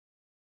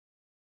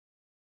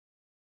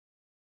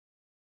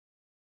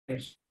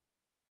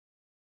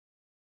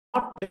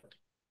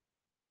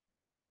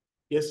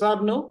 Yes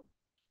or no?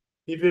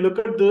 If you look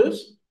at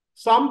this,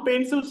 some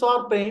pencils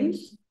are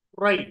pens.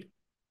 Right.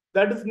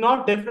 That is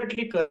not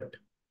definitely correct.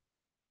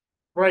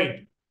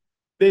 Right.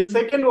 The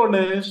second one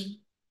is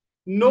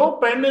no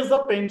pen is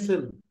a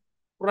pencil.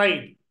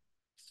 Right.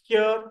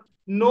 Here,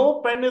 no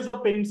pen is a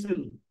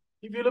pencil.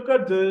 If you look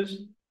at this,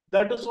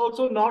 that is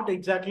also not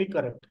exactly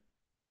correct.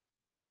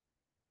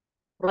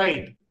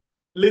 Right.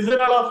 Listen,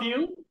 all of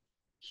you.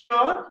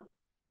 Here,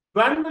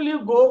 when will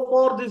you go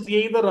for this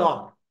either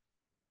or?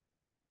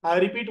 I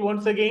repeat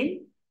once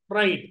again.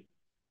 Right.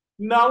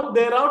 Now,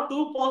 there are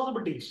two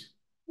possibilities.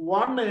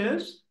 One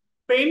is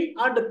pen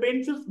and the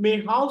pencils may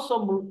have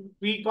some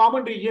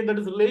common region, that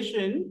is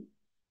relation.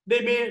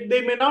 They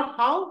may not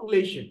have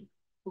relation.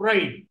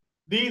 Right.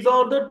 These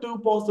are the two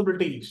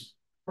possibilities.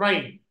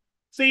 Right.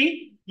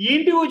 See,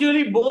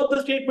 individually both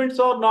the statements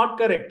are not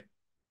correct.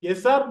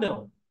 Yes or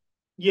no?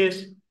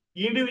 Yes.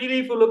 Individually,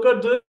 if you look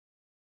at this,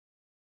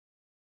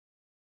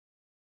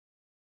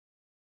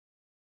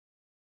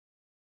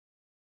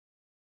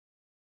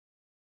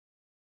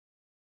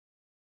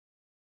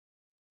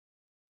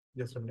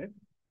 just a minute.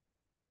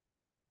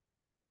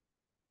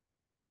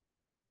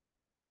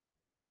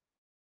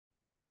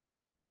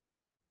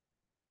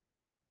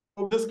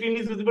 Hope the screen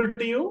is visible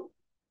to you.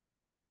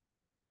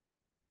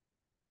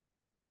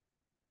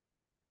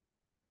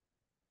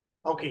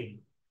 Okay.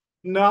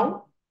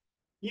 Now,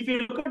 if you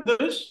look at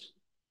this,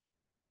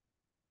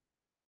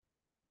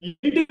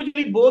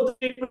 individually both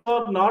statements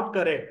are not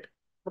correct.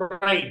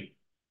 Right.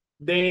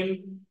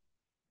 Then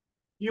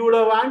you would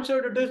have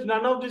answered it is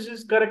none of this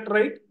is correct,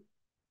 right?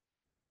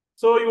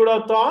 So you would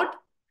have thought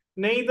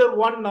neither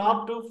one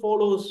nor two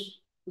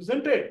follows,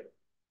 isn't it?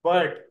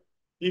 But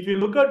if you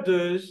look at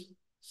this,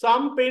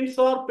 some pens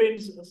are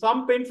pens,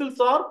 some pencils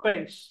are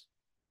pens.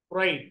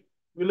 Right.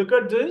 We look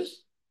at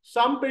this,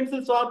 some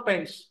pencils are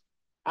pens.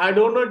 I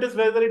don't know it is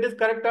whether it is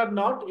correct or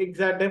not.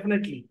 Exact,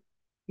 definitely.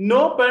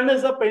 No pen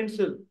is a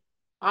pencil.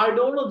 I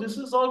don't know this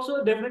is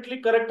also definitely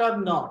correct or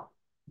not.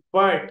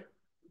 But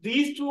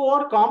these two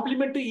are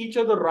complement to each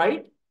other,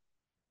 right?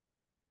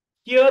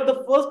 Here,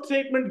 the first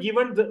statement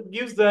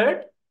gives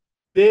that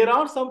there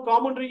are some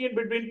common region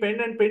between pen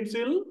and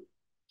pencil.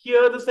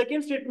 Here, the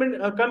second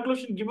statement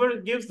conclusion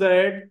gives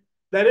that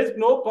there is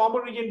no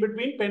common region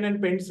between pen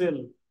and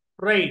pencil.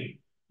 Right.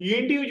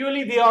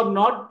 Individually, they are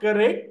not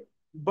correct,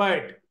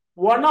 but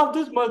one of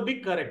this must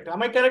be correct.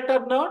 Am I correct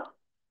or not?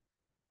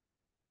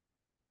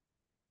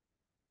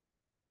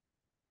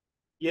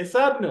 Yes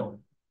or no?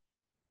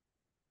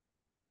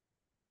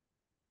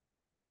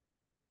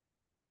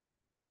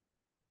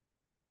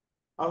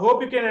 I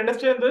hope you can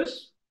understand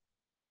this.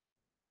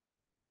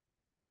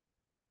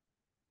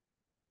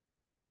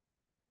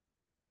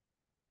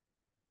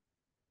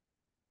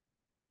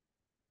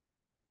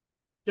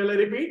 Shall I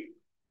repeat?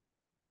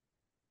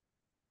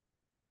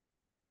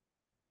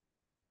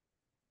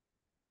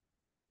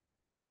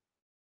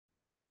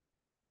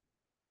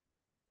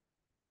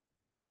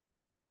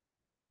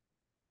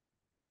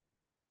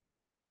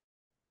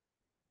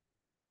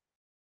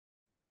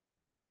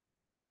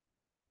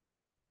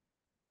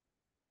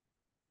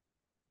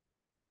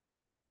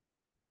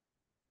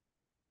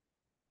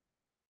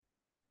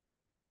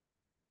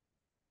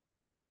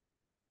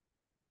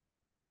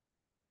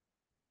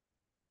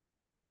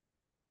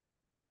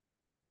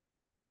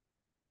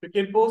 You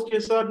can post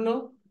yes or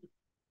no.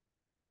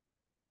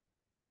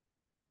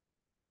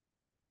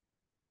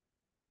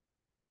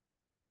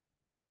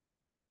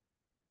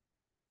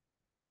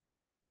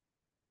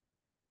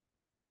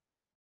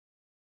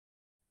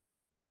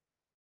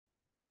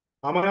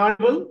 Am I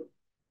audible?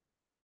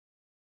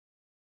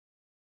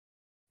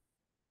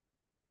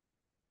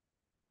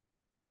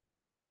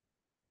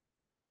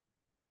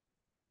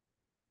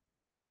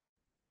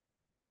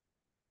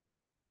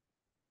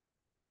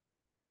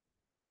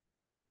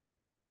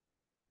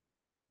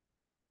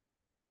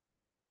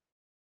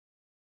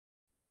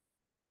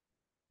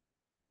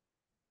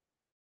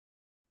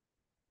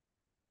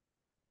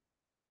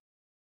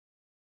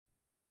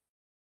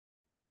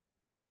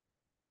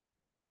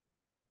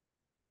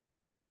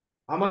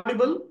 Am I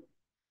audible?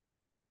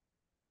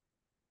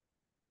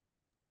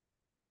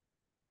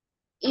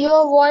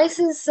 Your voice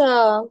is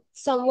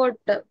somewhat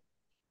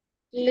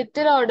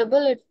little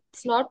audible.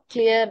 It's not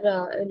clear,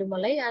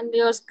 Elumalai, and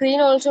your screen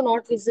also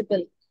not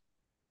visible.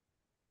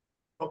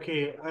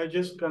 Okay, I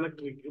just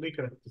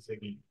reconnect this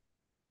again.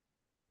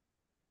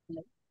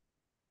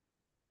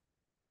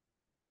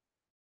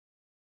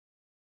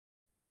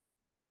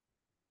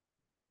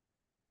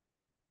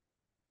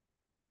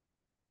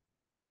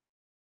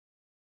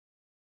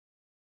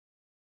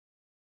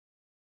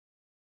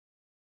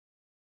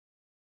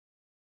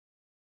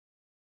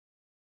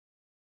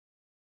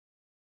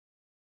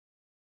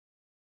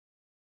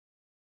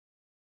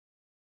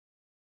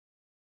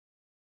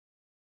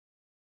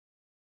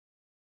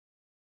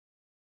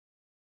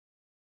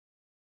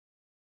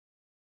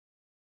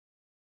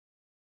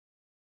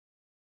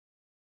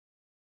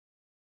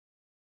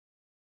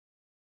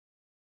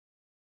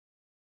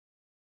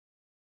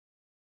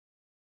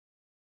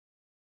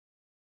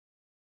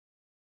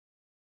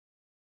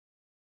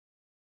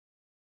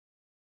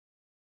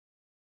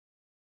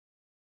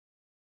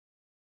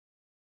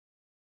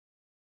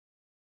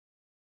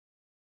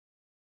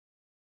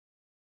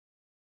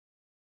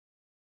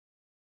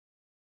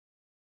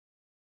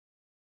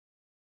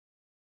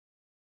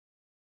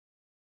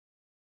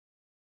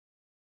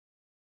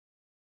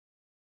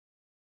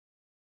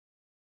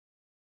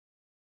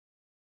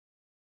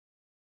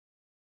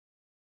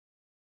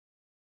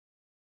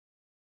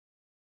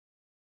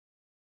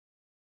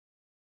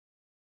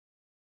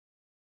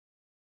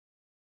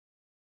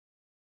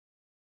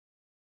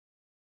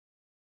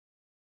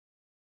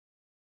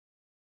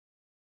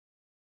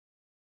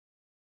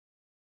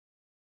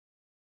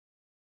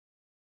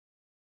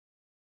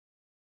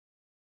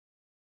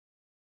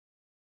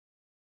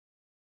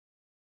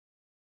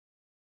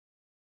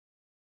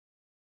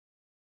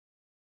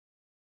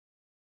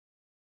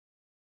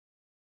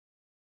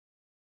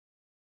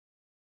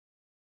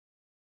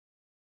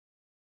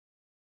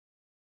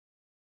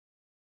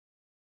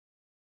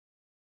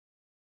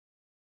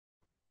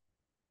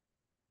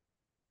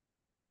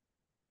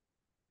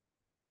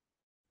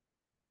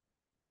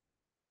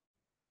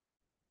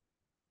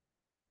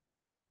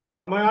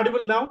 Am I audible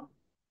now?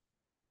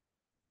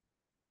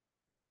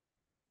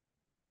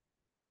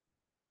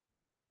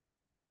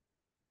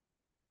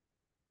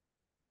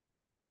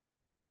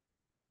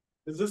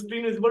 Is the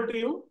screen visible to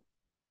you?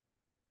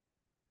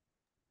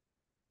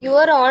 You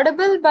are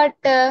audible, but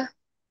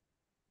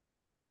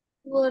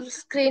your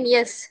screen,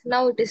 yes,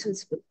 now it is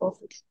visible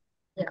perfectly.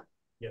 Yeah.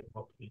 Yeah,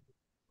 okay.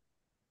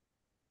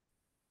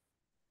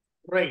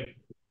 Right.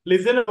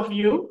 Listen of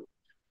you.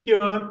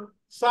 Here,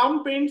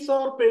 some pens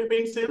or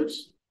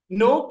pencils,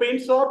 no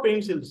pens or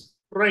pencils.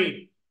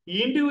 Right.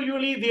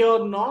 Individually, they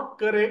are not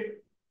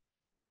correct.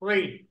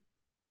 Right.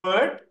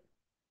 But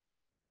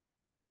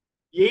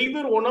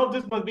either one of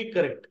this must be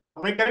correct.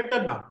 Am I correct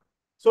or not?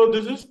 So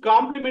this is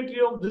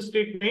complementary of this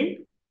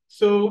statement.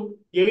 So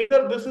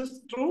either this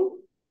is true,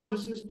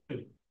 this is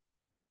true.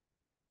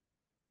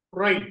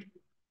 Right.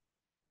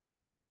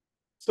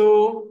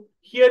 So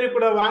here you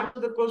could have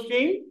answered the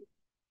question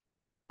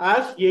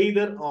as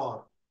either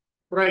or.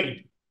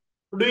 Right.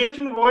 Do you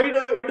why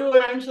do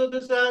I answer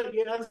this as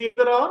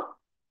either or?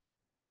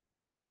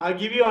 I'll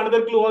give you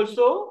another clue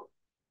also.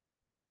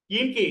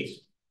 In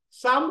case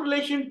some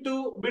relation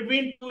to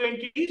between two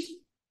entities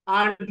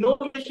and no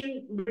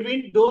relation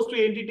between those two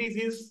entities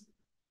is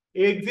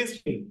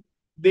existing,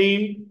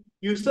 then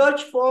you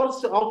search for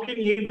option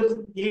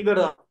either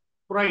or.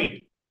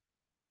 Right.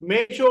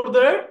 Make sure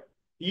that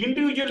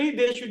individually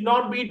they should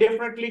not be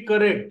definitely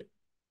correct.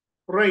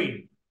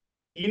 Right.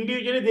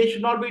 Individually they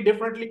should not be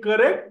definitely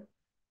correct,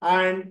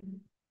 and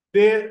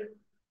there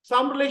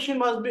some relation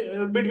must be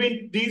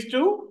between these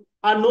two,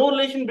 and no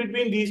relation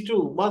between these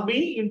two must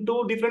be in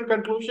two different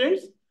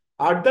conclusions.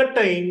 At that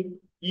time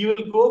you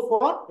will go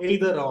for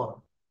either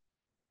or.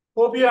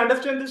 Hope you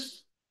understand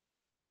this.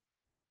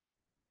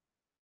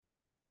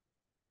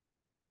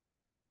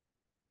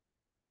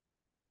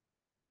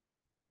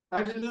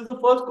 Actually, this is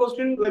the first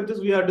question like this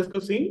we are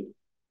discussing.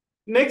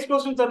 Next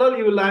questions and all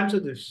you will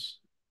answer this.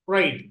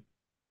 Right.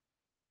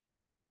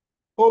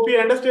 Hope you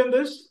understand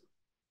this.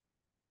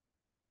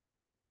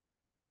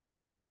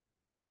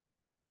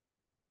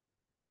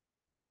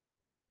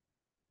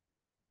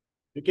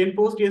 You can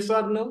post yes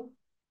or no.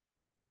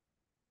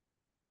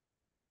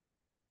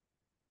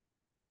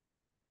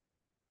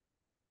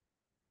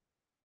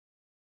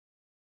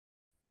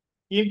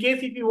 In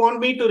case if you want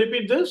me to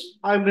repeat this,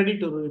 I am ready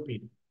to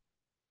repeat.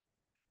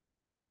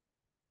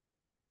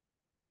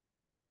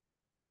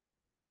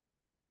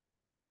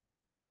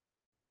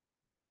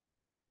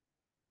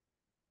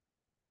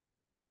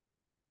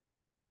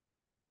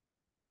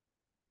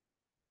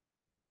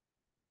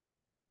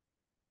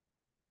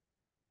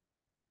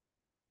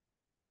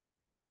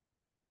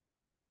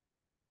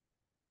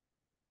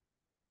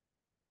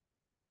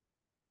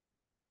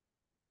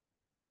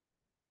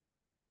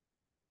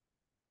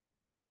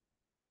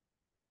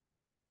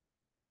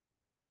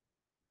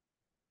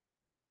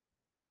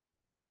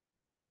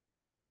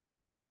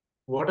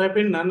 What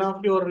happened? None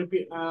of you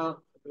are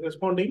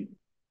responding.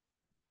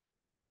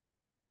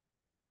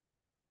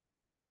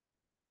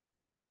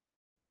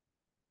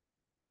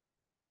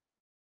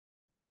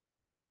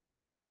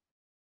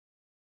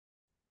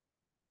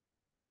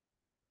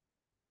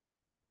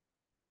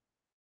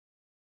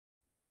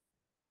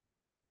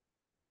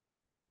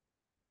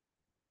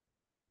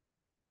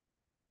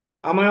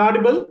 Am I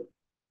audible?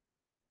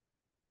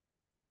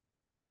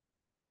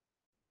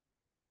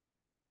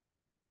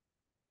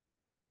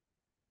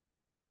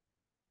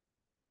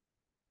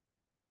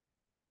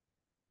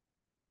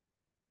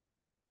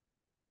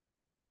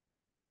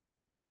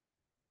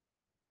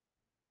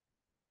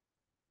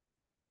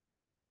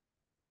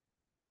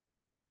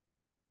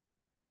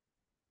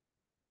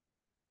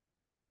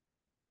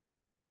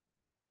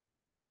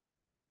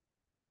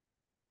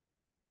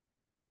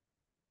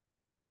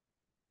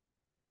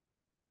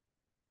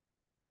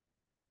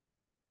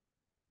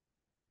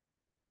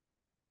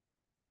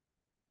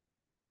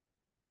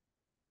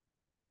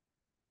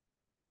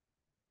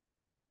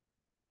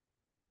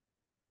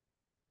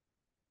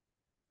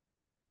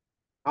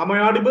 Am I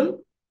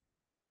audible?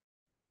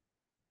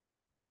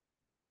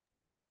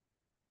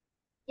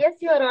 Yes,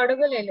 you are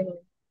audible, Element.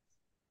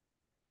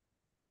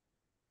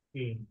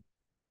 Hmm.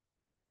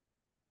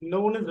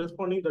 No one is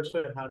responding. That's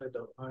why I had it.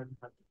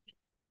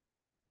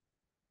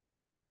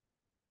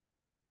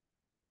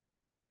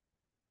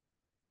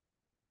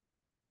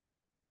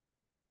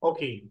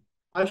 Okay.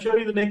 I'll show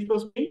you the next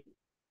question.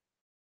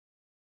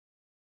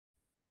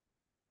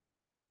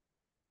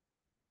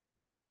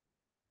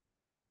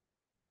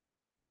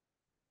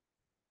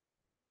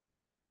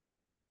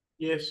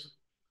 Yes.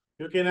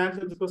 You can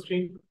answer the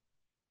question.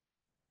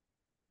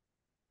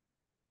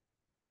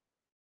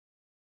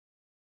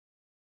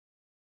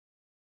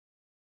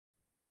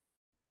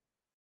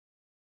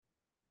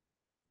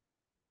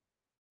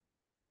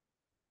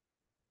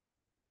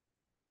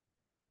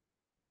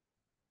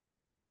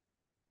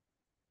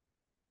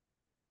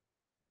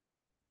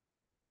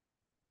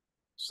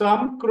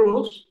 Some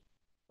crows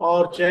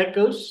are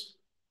jackals.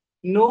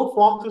 No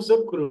fox is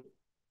a crow.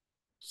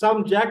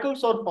 Some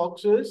jackals are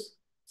foxes.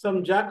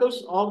 Some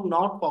jackals are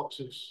not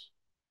foxes.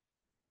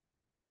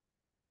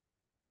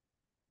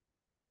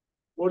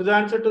 What is the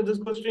answer to this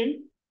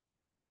question?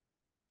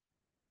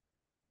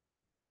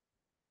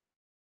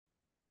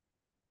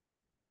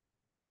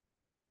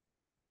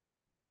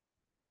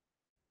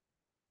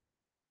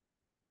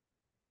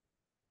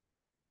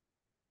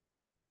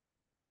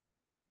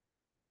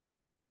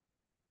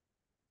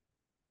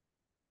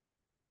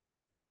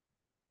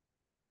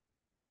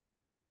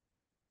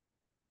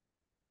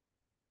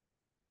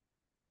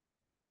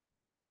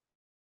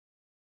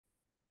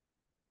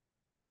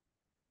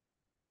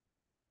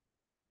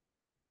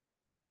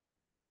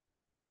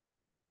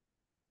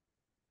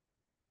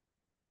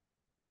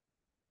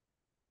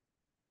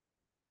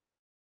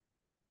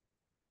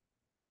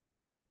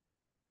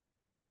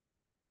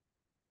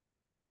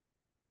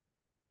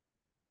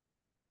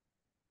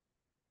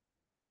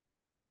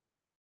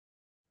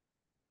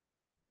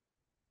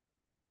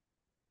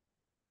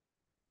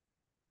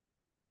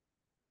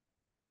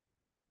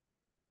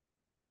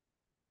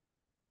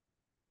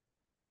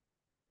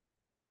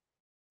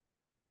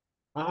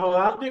 I have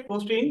asked a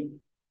question.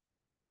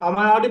 Am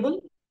I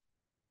audible?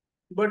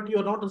 But you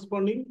are not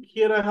responding.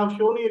 Here I have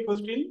shown you a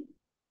question.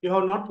 You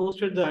have not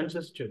posted the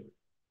answers to.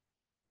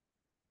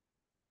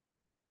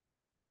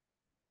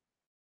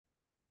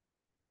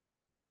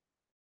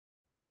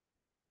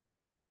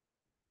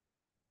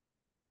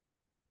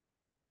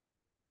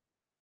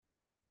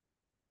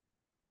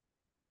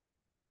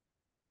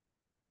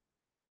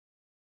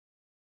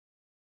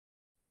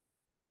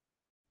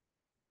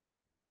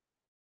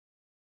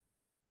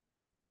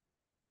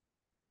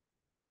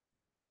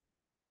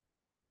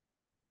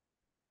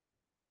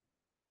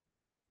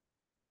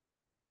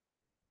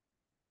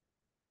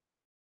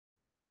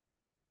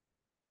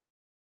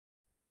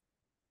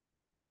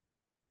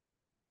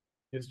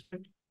 Yes.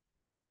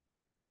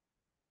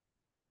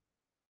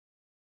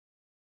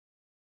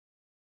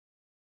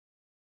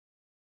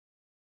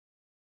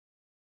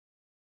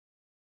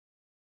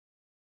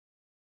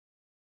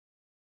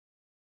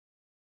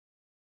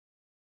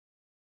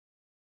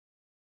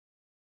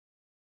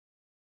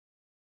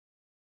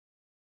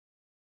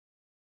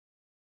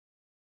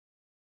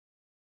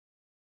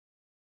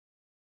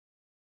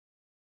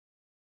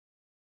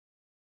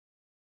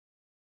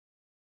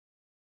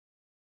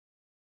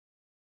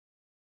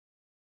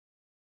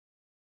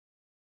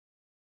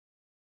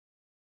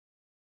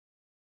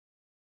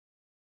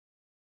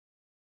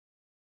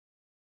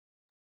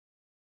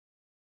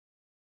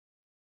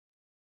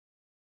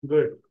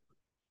 Good.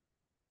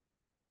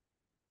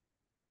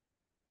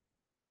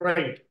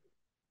 Right.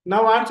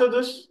 Now answer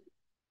this.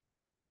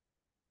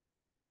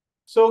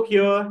 So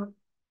here,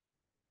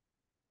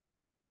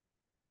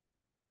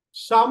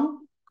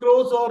 some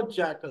crows are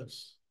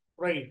jackals.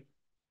 Right.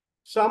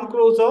 Some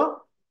crows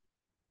are,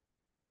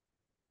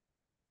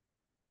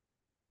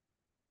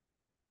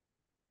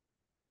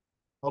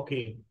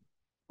 okay.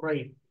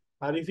 Right.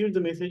 I received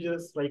the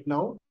messages right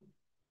now.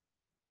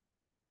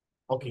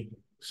 Okay.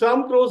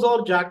 Some crows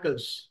are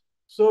jackals.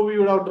 So we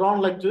would have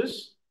drawn like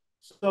this.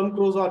 Some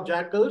crows are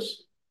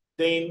jackals.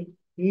 Then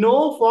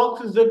no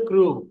fox is a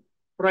crow.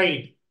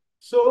 Right.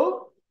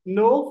 So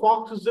no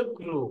fox is a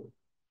crow.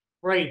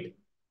 Right.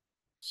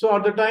 So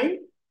at the time,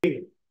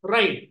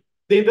 right.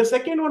 Then the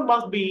second one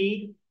must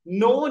be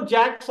no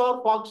jacks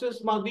or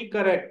foxes must be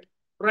correct.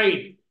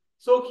 Right.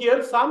 So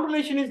here some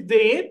relation is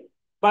there,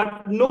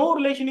 but no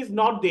relation is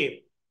not there.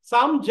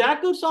 Some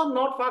jackals are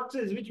not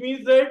foxes, which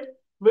means that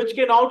which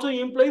can also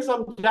imply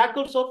some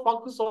jackals or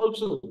foxes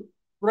also.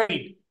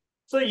 Right.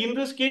 So in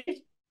this case,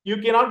 you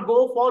cannot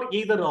go for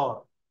either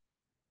or.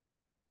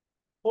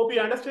 Hope you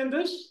understand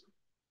this.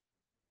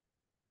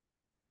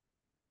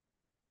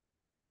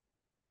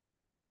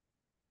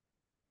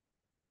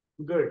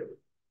 Good.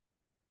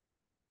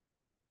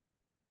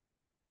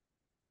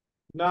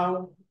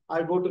 Now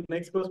I go to the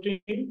next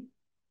question.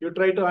 You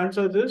try to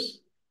answer this.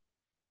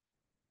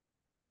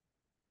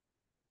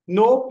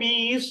 No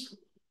P is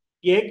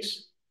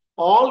X,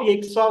 all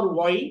X are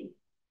Y,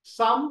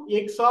 some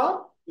X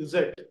are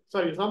Z.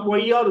 Sorry, some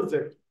Y are Z.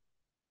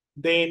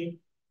 Then,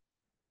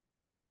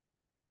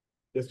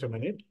 just a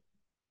minute.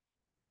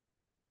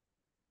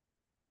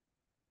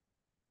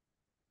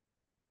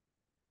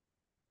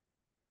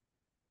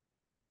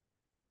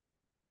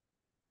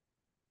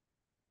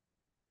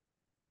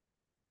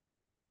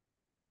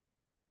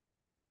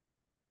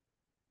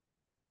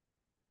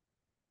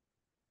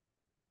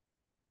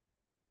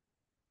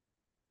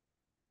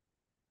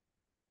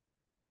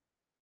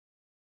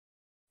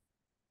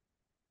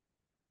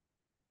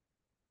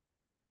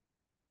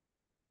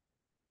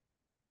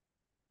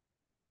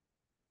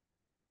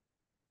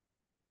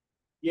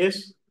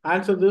 Yes,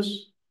 answer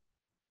this.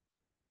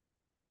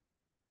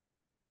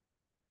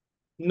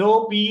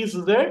 No P is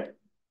Z,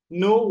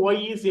 no Y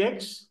is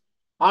X,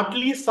 at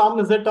least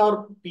some Z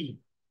or P.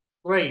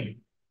 Right.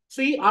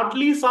 See, at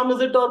least some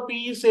Z or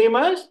P is same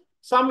as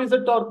some Z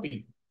or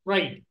P.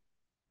 Right.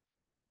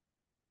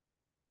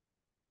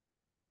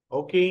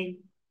 Okay.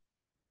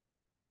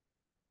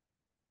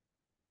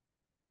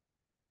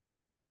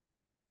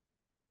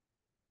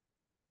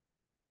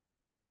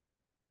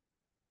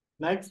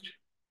 Next.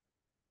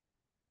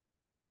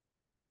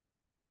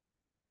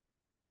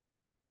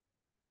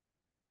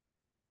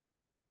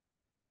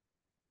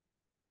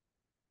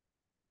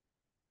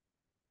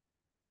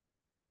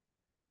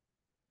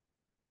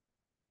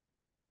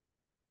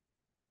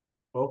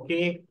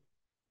 Okay.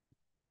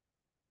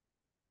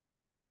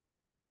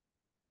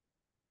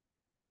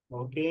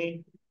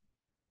 Okay.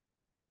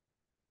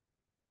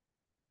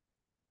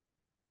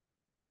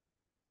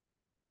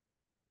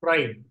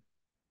 Right.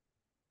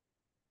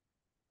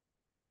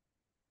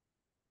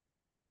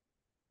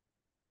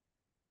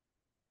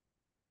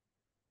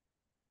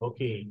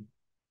 Okay.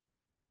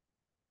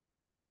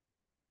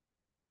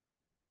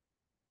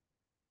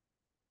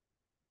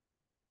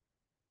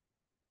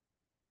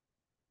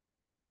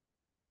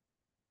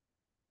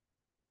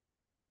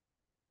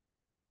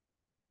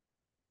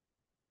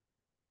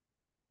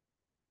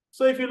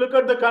 So if you look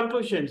at the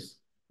conclusions,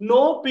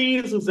 no P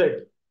is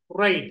Z.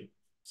 Right.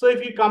 So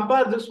if you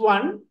compare this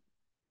one,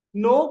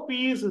 no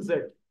P is Z.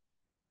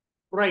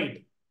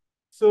 Right.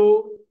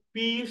 So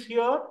P is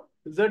here,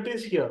 Z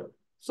is here.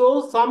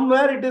 So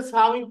somewhere it is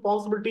having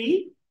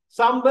possibility,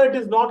 somewhere it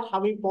is not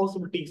having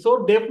possibility.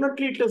 So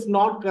definitely it is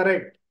not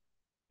correct,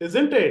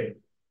 isn't it?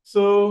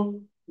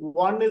 So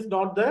one is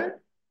not the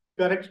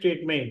correct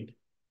statement.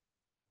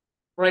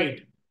 Right.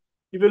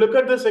 If you look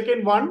at the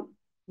second one,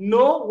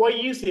 no y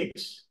is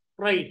x.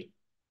 Right.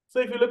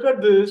 So if you look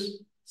at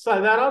this, so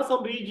there are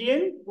some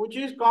region which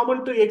is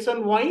common to x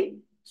and y.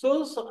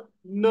 So,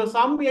 no,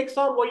 some x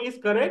or y is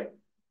correct,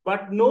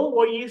 but no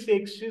y is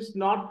x is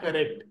not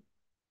correct.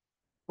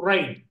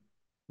 Right.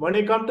 When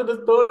you come to the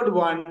third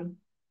one,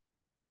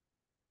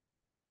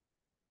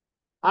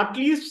 at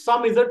least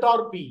some z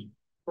or p.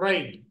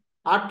 Right.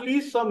 At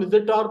least some z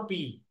or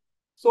p.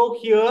 So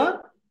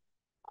here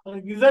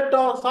Z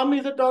or some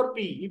Z or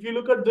P. If you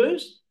look at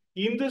this,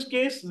 in this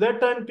case, Z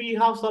and P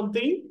have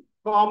something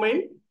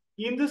common.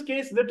 In this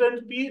case, Z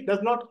and P does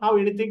not have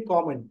anything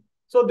common.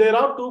 So there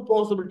are two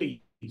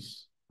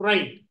possibilities,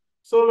 right?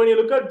 So when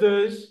you look at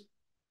this,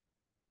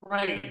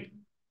 right,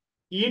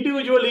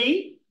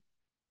 individually,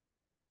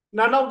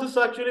 none of this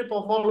actually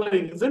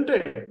following, isn't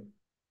it?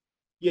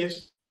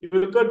 Yes. If you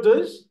look at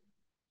this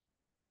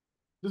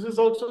is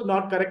also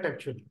not correct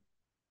actually,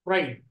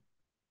 right?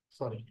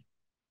 Sorry,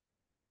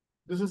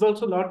 this is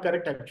also not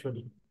correct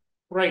actually,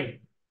 right?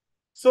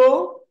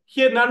 So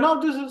here none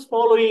of this is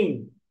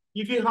following.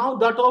 If you have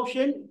that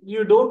option,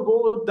 you don't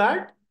go with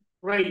that,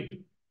 right?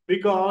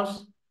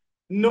 Because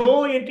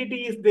no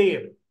entity is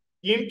there.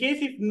 In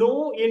case if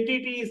no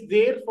entity is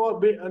there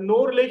for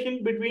no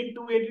relation between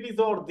two entities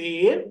are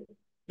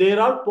there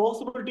are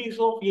possibilities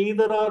of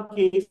either or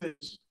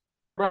cases,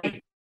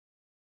 right?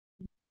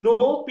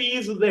 No P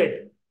is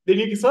Z. Then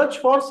you search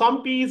for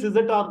some P is Z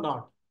or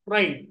not,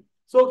 right?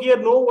 So here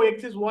no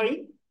X is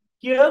Y.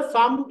 Here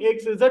some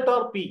X is Z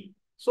or P.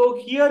 So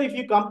here if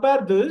you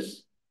compare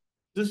this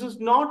is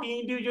not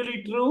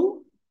individually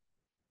true,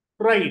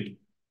 right?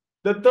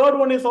 The third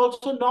one is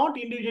also not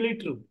individually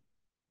true.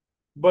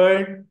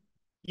 But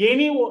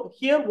any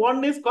here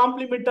one is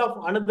complement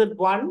of another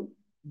one,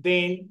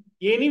 then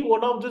any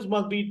one of this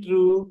must be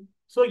true.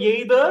 So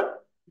either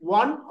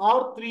one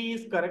or three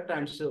is correct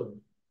answer,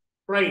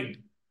 right?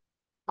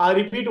 I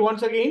repeat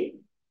once again.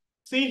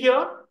 See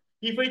here,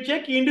 if I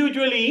check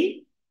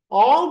individually,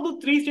 all the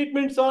three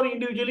statements are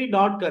individually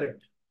not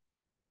correct.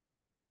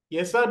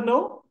 Yes or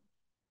no?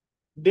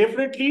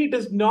 Definitely it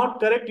is not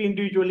correct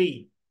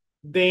individually.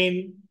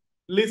 Then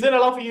listen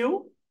all of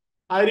you.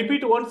 I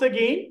repeat once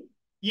again.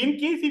 In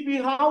case if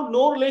you have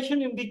no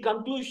relation in the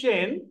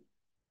conclusion,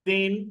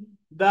 then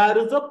there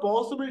is a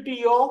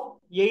possibility of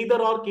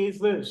either or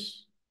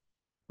cases.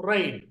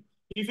 Right.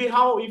 If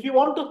you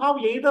want to have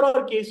either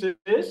or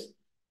cases,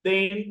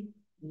 then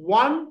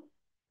one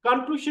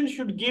conclusion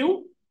should give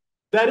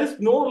there is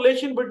no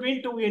relation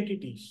between two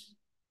entities.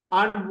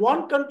 And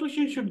one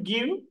conclusion should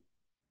give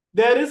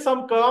there is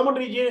some common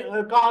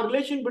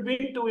correlation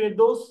between two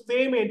those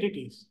same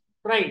entities,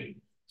 right?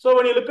 So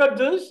when you look at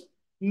this,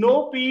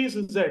 no P is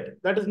Z,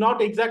 that is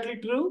not exactly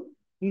true.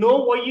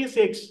 No Y is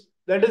X,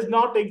 that is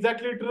not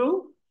exactly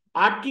true.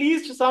 At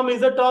least some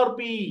Z or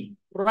P,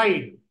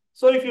 right?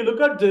 So if you look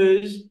at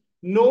this,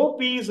 no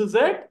P is Z,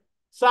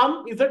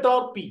 some Z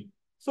or P.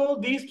 So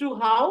these two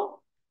have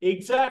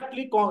these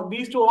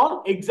two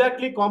are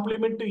exactly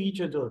complement to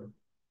each other,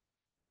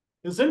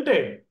 isn't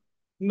it?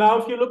 Now,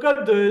 if you look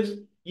at this,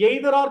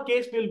 either or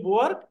case will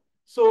work.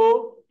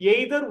 So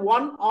either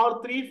one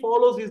or three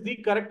follows is the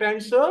correct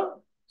answer.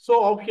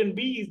 So option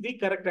B is the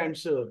correct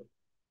answer.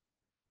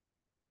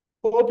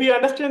 Hope you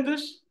understand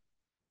this.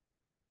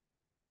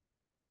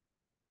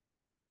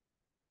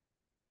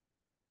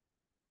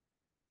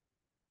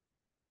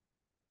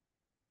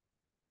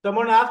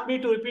 Someone asked me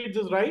to repeat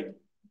this, right?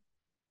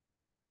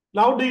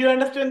 Now, do you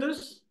understand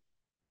this?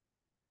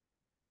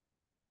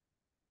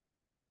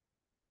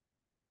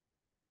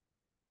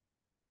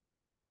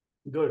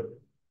 Good.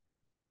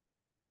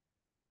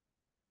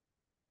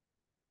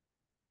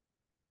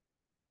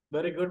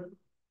 Very good.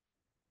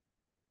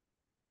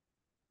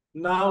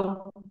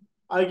 Now,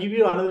 I give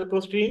you another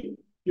question.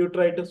 You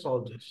try to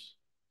solve this.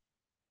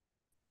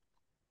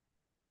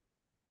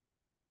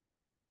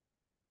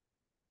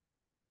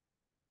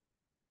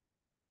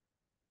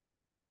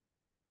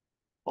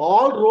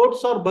 All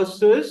roads are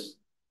buses.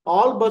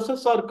 All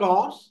buses are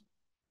cars.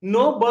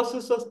 No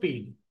buses are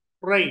speed.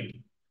 Right.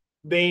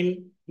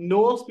 Then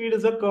no speed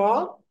is a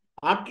car.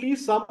 At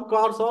least some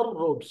cars are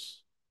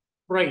roads.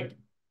 Right.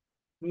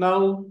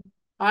 Now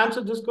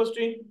answer this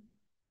question.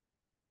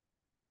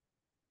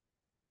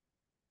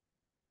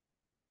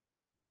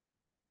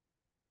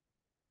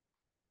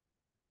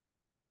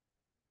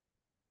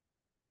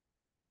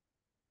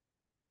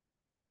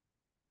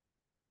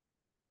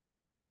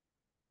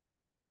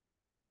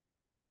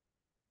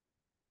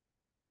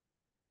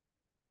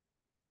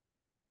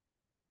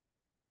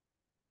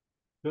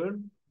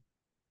 Good.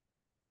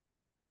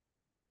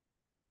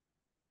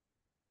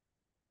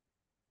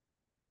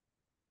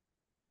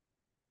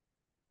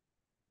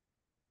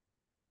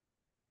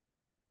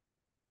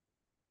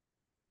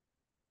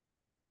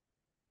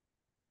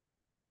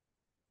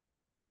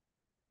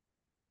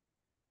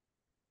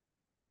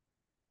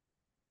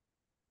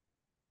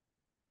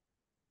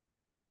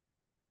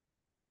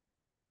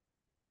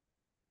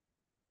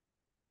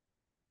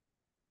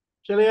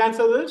 Shall I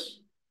answer this?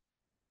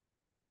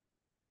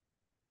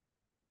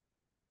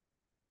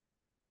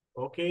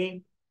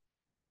 Okay.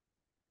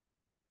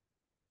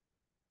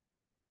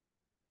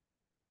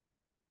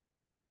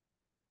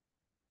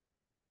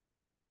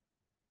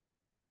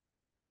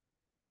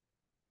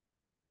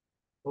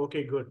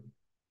 Okay, good.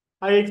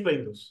 I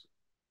explain this.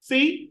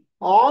 See,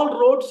 all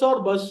roads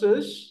are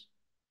buses.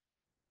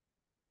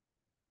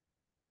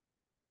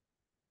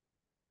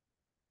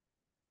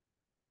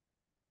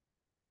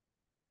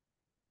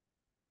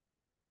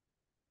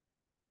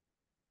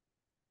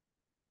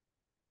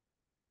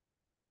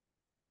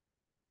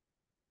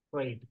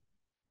 Right.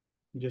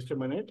 Just a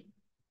minute.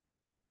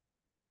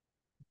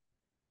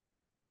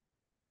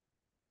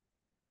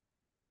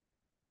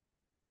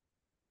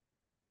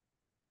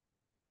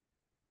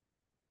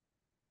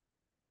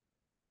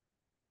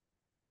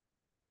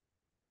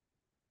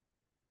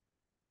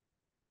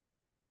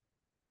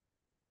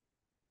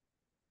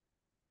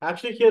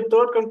 Actually, here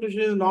third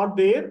conclusion is not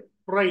there.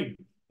 Right.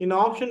 In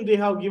option, they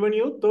have given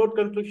you third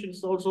conclusion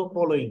is also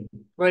following.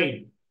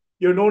 Right.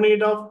 You don't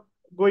need of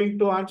going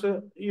to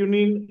answer.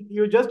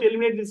 You just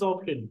eliminate this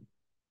option.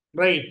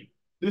 Right.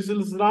 This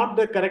is not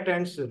the correct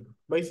answer.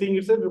 By seeing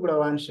itself, you could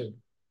have answered.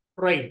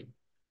 Right.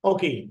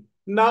 Okay.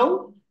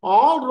 Now,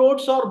 all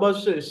roads are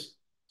buses.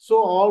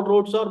 So, all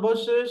roads are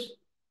buses.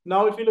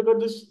 Now, if you look at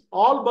this,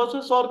 all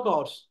buses are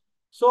cars.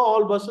 So,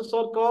 all buses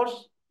are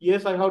cars.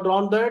 Yes, I have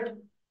drawn that.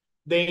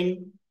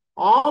 Then,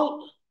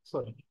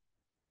 sorry,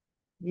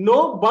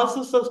 no bus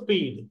is a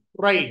speed.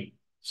 Right.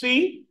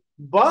 See,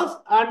 bus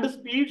and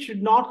speed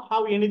should not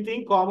have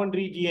anything common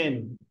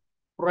region.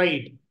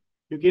 Right.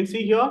 You can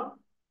see here,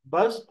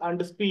 bus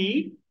and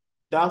speed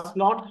does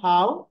not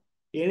have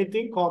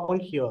anything common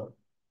here.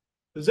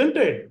 Isn't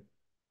it?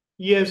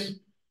 Yes.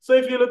 So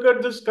if you look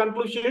at this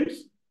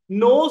conclusions,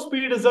 no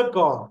speed is a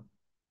car.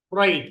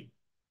 Right.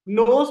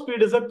 No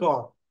speed is a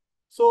car.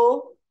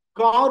 So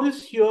car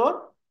is here.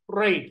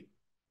 Right.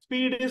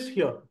 Speed is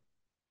here.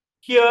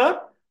 Here,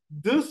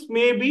 this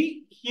may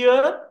be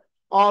here,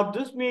 or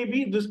this may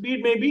be, the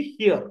speed may be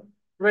here,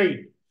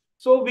 right?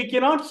 So we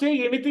cannot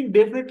say anything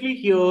definitely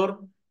here.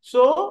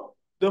 So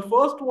the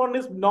first one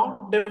is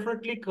not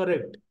definitely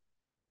correct,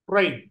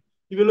 right?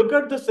 If you look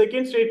at the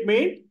second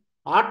statement,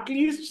 at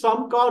least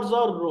some cars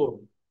are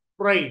road,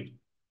 right?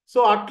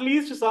 So at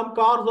least some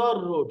cars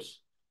are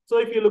roads. So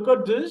if you look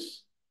at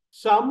this,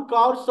 some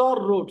cars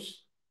are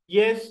roads.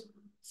 Yes.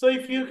 So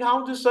if you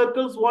have the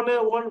circles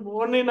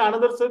one in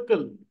another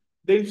circle,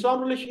 the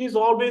instant relation is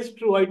always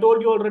true. I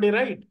told you already,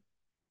 right?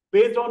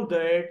 Based on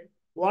that,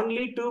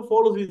 only two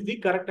follows is the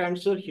correct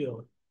answer here.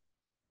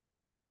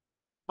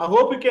 I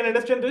hope you can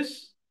understand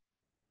this.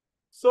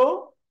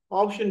 So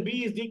option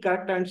B is the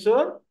correct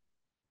answer.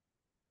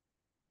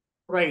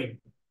 Right.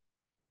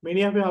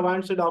 Many of you have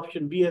answered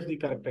option B as the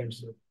correct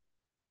answer.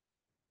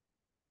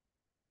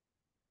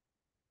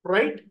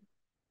 Right?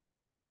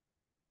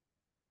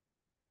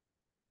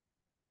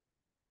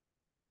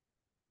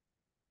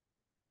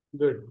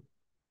 Good.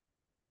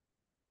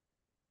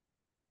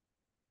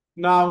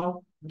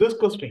 Now, this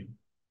question.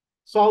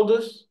 Solve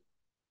this.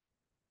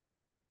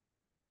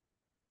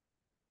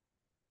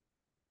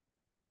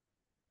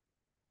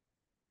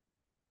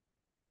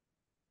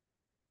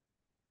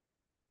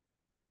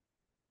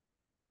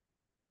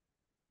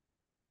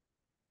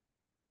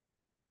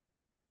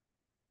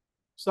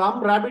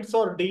 Some rabbits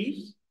are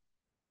deers.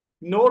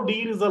 No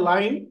deer is a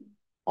lion.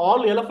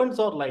 All elephants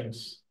are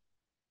lions.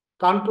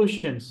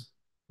 Conclusions.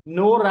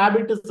 No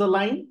rabbit is a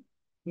lion.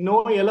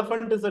 No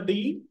elephant is a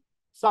deer.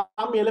 Some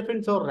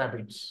elephants are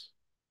rabbits.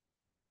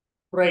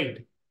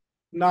 Right.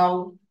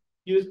 Now,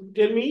 you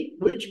tell me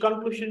which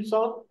conclusions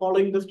are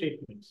following the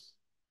statements.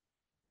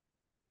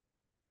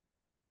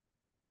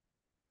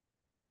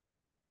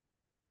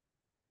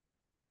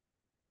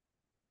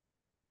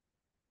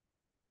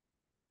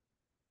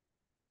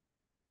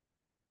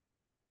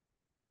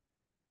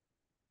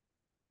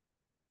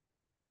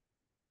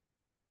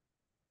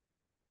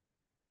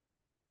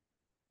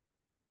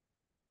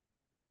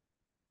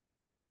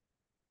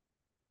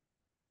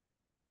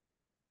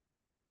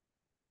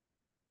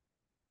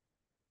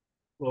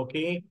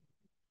 Okay.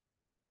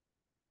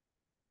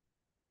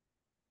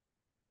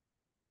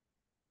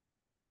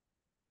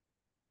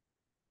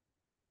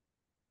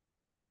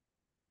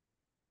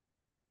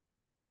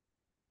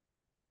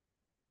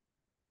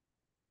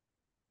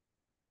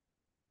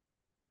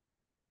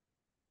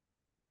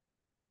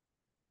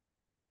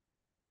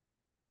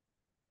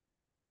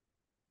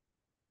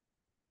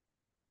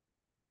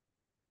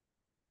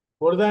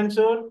 What is the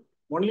answer?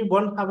 Only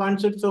one have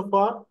answered so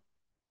far.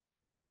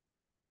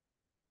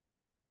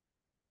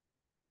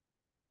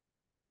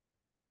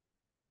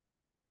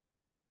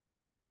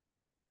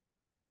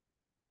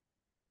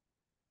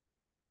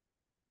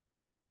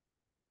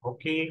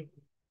 Okay.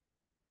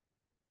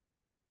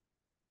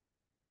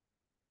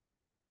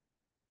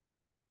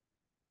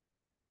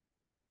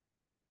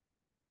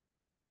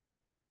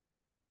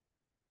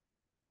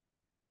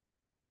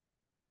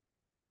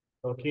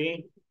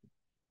 Okay.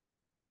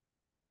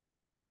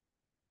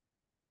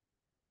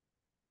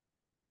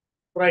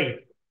 Right.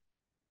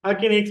 I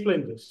can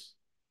explain this.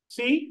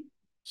 See,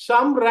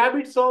 some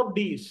rabbits are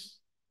D's.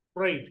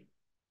 Right.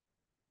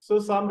 So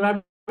some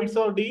rabbits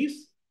are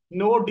D's.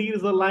 No D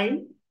is a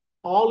line.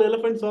 All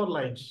elephants are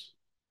lines.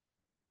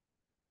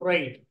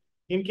 Right.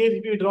 In case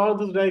if you draw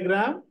this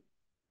diagram,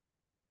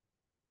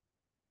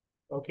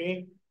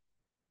 okay,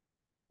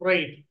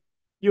 right,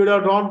 you would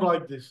have drawn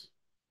like this.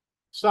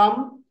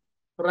 Some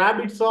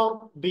rabbits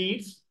are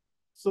D's.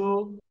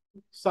 So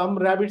some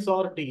rabbits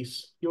are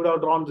D's. You would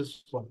have drawn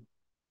this one,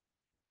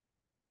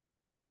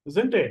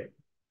 isn't it?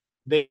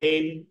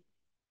 Then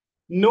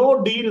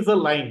no D is a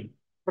line,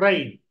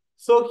 right?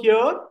 So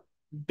here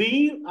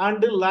D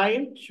and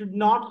line should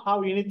not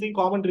have anything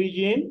common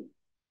region.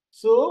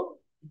 So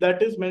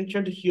that is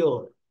mentioned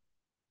here,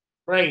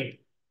 right?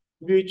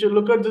 We should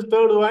look at the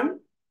third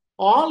one.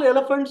 All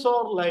elephants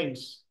are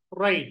lines,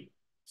 right?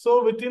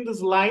 So within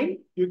this line,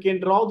 you can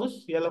draw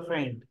this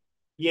elephant.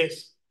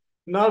 Yes.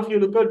 Now if you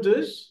look at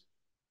this,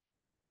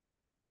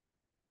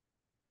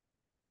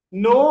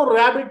 no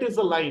rabbit is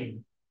a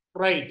line,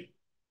 right?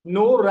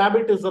 No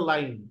rabbit is a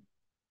line.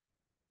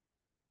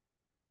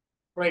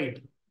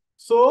 Right.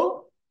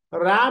 So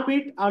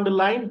rabbit and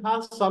lion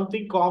has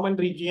something common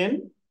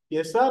region.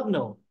 Yes or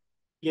no?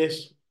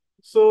 Yes.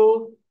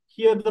 So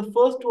here the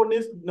first one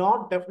is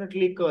not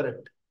definitely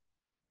correct.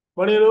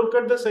 When you look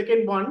at the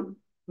second one,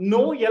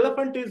 no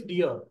elephant is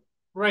deer.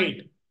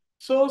 Right.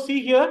 So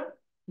see here,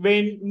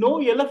 when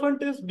no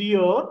elephant is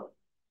deer,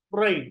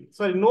 right.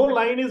 Sorry, no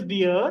lion is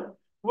deer.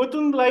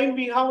 Within line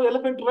we have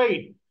elephant,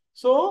 right?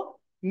 So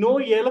no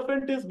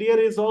elephant is deer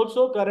is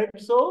also correct.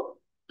 So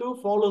two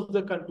follows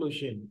the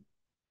conclusion.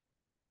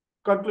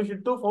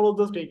 Conclusion two follows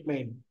the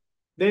statement.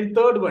 Then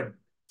third one,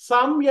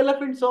 some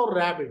elephants are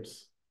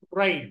rabbits,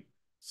 right?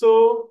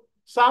 So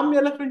some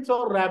elephants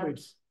are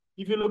rabbits.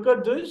 If you look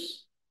at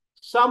this,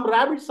 some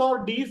rabbits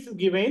are D's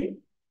given,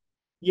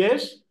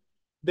 yes.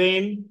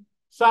 Then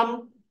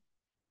some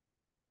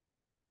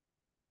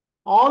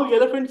all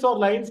elephants are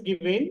lions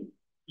given,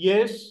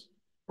 yes,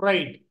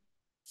 right.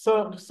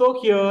 So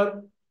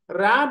here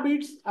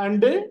rabbits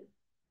and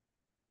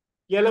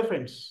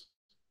elephants,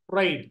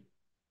 right?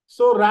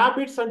 So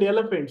rabbits and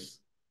elephants,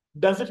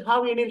 does it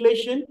have any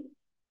relation?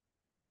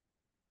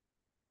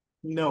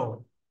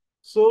 No.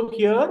 So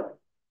here,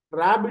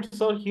 rabbits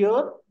are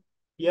here,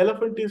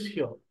 elephant is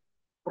here,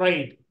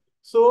 right?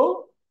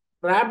 So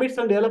rabbits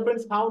and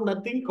elephants have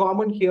nothing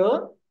common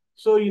here.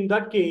 So in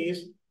that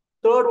case,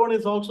 third one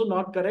is also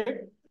not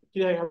correct.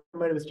 Here I have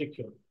made a mistake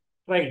here,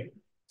 right?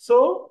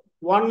 So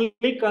only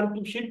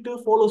conclusion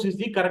two follows is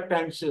the correct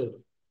answer,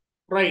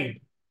 right?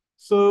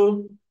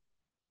 So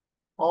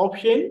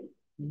option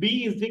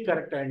B is the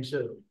correct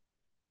answer.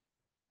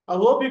 I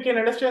hope you can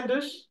understand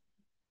this.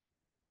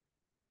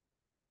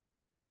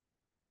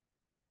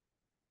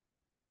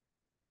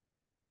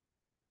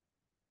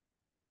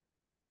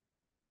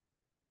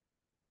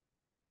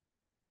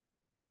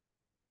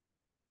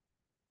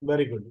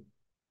 Very good.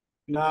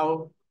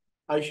 Now,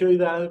 I show you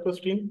the another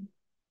question.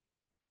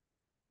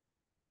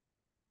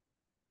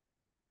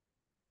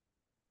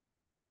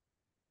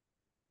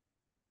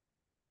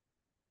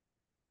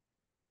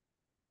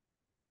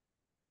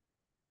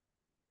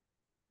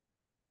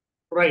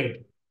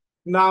 Right.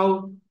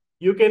 Now,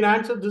 you can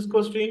answer this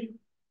question.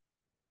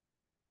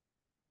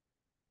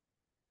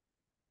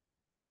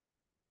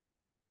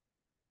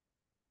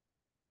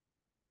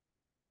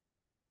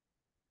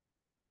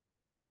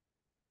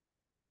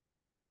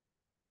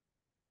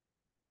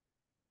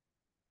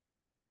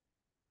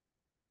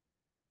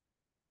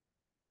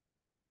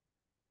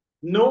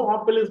 No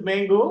apple is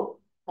mango.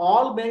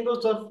 All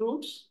mangoes are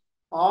fruits.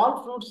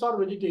 All fruits are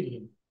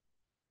vegetarian.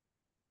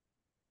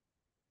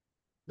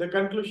 The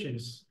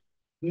conclusions.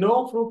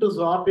 No fruit is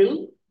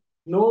apple.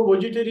 No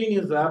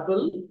vegetarian is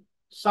apple.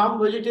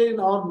 Some vegetarian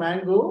are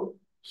mango.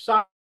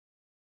 Some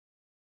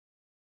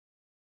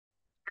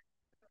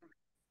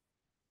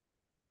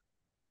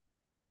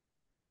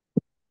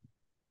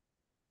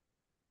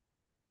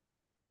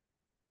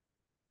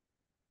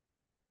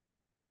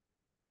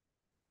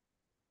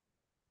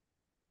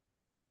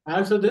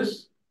answer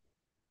this.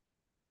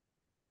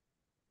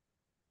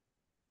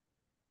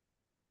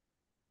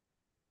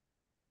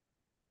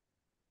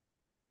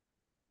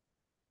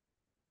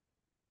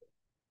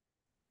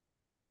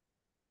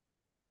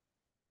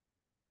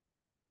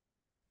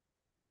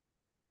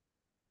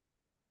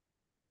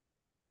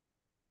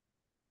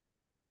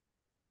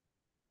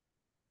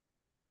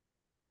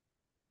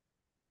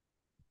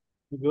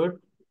 Good.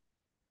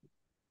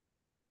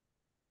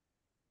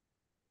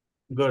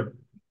 Good.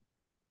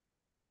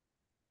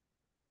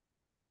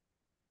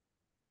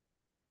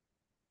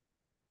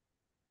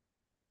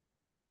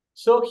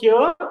 So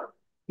here,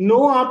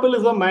 no apple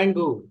is a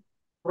mango,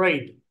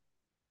 right?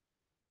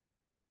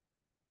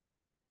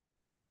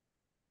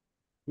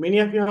 Many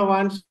of you have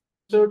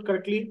answered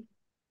correctly,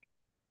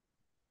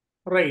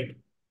 right?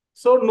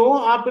 So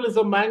no apple is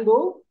a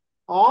mango.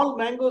 All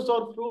mangoes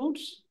are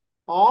fruits.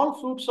 All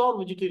fruits are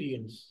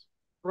vegetarians,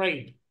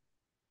 right?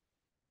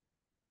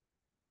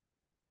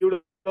 You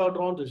would have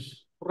drawn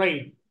this,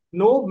 right?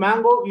 No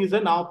mango is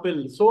an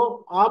apple.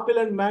 So apple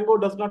and mango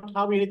does not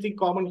have anything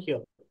common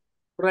here,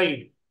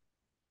 right?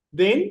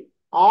 Then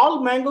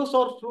all mangoes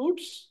are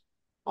fruits,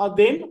 or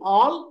then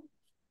all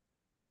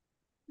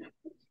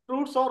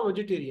fruits are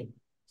vegetarian.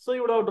 So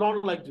you would have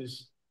drawn like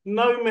this.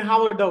 Now you may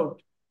have a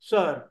doubt.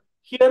 Sir,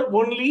 here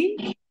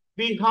only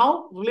we have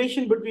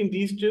relation between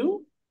these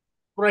two,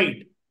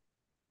 right?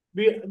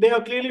 They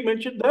have clearly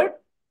mentioned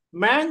that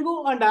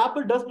mango and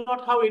apple does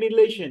not have any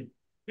relation.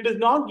 It is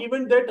not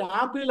given that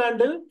apple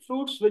and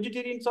fruits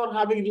vegetarians are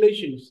having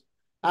relations.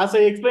 As I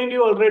explained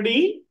you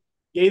already,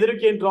 either you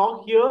can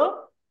draw here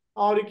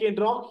or you can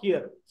draw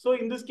here. So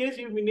in this case,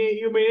 you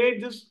may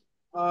need this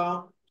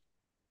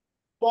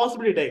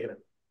possibility diagram,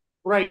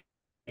 right?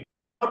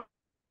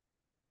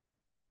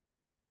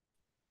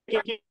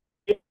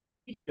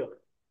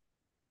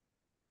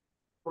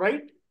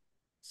 Right?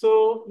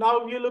 So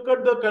now you look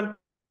at the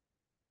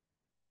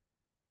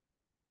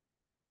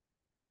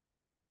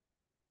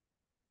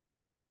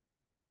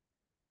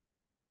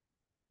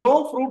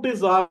no fruit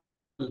is apple.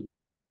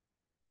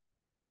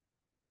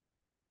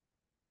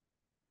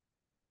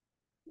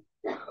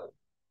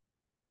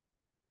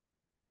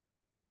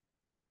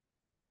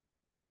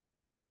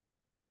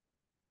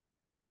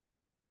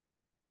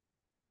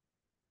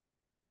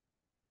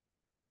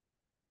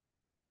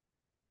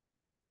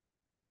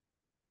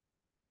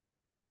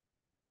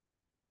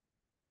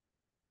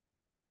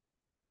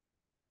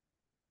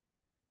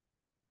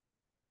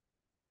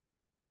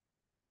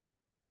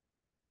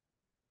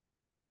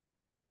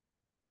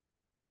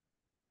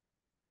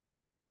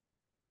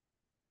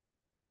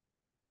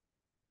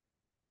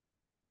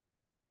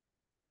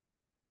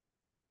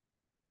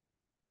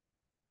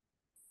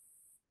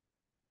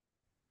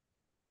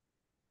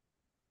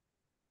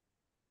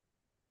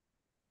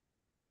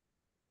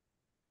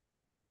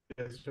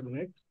 Just a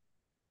minute.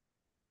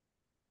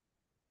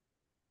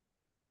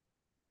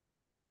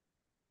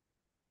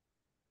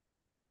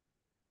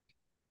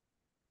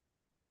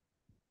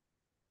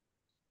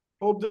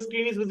 Hope the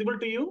screen is visible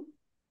to you.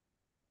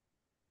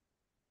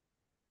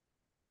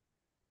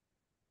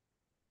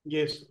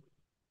 Yes.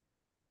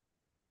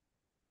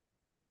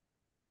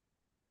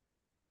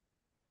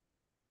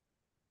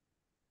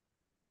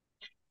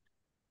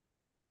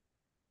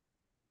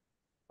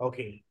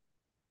 Okay.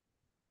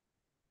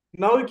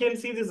 Now you can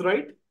see this,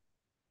 right?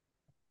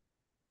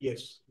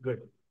 Yes.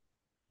 Good.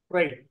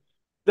 Right.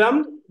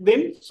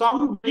 Then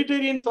some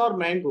vegetarians are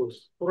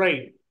mangoes.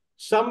 Right.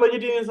 Some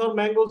vegetarians are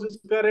mangoes is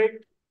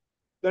correct.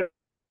 That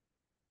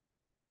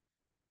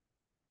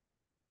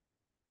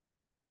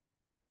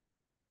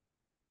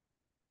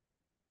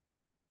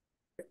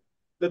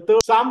the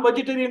third some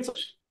vegetarians.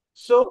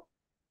 So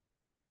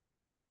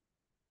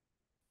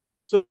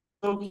so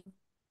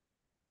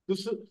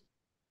this is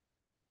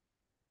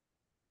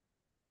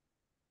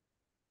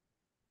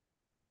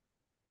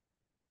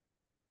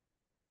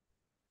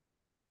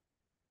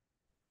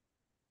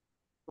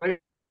right.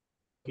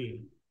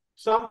 Okay.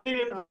 Some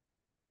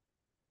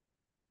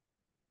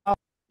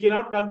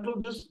cannot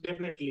conclude this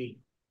definitely.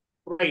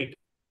 Right.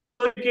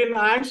 So you can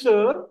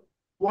answer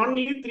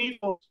only three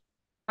forms.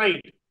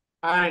 Right.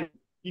 And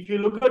if you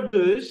look at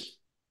this,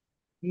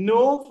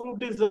 no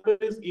fruit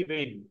is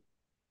given.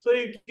 So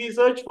if you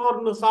search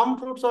for some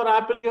fruits or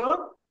apple here,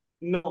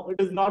 no,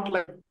 it is not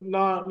like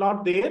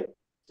not there.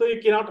 So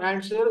you cannot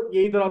answer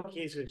either of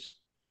cases.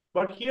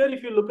 But here,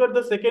 if you look at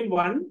the second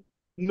one,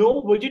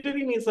 no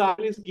vegetarian is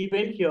apple is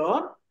given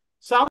here.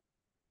 Some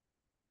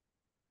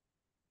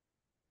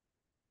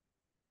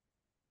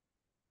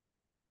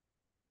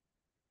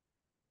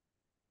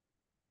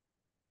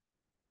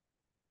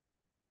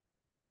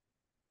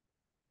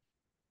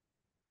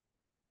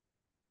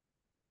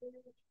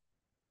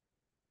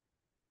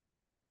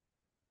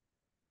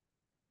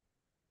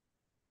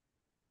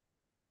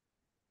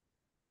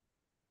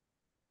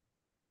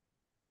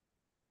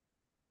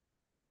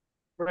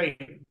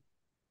right,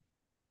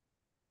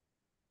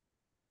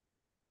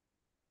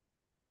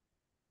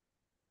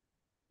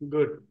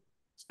 good.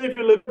 So if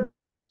you look at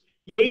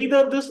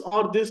either this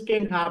or this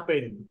can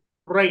happen,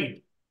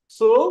 right?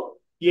 So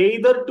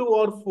either two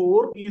or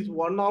four is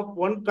one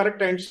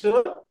correct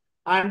answer,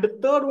 and the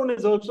third one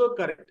is also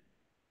correct.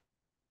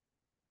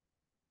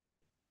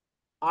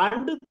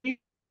 And three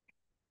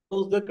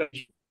was the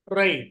condition,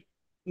 right?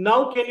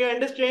 Now, can you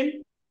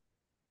understand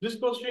this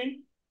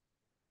question?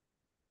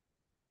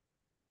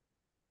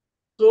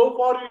 So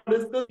far, we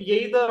discussed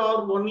either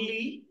or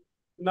only.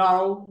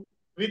 Now,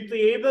 with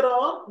either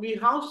or, we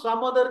have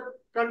some other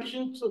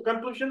conditions,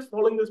 conclusions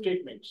following the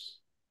statements.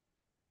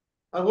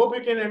 I hope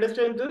you can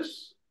understand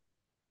this.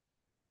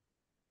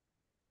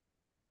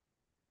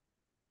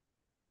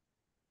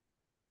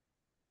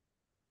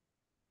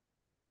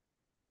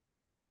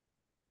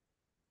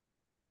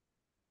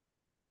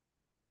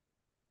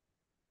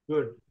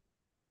 Good.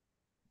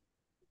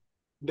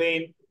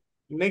 Then,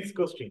 next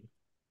question.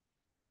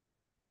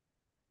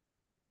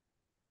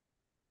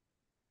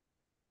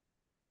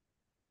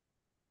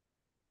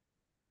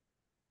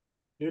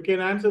 You can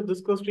answer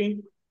this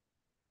question.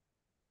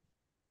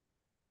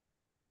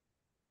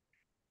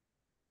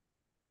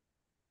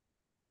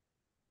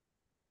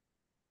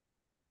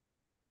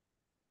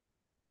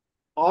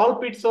 All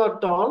pits are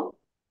tall.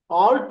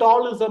 All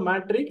tall is a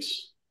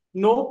matrix.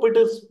 No pit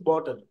is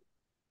bottom.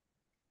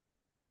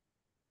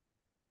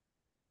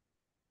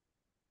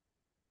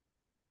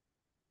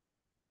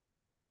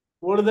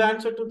 What is the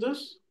answer to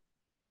this?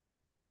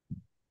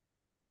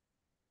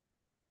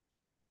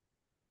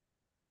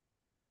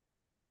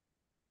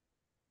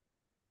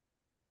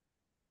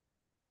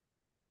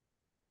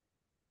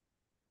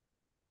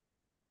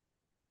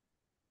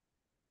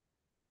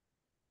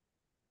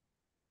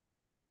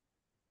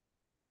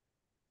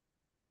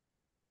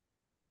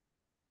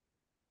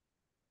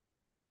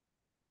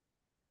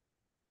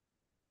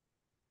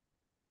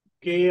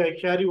 Okay, I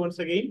share you once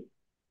again.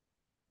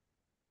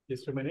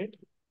 Just a minute.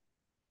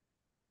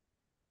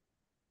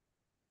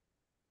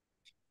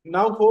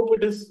 Now hope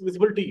it is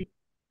visible to you.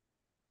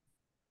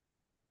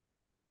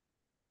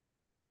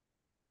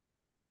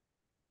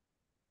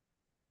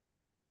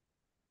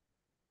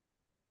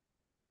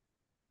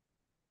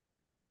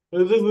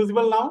 Is this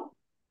visible now?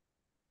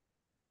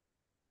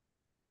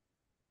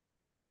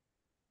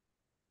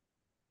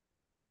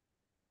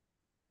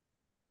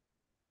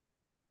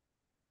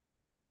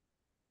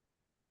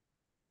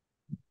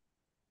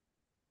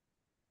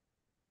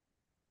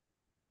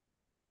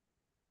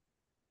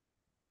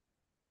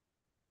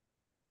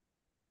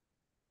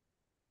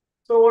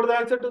 So what is the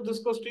answer to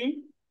this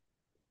question?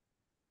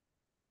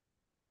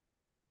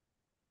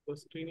 The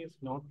screen is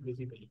not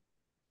visible.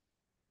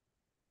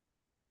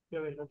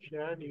 Here I have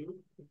shared you.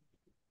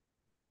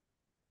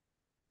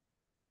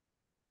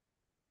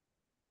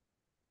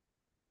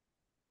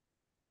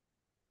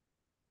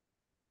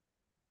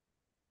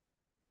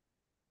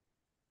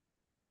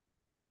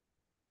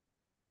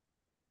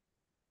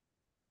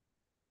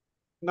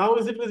 Now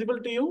is it visible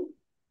to you?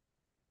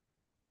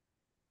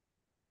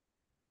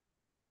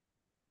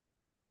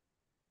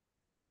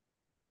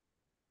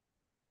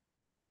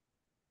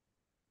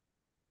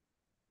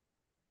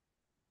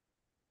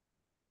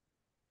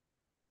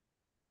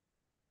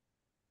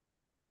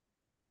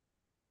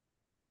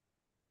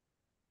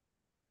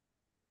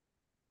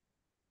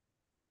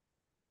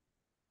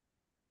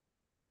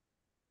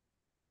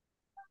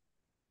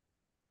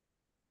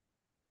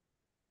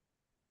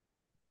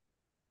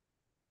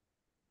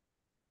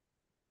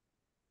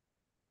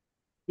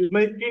 Is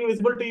my screen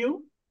visible to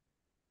you?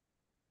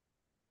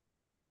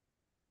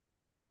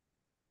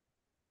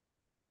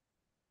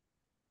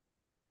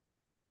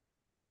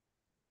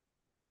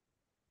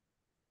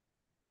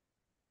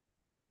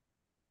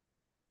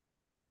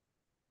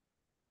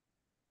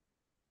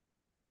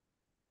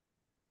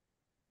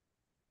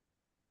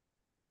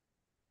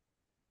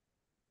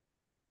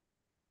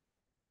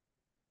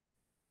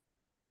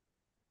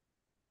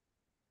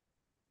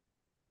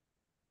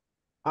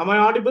 Am I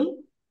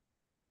audible?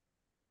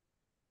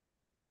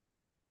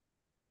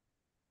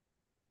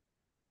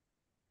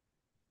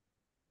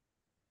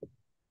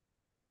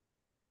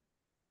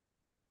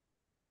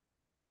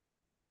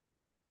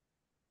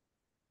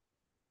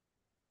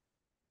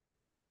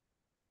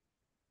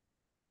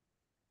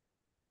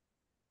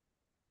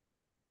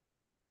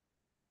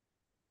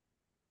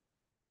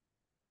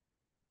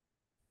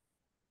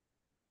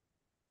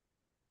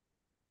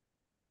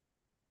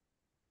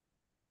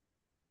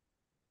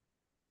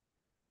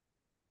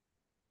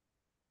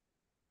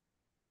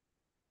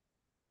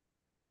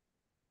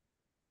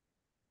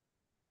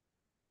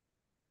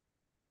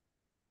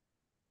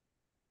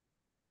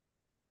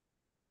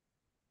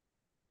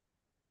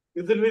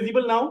 Is it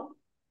visible now?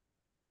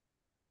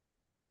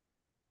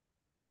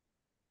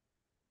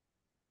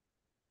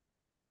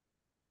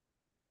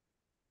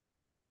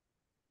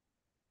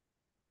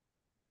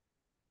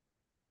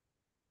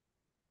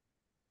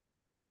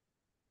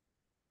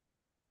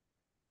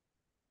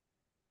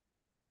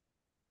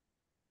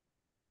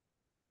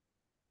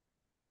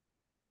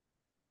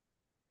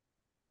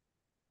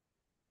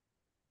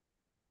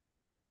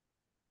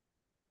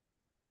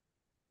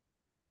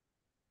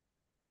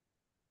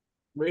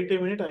 Wait a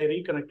minute, I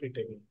reconnect it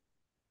again.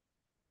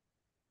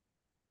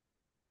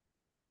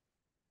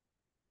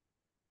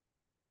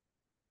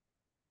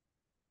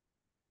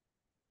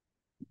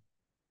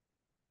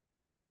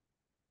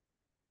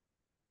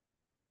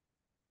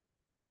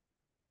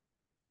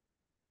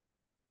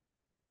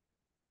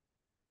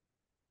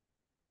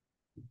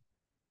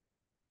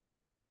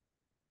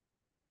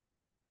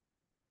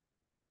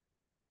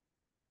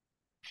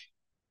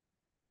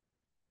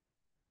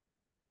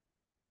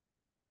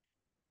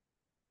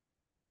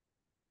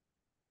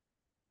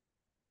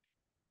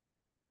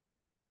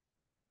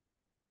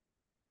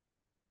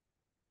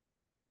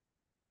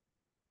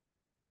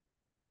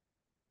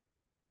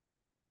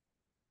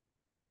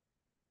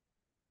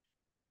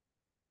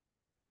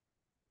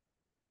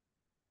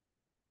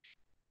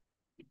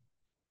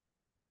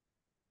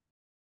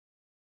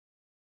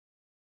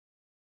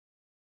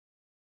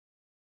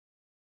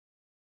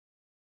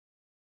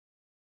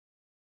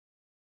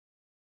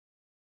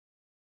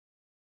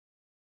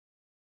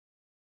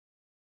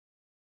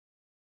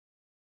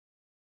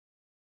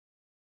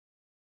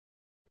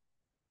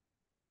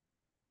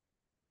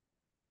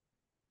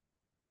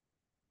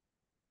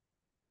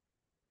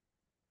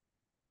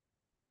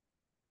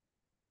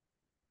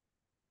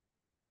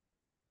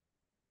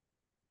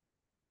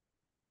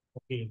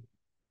 Okay.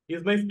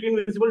 Is my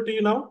screen visible to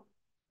you now?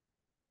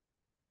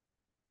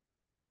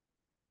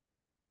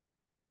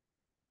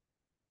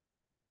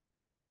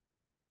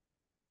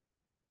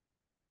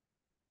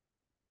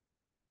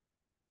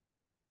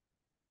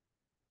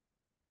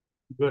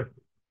 Good.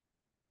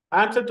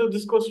 Answer to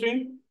this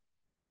question.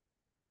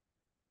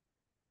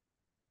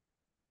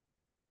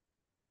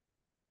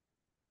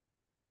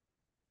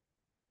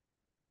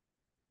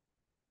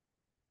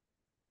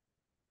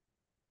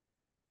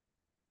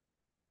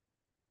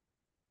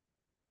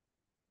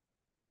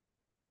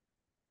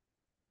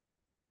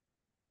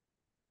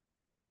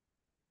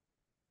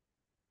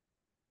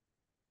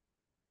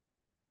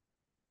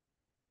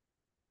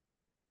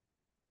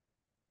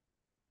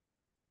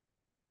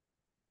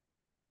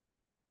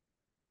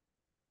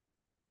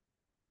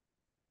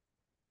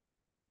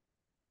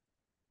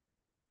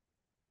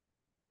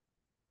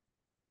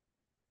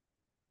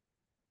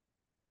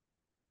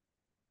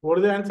 What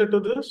is the answer to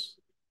this?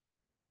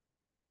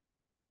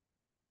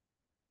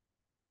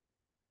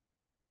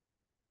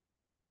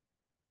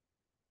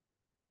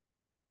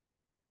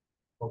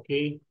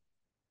 Okay.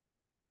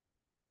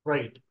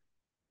 Right.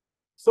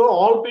 So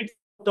all bits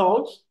are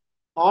talls,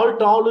 all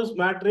tall is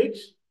matrix,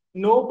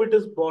 no bit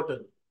is bottle.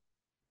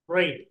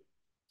 Right.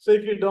 So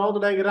if you draw the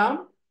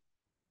diagram,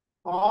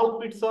 all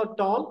bits are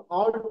tall,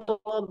 all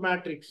tall are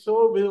matrix.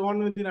 So with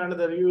one within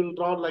another, you will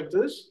draw like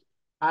this.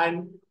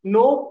 And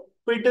no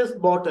bit is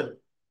bottle.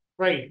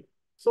 Right.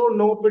 So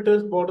no bit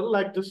is bottle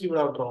like this you would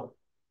have drawn.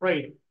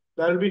 Right.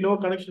 There will be no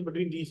connection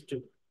between these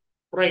two.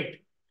 Right.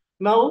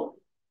 Now,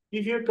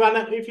 if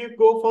you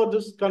go for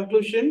this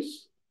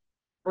conclusions,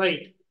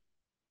 right,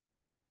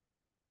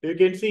 you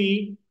can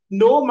see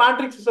no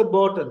matrix is a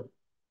bottle.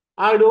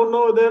 I don't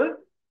know whether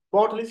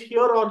bottle is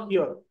here or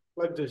here,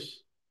 like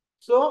this.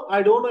 So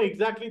I don't know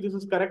exactly this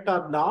is correct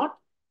or not.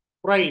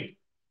 Right.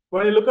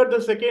 When you look at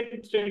the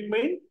second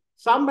statement,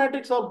 some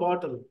matrix are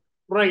bottle.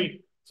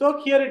 Right.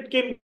 So here it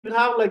can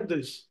have like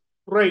this.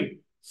 Right.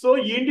 So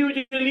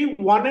individually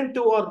one and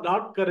two are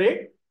not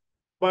correct,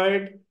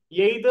 but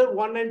either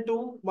one and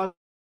two must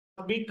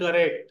be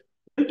correct,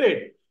 isn't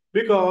it?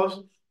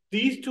 Because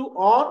these two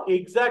are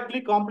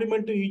exactly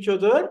complement to each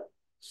other.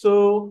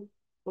 So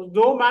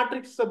no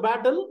matrix is a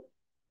bottle,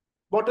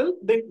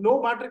 then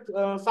no matrix,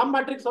 some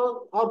matrix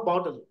are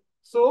bottle.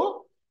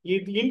 So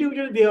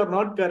individually they are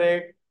not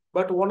correct,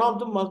 but one of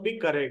them must be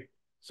correct.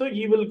 So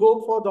you will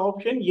go for the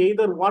option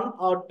either one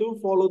or two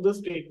follow the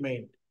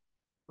statement.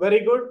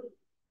 Very good.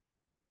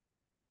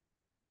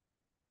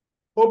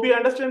 Hope you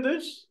understand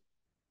this.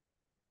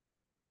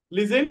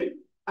 Listen,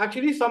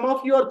 actually, some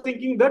of you are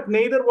thinking that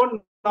neither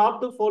one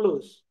nor two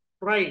follows.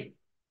 Right.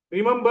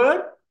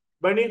 Remember,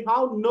 when you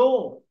have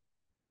no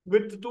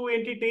with two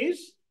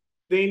entities,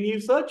 then you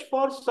search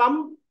for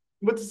some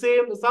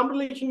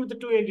relation with the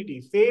two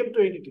entities, same two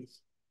entities.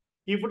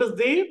 If it is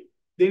there,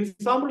 then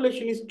some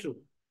relation is true.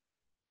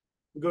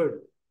 Good.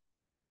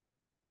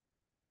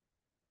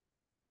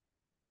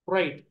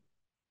 Right.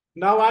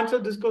 Now answer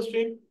this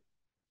question.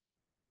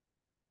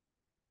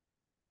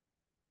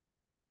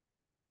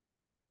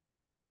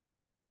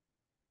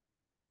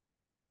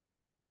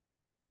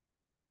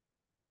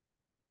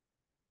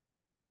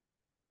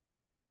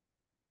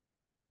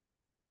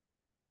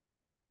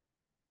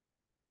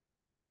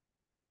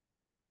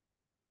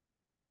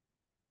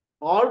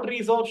 All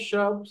trees are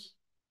shrubs.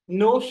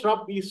 No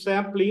shrub is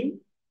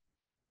sapling.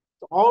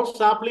 All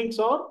saplings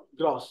are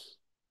grass.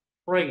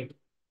 Right.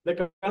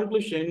 The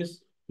conclusion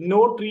is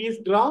no tree is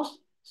grass.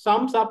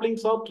 Some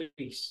saplings are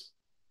trees.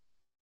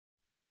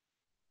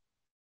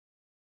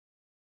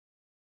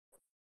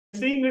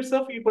 Seeing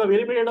itself, you could have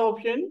eliminated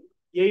option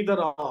either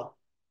or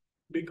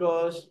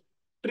because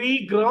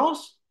tree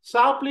grass,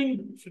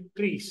 sapling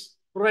trees.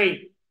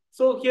 Right.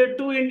 So here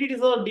two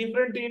entities are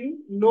different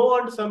in no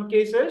and some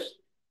cases.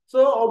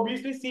 So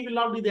obviously C will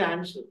not be the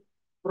answer.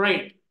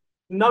 Right.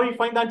 Now you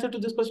find the answer to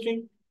this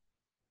question.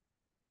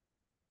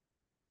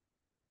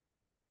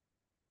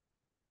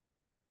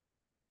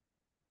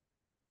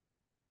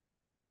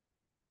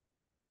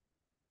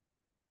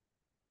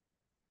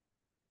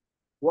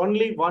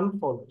 Only one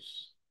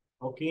follows.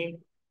 Okay.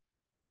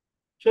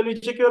 Shall we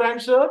check your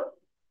answer?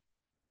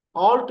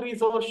 All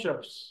trees are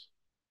shrubs.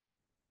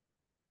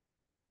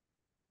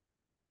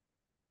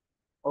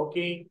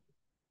 Okay.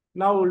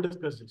 Now we'll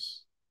discuss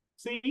this.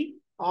 See,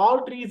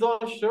 all trees are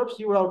shrubs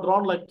you would have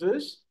drawn like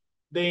this.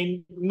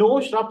 Then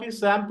no shrub is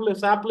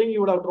sapling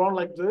you would have drawn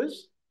like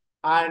this.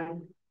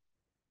 And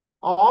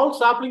all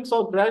saplings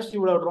are grass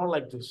you would have drawn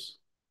like this.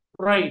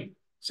 Right.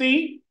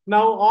 See,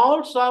 now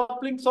all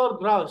saplings are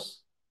grass.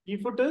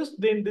 If it is,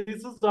 then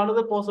this is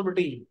another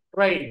possibility.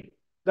 Right.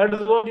 That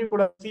is what you could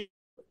have seen.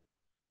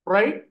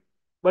 Right.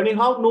 When you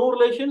have no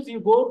relations, you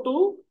go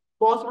to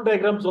possible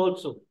diagrams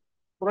also.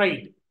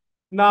 Right.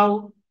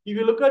 Now, if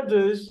you look at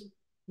this,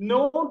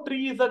 no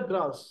tree is a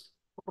grass.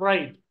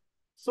 Right.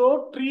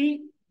 So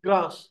tree,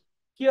 grass.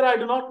 Here I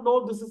do not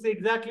know this is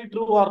exactly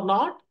true or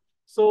not.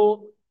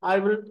 So I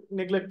will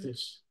neglect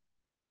this.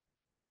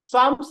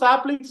 Some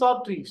saplings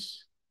are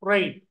trees.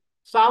 Right.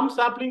 Some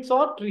saplings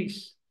are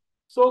trees.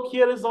 So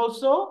here is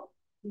also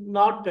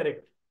not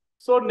correct.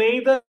 So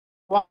neither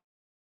one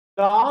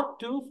nor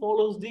two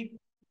follows the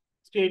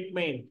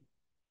statement.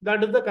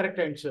 That is the correct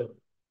answer.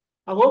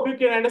 I hope you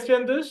can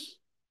understand this.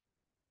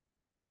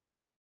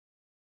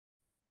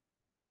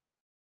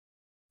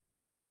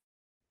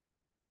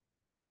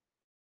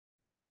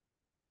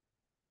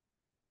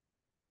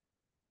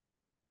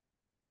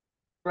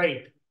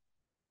 Right.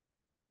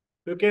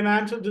 You can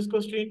answer this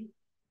question.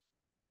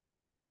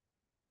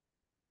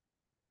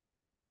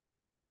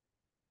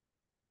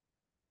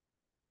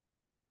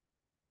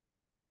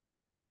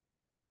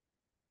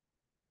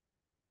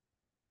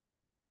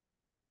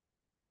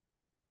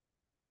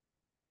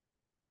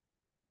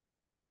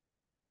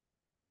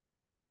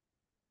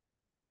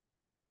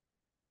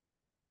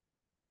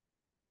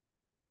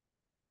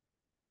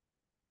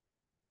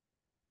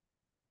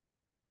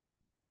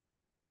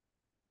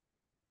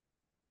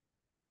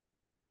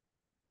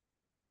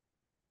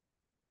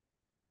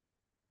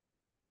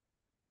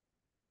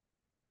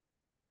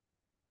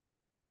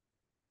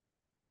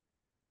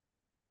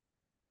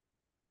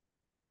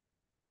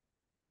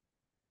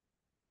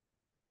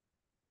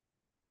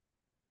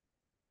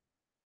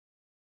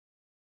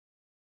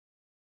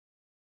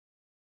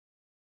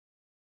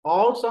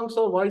 All songs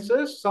are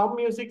voices, some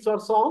musics are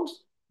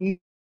songs.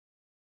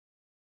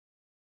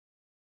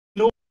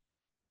 No.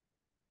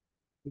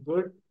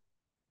 Good.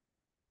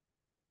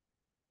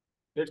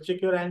 Let's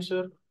check your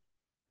answer.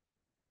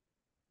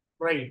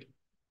 Right.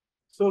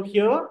 So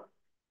here,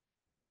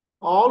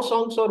 all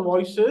songs are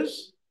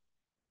voices.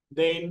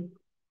 Then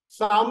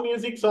some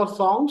musics are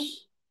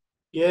songs.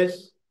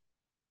 Yes.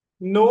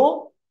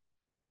 No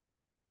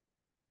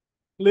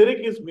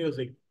lyric is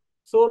music.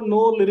 So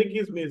no lyric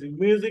is music.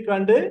 Music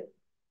and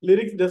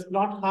lyrics does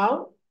not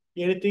have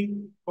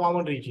anything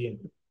common region.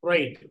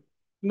 Right.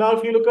 Now,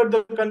 if you look at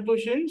the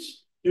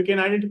conclusions, you can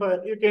identify,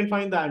 you can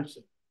find the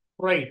answer.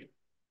 Right.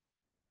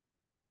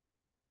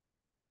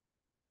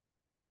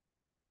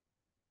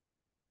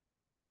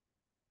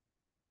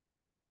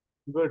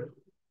 Good.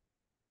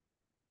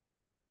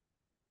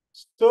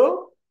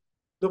 So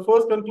the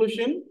first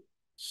conclusion,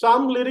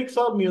 some lyrics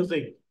are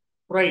music.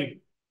 Right.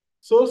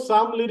 So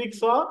some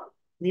lyrics are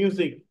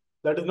music.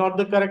 That is not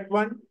the correct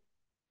one.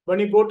 When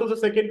you go to the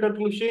second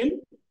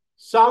conclusion,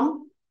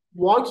 some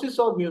voices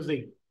are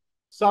music.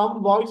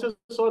 Some voices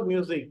are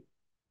music.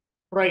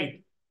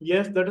 Right.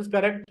 Yes, that is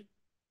correct,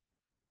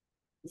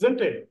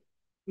 isn't it?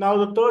 Now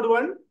the third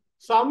one,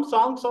 some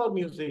songs are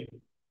music.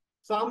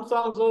 Some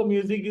songs are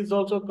music is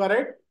also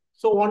correct.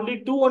 So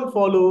only two one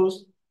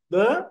follows.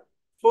 The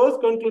first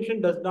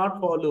conclusion does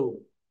not follow.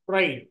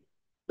 Right.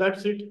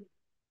 That's it.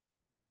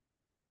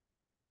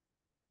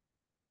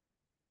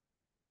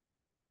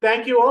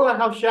 Thank you all. I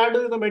have shared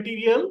the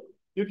material.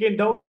 You can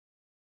download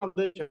from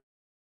the chat.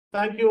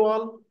 Thank you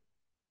all.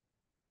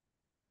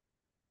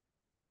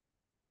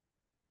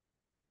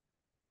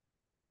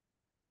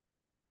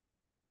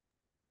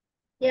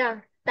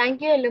 Yeah.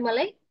 Thank you,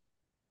 Elumalai.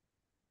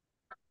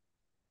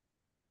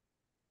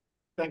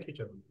 Thank you,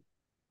 Charan.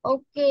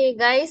 Okay,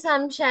 guys,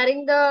 I'm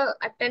sharing the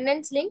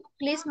attendance link.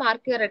 Please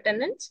mark your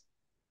attendance.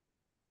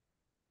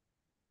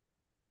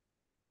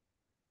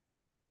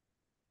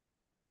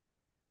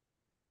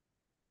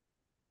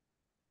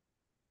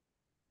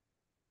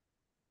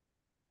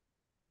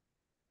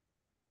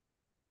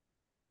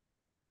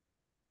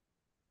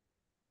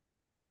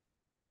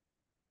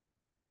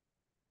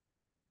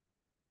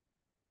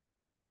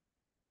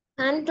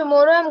 And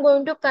tomorrow I'm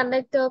going to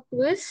conduct a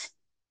quiz.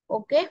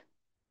 Okay.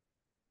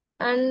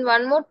 And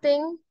one more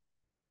thing.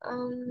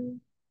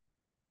 Um,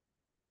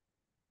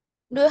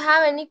 do you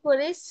have any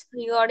queries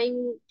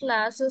regarding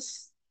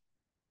classes,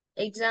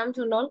 exams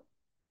and all?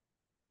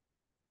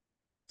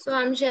 So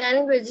I'm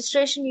sharing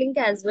registration link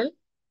as well.